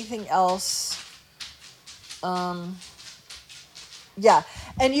think of anything else. Yeah,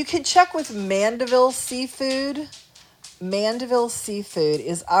 and you can check with Mandeville Seafood. Mandeville Seafood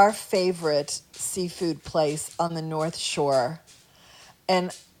is our favorite seafood place on the North Shore,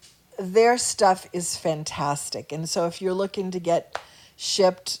 and their stuff is fantastic. And so if you're looking to get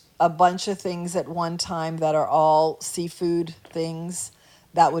shipped a bunch of things at one time that are all seafood things,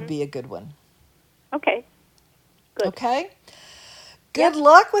 that would be a good one. Okay, good. Okay? Good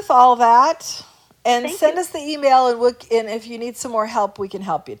luck with all that. And Thank send you. us the email, and if you need some more help, we can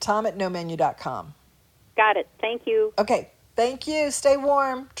help you. Tom@nomenu.com. Got it. Thank you. Okay. Thank you. Stay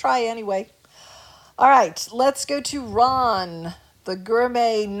warm. Try anyway. All right. Let's go to Ron, the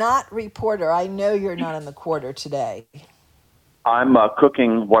gourmet not reporter. I know you're not in the quarter today. I'm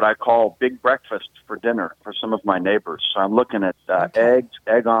cooking what I call big breakfast for dinner for some of my neighbors. So I'm looking at eggs,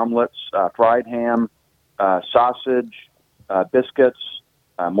 egg omelets, fried ham, sausage, biscuits,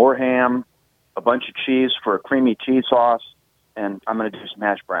 more ham, a bunch of cheese for a creamy cheese sauce, and I'm going to do some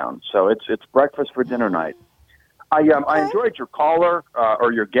hash browns. So it's breakfast for dinner night. I enjoyed your caller,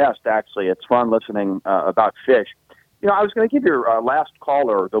 or your guest, actually. It's fun listening about fish. I was going to give your last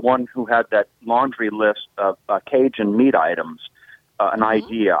caller, the one who had that laundry list of Cajun meat items, an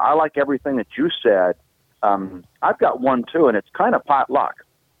idea. I like everything that you said. I've got one, too, and it's kind of potluck.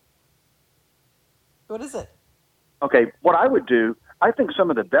 What is it? Okay, what I would do, I think some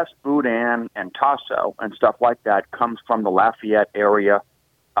of the best boudin and tasso and stuff like that comes from the Lafayette area.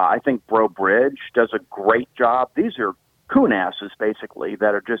 I think Breaux Bridge does a great job. These are coonasses, basically,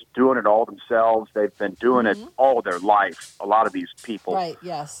 that are just doing it all themselves. They've been doing it all their life, a lot of these people. Right,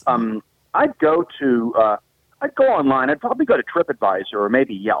 yes. I'd go online. I'd probably go to TripAdvisor or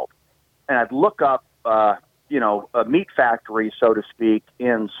maybe Yelp, and I'd look up, a meat factory, so to speak,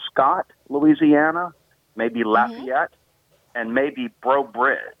 in Scott, Louisiana, maybe Lafayette, and maybe Breaux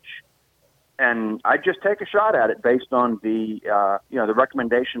Bridge. And I'd just take a shot at it based on the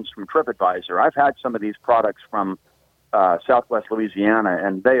recommendations from TripAdvisor. I've had some of these products from Southwest Louisiana,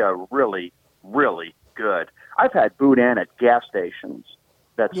 and they are really, really good. I've had boudin at gas stations.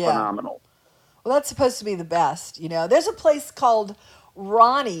 That's phenomenal. Well, that's supposed to be the best. There's a place called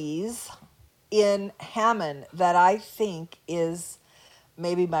Ronnie's in Hammond that I think is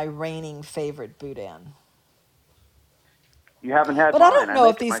maybe my reigning favorite boudin. You haven't had But mine. I don't know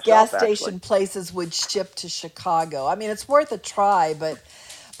if these gas station actually. places would ship to Chicago. I mean, it's worth a try, but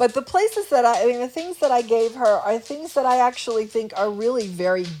the places the things that I gave her are things that I actually think are really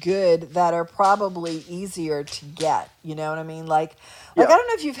very good that are probably easier to get. You know what I mean? Like I don't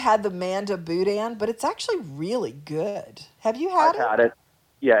know if you've had the Manda boudin, but it's actually really good. Have you had it? I've had it.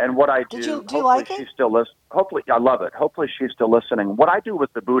 Yeah, and what I do, Do you hopefully like it? she's still listening. Hopefully, I love it. Hopefully she's still listening. What I do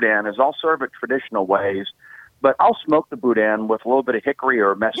with the boudin is I'll serve it traditional ways, but I'll smoke the boudin with a little bit of hickory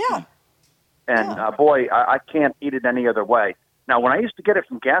or mesquite. And boy, I can't eat it any other way. Now, when I used to get it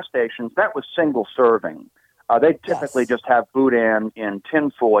from gas stations, that was single serving. They typically just have boudin in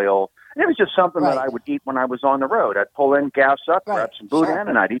tin foil. And it was just something that I would eat when I was on the road. I'd pull in, gas up, grab some boudin,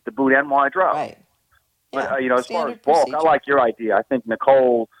 and I'd eat the boudin while I drove. Right. But, as far as standard bulk, procedure. I like your idea. I think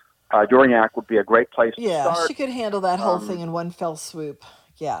Nicole Dorniak would be a great place to Yeah, start. she could handle that whole thing in one fell swoop.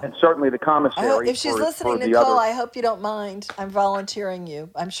 Yeah. And certainly the commissary. If she's listening, for the Nicole, other. I hope you don't mind. I'm volunteering you.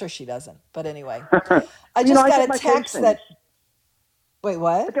 I'm sure she doesn't. But anyway, I You just know, I got get a my text casings. that. Wait,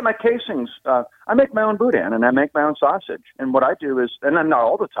 what? I get my casings. I make my own boudin and I make my own sausage. And what I do is, and I'm not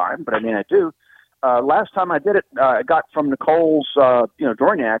all the time, but I mean I do. Last time I did it, I got from Nicole's,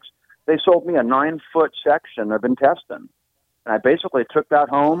 Dorniak's. They sold me a 9-foot section of intestine. And I basically took that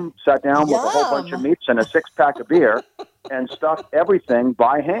home, sat down with a whole bunch of meats and a 6-pack of beer, and stuffed everything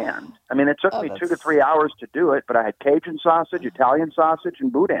by hand. I mean, it took me 2 to 3 hours to do it, but I had Cajun sausage, Italian sausage,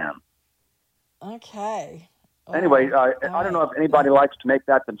 and boudin. Okay. Anyway, I don't know if anybody likes to make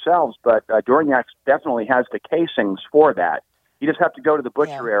that themselves, but Dorniak's definitely has the casings for that. You just have to go to the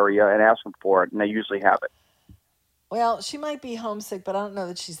butcher area and ask them for it, and they usually have it. Well, she might be homesick, but I don't know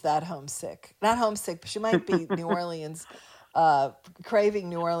that she's that homesick. Not homesick, but she might be New Orleans, craving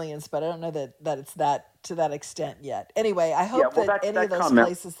New Orleans, but I don't know that it's that to that extent yet. Anyway, I hope that any of those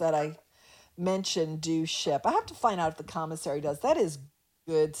places that I mentioned do ship. I have to find out if the commissary does. That is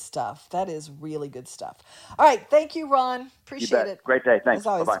good stuff. That is really good stuff. All right. Thank you, Ron. Appreciate it. Great day. Thanks. As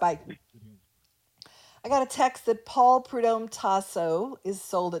always, Bye-bye. bye. I got a text that Paul Prudhomme Tasso is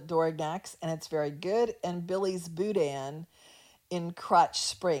sold at Dorniak's, and it's very good, and Billy's Boudin in Crotch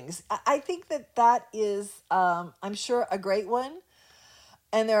Springs. I think that is, I'm sure, a great one,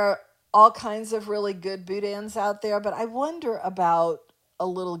 and there are all kinds of really good boudins out there, but I wonder about a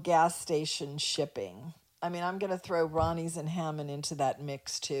little gas station shipping. I mean, I'm going to throw Ronnie's and Hammond into that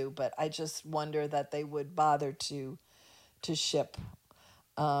mix too, but I just wonder that they would bother to ship.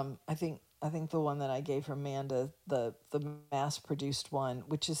 I think the one that I gave her, Amanda, the mass-produced one,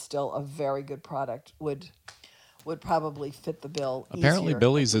 which is still a very good product, would probably fit the bill. Apparently, easier.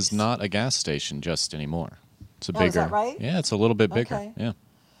 Billy's is not a gas station just anymore. It's a Oh, bigger. is that right? Yeah, it's a little bit bigger. Okay. Yeah.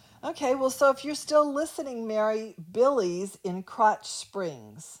 Okay, well, so if you're still listening, Mary, Billy's in Crotch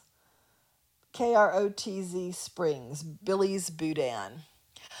Springs, Krotz Springs, Billy's Boudin.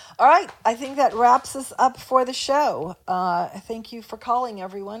 All right, I think that wraps us up for the show. Thank you for calling,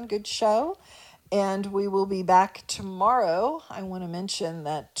 everyone. Good show. And we will be back tomorrow. I want to mention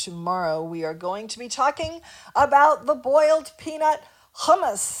that tomorrow we are going to be talking about the boiled peanut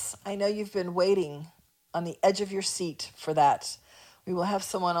hummus. I know you've been waiting on the edge of your seat for that. We will have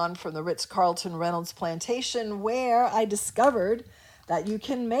someone on from the Ritz-Carlton Reynolds Plantation, where I discovered that you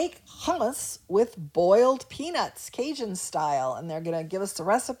can make hummus with boiled peanuts, Cajun style, and they're going to give us the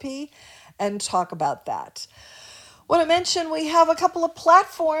recipe and talk about that. Want to mention we have a couple of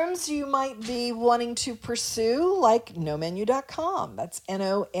platforms you might be wanting to pursue, like nomenu.com. That's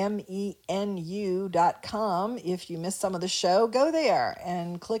NOMENU.com. If you missed some of the show, go there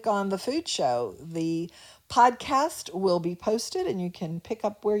and click on the food show. The podcast will be posted and you can pick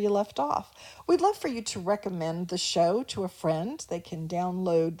up where you left off. We'd love for you to recommend the show to a friend. They can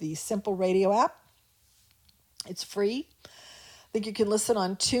download the Simple Radio app. It's free. I think you can listen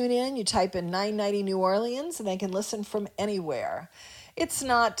on TuneIn. You type in 990 New Orleans, and they can listen from anywhere. It's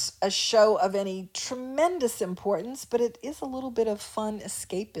not a show of any tremendous importance, but it is a little bit of fun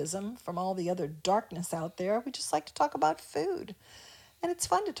escapism from all the other darkness out there. We just like to talk about food, and it's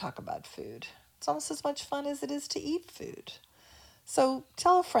fun to talk about food. It's almost as much fun as it is to eat food. So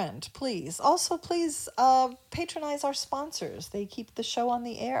tell a friend, please. Also, please patronize our sponsors. They keep the show on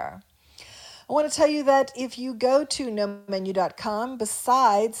the air. I want to tell you that if you go to nomenu.com,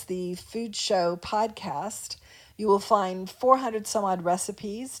 besides the Food Show podcast, you will find 400 some odd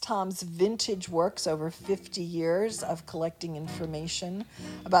recipes, Tom's vintage works over 50 years of collecting information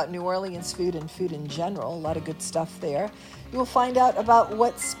about New Orleans food and food in general, a lot of good stuff there. You will find out about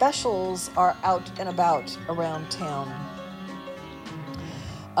what specials are out and about around town.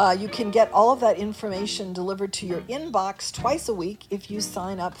 You can get all of that information delivered to your inbox twice a week if you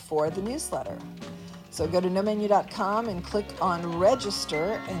sign up for the newsletter. So go to nomenu.com and click on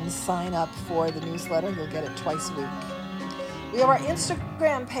register and sign up for the newsletter. You'll get it twice a week. We have our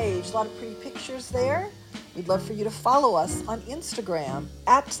Instagram page, a lot of pretty pictures there. We'd love for you to follow us on Instagram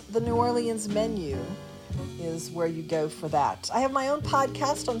at the New Orleans Menu is where you go for that. I have my own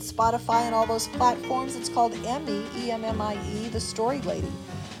podcast on Spotify and all those platforms. It's called Emmy, E-M-M-I-E, The Story Lady,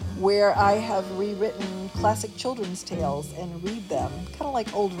 where I have rewritten classic children's tales and read them, kind of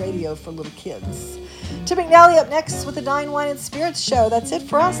like old radio for little kids. Tim McNally up next with the Dine, Wine, and Spirits Show. That's it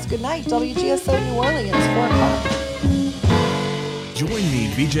for us. Good night. WGSO New Orleans, 4 o'clock. Join me,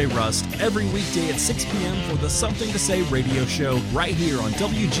 VJ Rust, every weekday at 6 p.m. for the Something to Say radio show right here on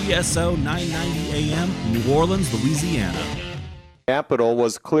WGSO 990 AM, New Orleans, Louisiana. Capitol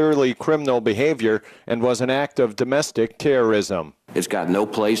was clearly criminal behavior and was an act of domestic terrorism. It's got no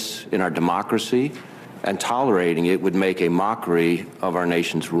place in our democracy, and tolerating it would make a mockery of our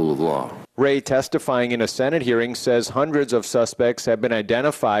nation's rule of law. Ray, testifying in a Senate hearing, says hundreds of suspects have been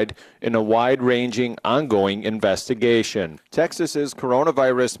identified in a wide-ranging, ongoing investigation. Texas's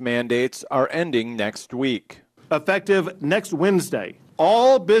coronavirus mandates are ending next week. Effective next Wednesday,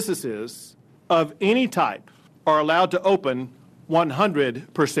 all businesses of any type are allowed to open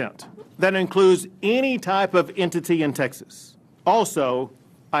 100%. That includes any type of entity in Texas. Also,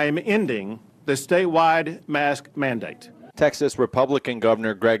 I am ending the statewide mask mandate. Texas Republican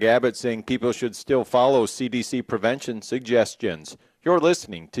Governor Greg Abbott saying people should still follow CDC prevention suggestions. You're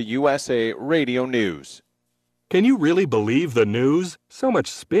listening to USA Radio News. Can you really believe the news? So much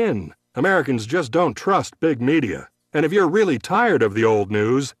spin. Americans just don't trust big media. And if you're really tired of the old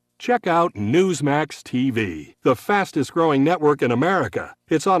news, check out Newsmax TV, the fastest growing network in America.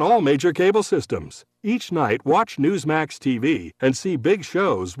 It's on all major cable systems. Each night, watch Newsmax TV and see big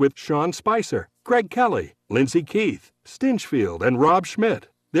shows with Sean Spicer, Greg Kelly, Lindsey Keith, Stinchfield, and Rob Schmidt.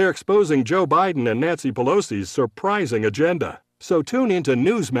 They're exposing Joe Biden and Nancy Pelosi's surprising agenda. So tune into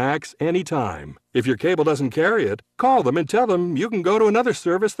Newsmax anytime. If your cable doesn't carry it, call them and tell them you can go to another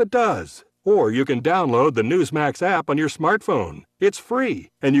service that does. Or you can download the Newsmax app on your smartphone. It's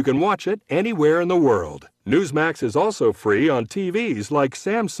free, and you can watch it anywhere in the world. Newsmax is also free on TVs like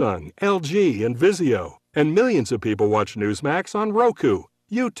Samsung, LG, and Vizio. And millions of people watch Newsmax on Roku,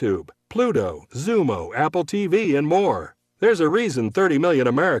 YouTube, Pluto, Zumo, Apple TV, and more. There's a reason 30 million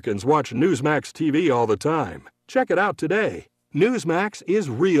Americans watch Newsmax TV all the time. Check it out today. Newsmax is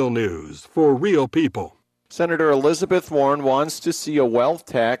real news for real people. Senator Elizabeth Warren wants to see a wealth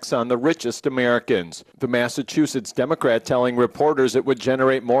tax on the richest Americans. The Massachusetts Democrat telling reporters it would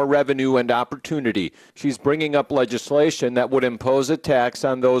generate more revenue and opportunity. She's bringing up legislation that would impose a tax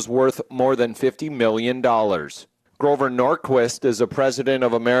on those worth more than $50 million. Grover Norquist is the president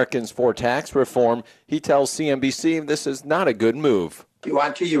of Americans for Tax Reform. He tells CNBC this is not a good move. If you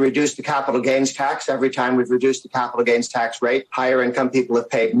want to, you reduce the capital gains tax. Every time we've reduced the capital gains tax rate, higher income people have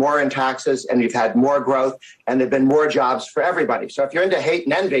paid more in taxes, and we've had more growth, and there have been more jobs for everybody. So if you're into hate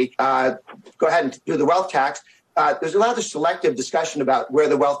and envy, go ahead and do the wealth tax. There's a lot of selective discussion about where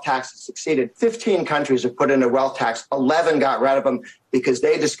the wealth tax has succeeded. 15 countries have put in a wealth tax. 11 got rid of them because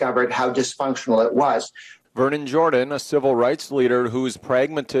they discovered how dysfunctional it was. Vernon Jordan, a civil rights leader whose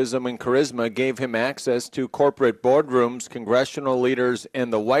pragmatism and charisma gave him access to corporate boardrooms, congressional leaders,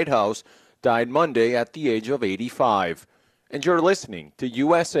 and the White House, died Monday at the age of 85. And you're listening to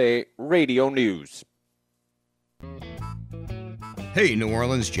USA Radio News. Hey, New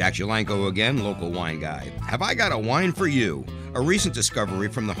Orleans, Jack Jalanko again, local wine guy. Have I got a wine for you? A recent discovery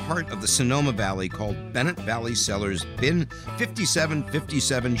from the heart of the Sonoma Valley called Bennett Valley Cellars Bin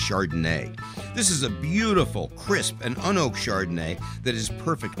 5757 Chardonnay. This is a beautiful, crisp, and unoaked Chardonnay that is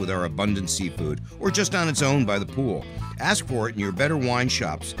perfect with our abundant seafood, or just on its own by the pool. Ask for it in your better wine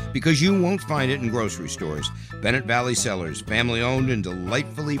shops, because you won't find it in grocery stores. Bennett Valley Cellars, family-owned and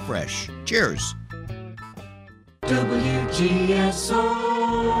delightfully fresh. Cheers! WGSO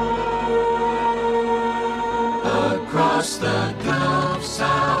across the Gulf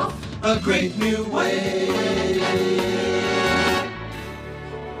South, a great new way.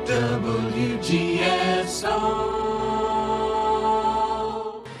 WGSO.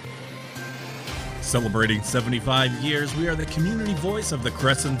 Celebrating 75 years, we are the community voice of the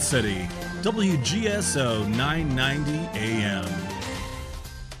Crescent City. WGSO 990 AM.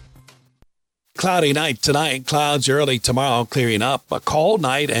 Cloudy night tonight, clouds early tomorrow, clearing up. A cold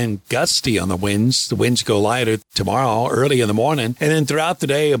night and gusty on the winds. The winds go lighter tomorrow early in the morning. And then throughout the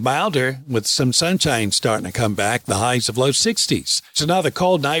day, milder with some sunshine starting to come back. The highs of low 60s. It's another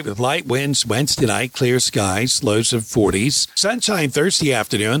cold night with light winds. Wednesday night, clear skies, lows of 40s. Sunshine Thursday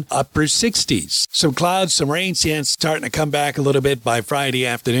afternoon, upper 60s. Some clouds, some rain chance starting to come back a little bit by Friday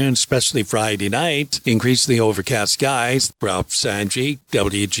afternoon, especially Friday night. Increasingly overcast skies. Ralph Sanji,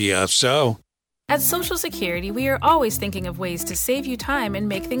 WGSO. At Social Security, we are always thinking of ways to save you time and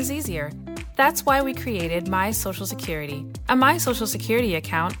make things easier. That's why we created My Social Security. A My Social Security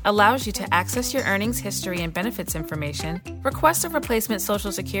account allows you to access your earnings history and benefits information, request a replacement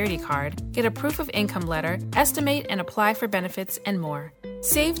Social Security card, get a proof of income letter, estimate and apply for benefits, and more.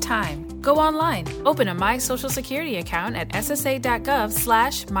 Save time. Go online. Open a My Social Security account at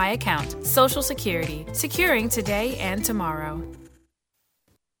ssa.gov/myaccount. Social Security. Securing today and tomorrow.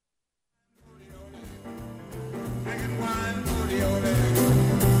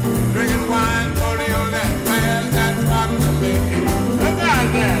 Drinking wine, that's what we do. Look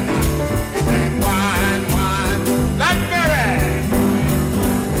out there. Drink wine, blackberry,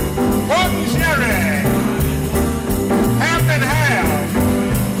 port and sherry, half and half,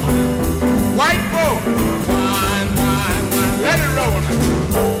 white boat, wine, let it roll.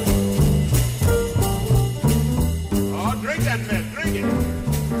 Oh, drink that mess, drink it.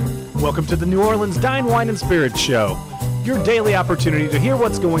 Welcome to the New Orleans Dine, Wine, and Spirits Show. Your daily opportunity to hear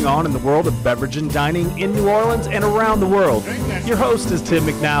what's going on in the world of beverage and dining in New Orleans and around the world. Your host is Tim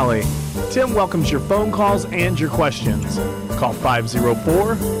McNally. Tim welcomes your phone calls and your questions. Call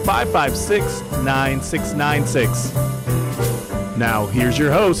 504-556-9696. Now, here's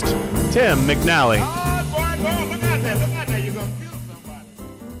your host, Tim McNally.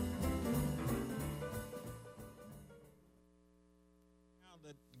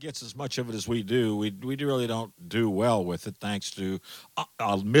 Gets as much of it as we do. We really don't do well with it, thanks to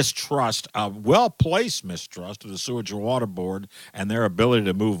a mistrust, a well-placed mistrust of the Sewage and Water Board and their ability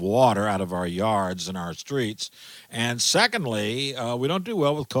to move water out of our yards and our streets. And secondly, we don't do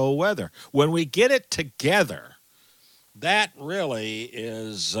well with cold weather. When we get it together, that really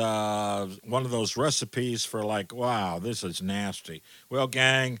is one of those recipes for like, wow, this is nasty. Well,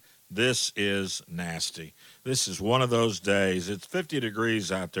 gang, this is nasty. This is one of those days. It's 50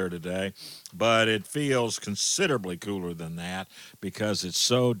 degrees out there today, but it feels considerably cooler than that because it's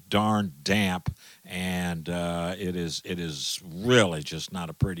so darn damp, and it is really just not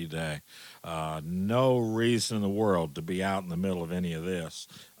a pretty day. No reason in the world to be out in the middle of any of this.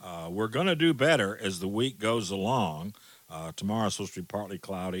 We're going to do better as the week goes along. Tomorrow's supposed to be partly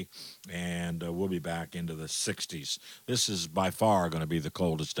cloudy, and we'll be back into the 60s. This is by far going to be the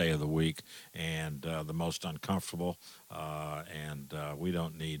coldest day of the week and the most uncomfortable, and we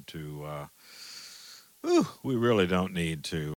don't need to we really don't need to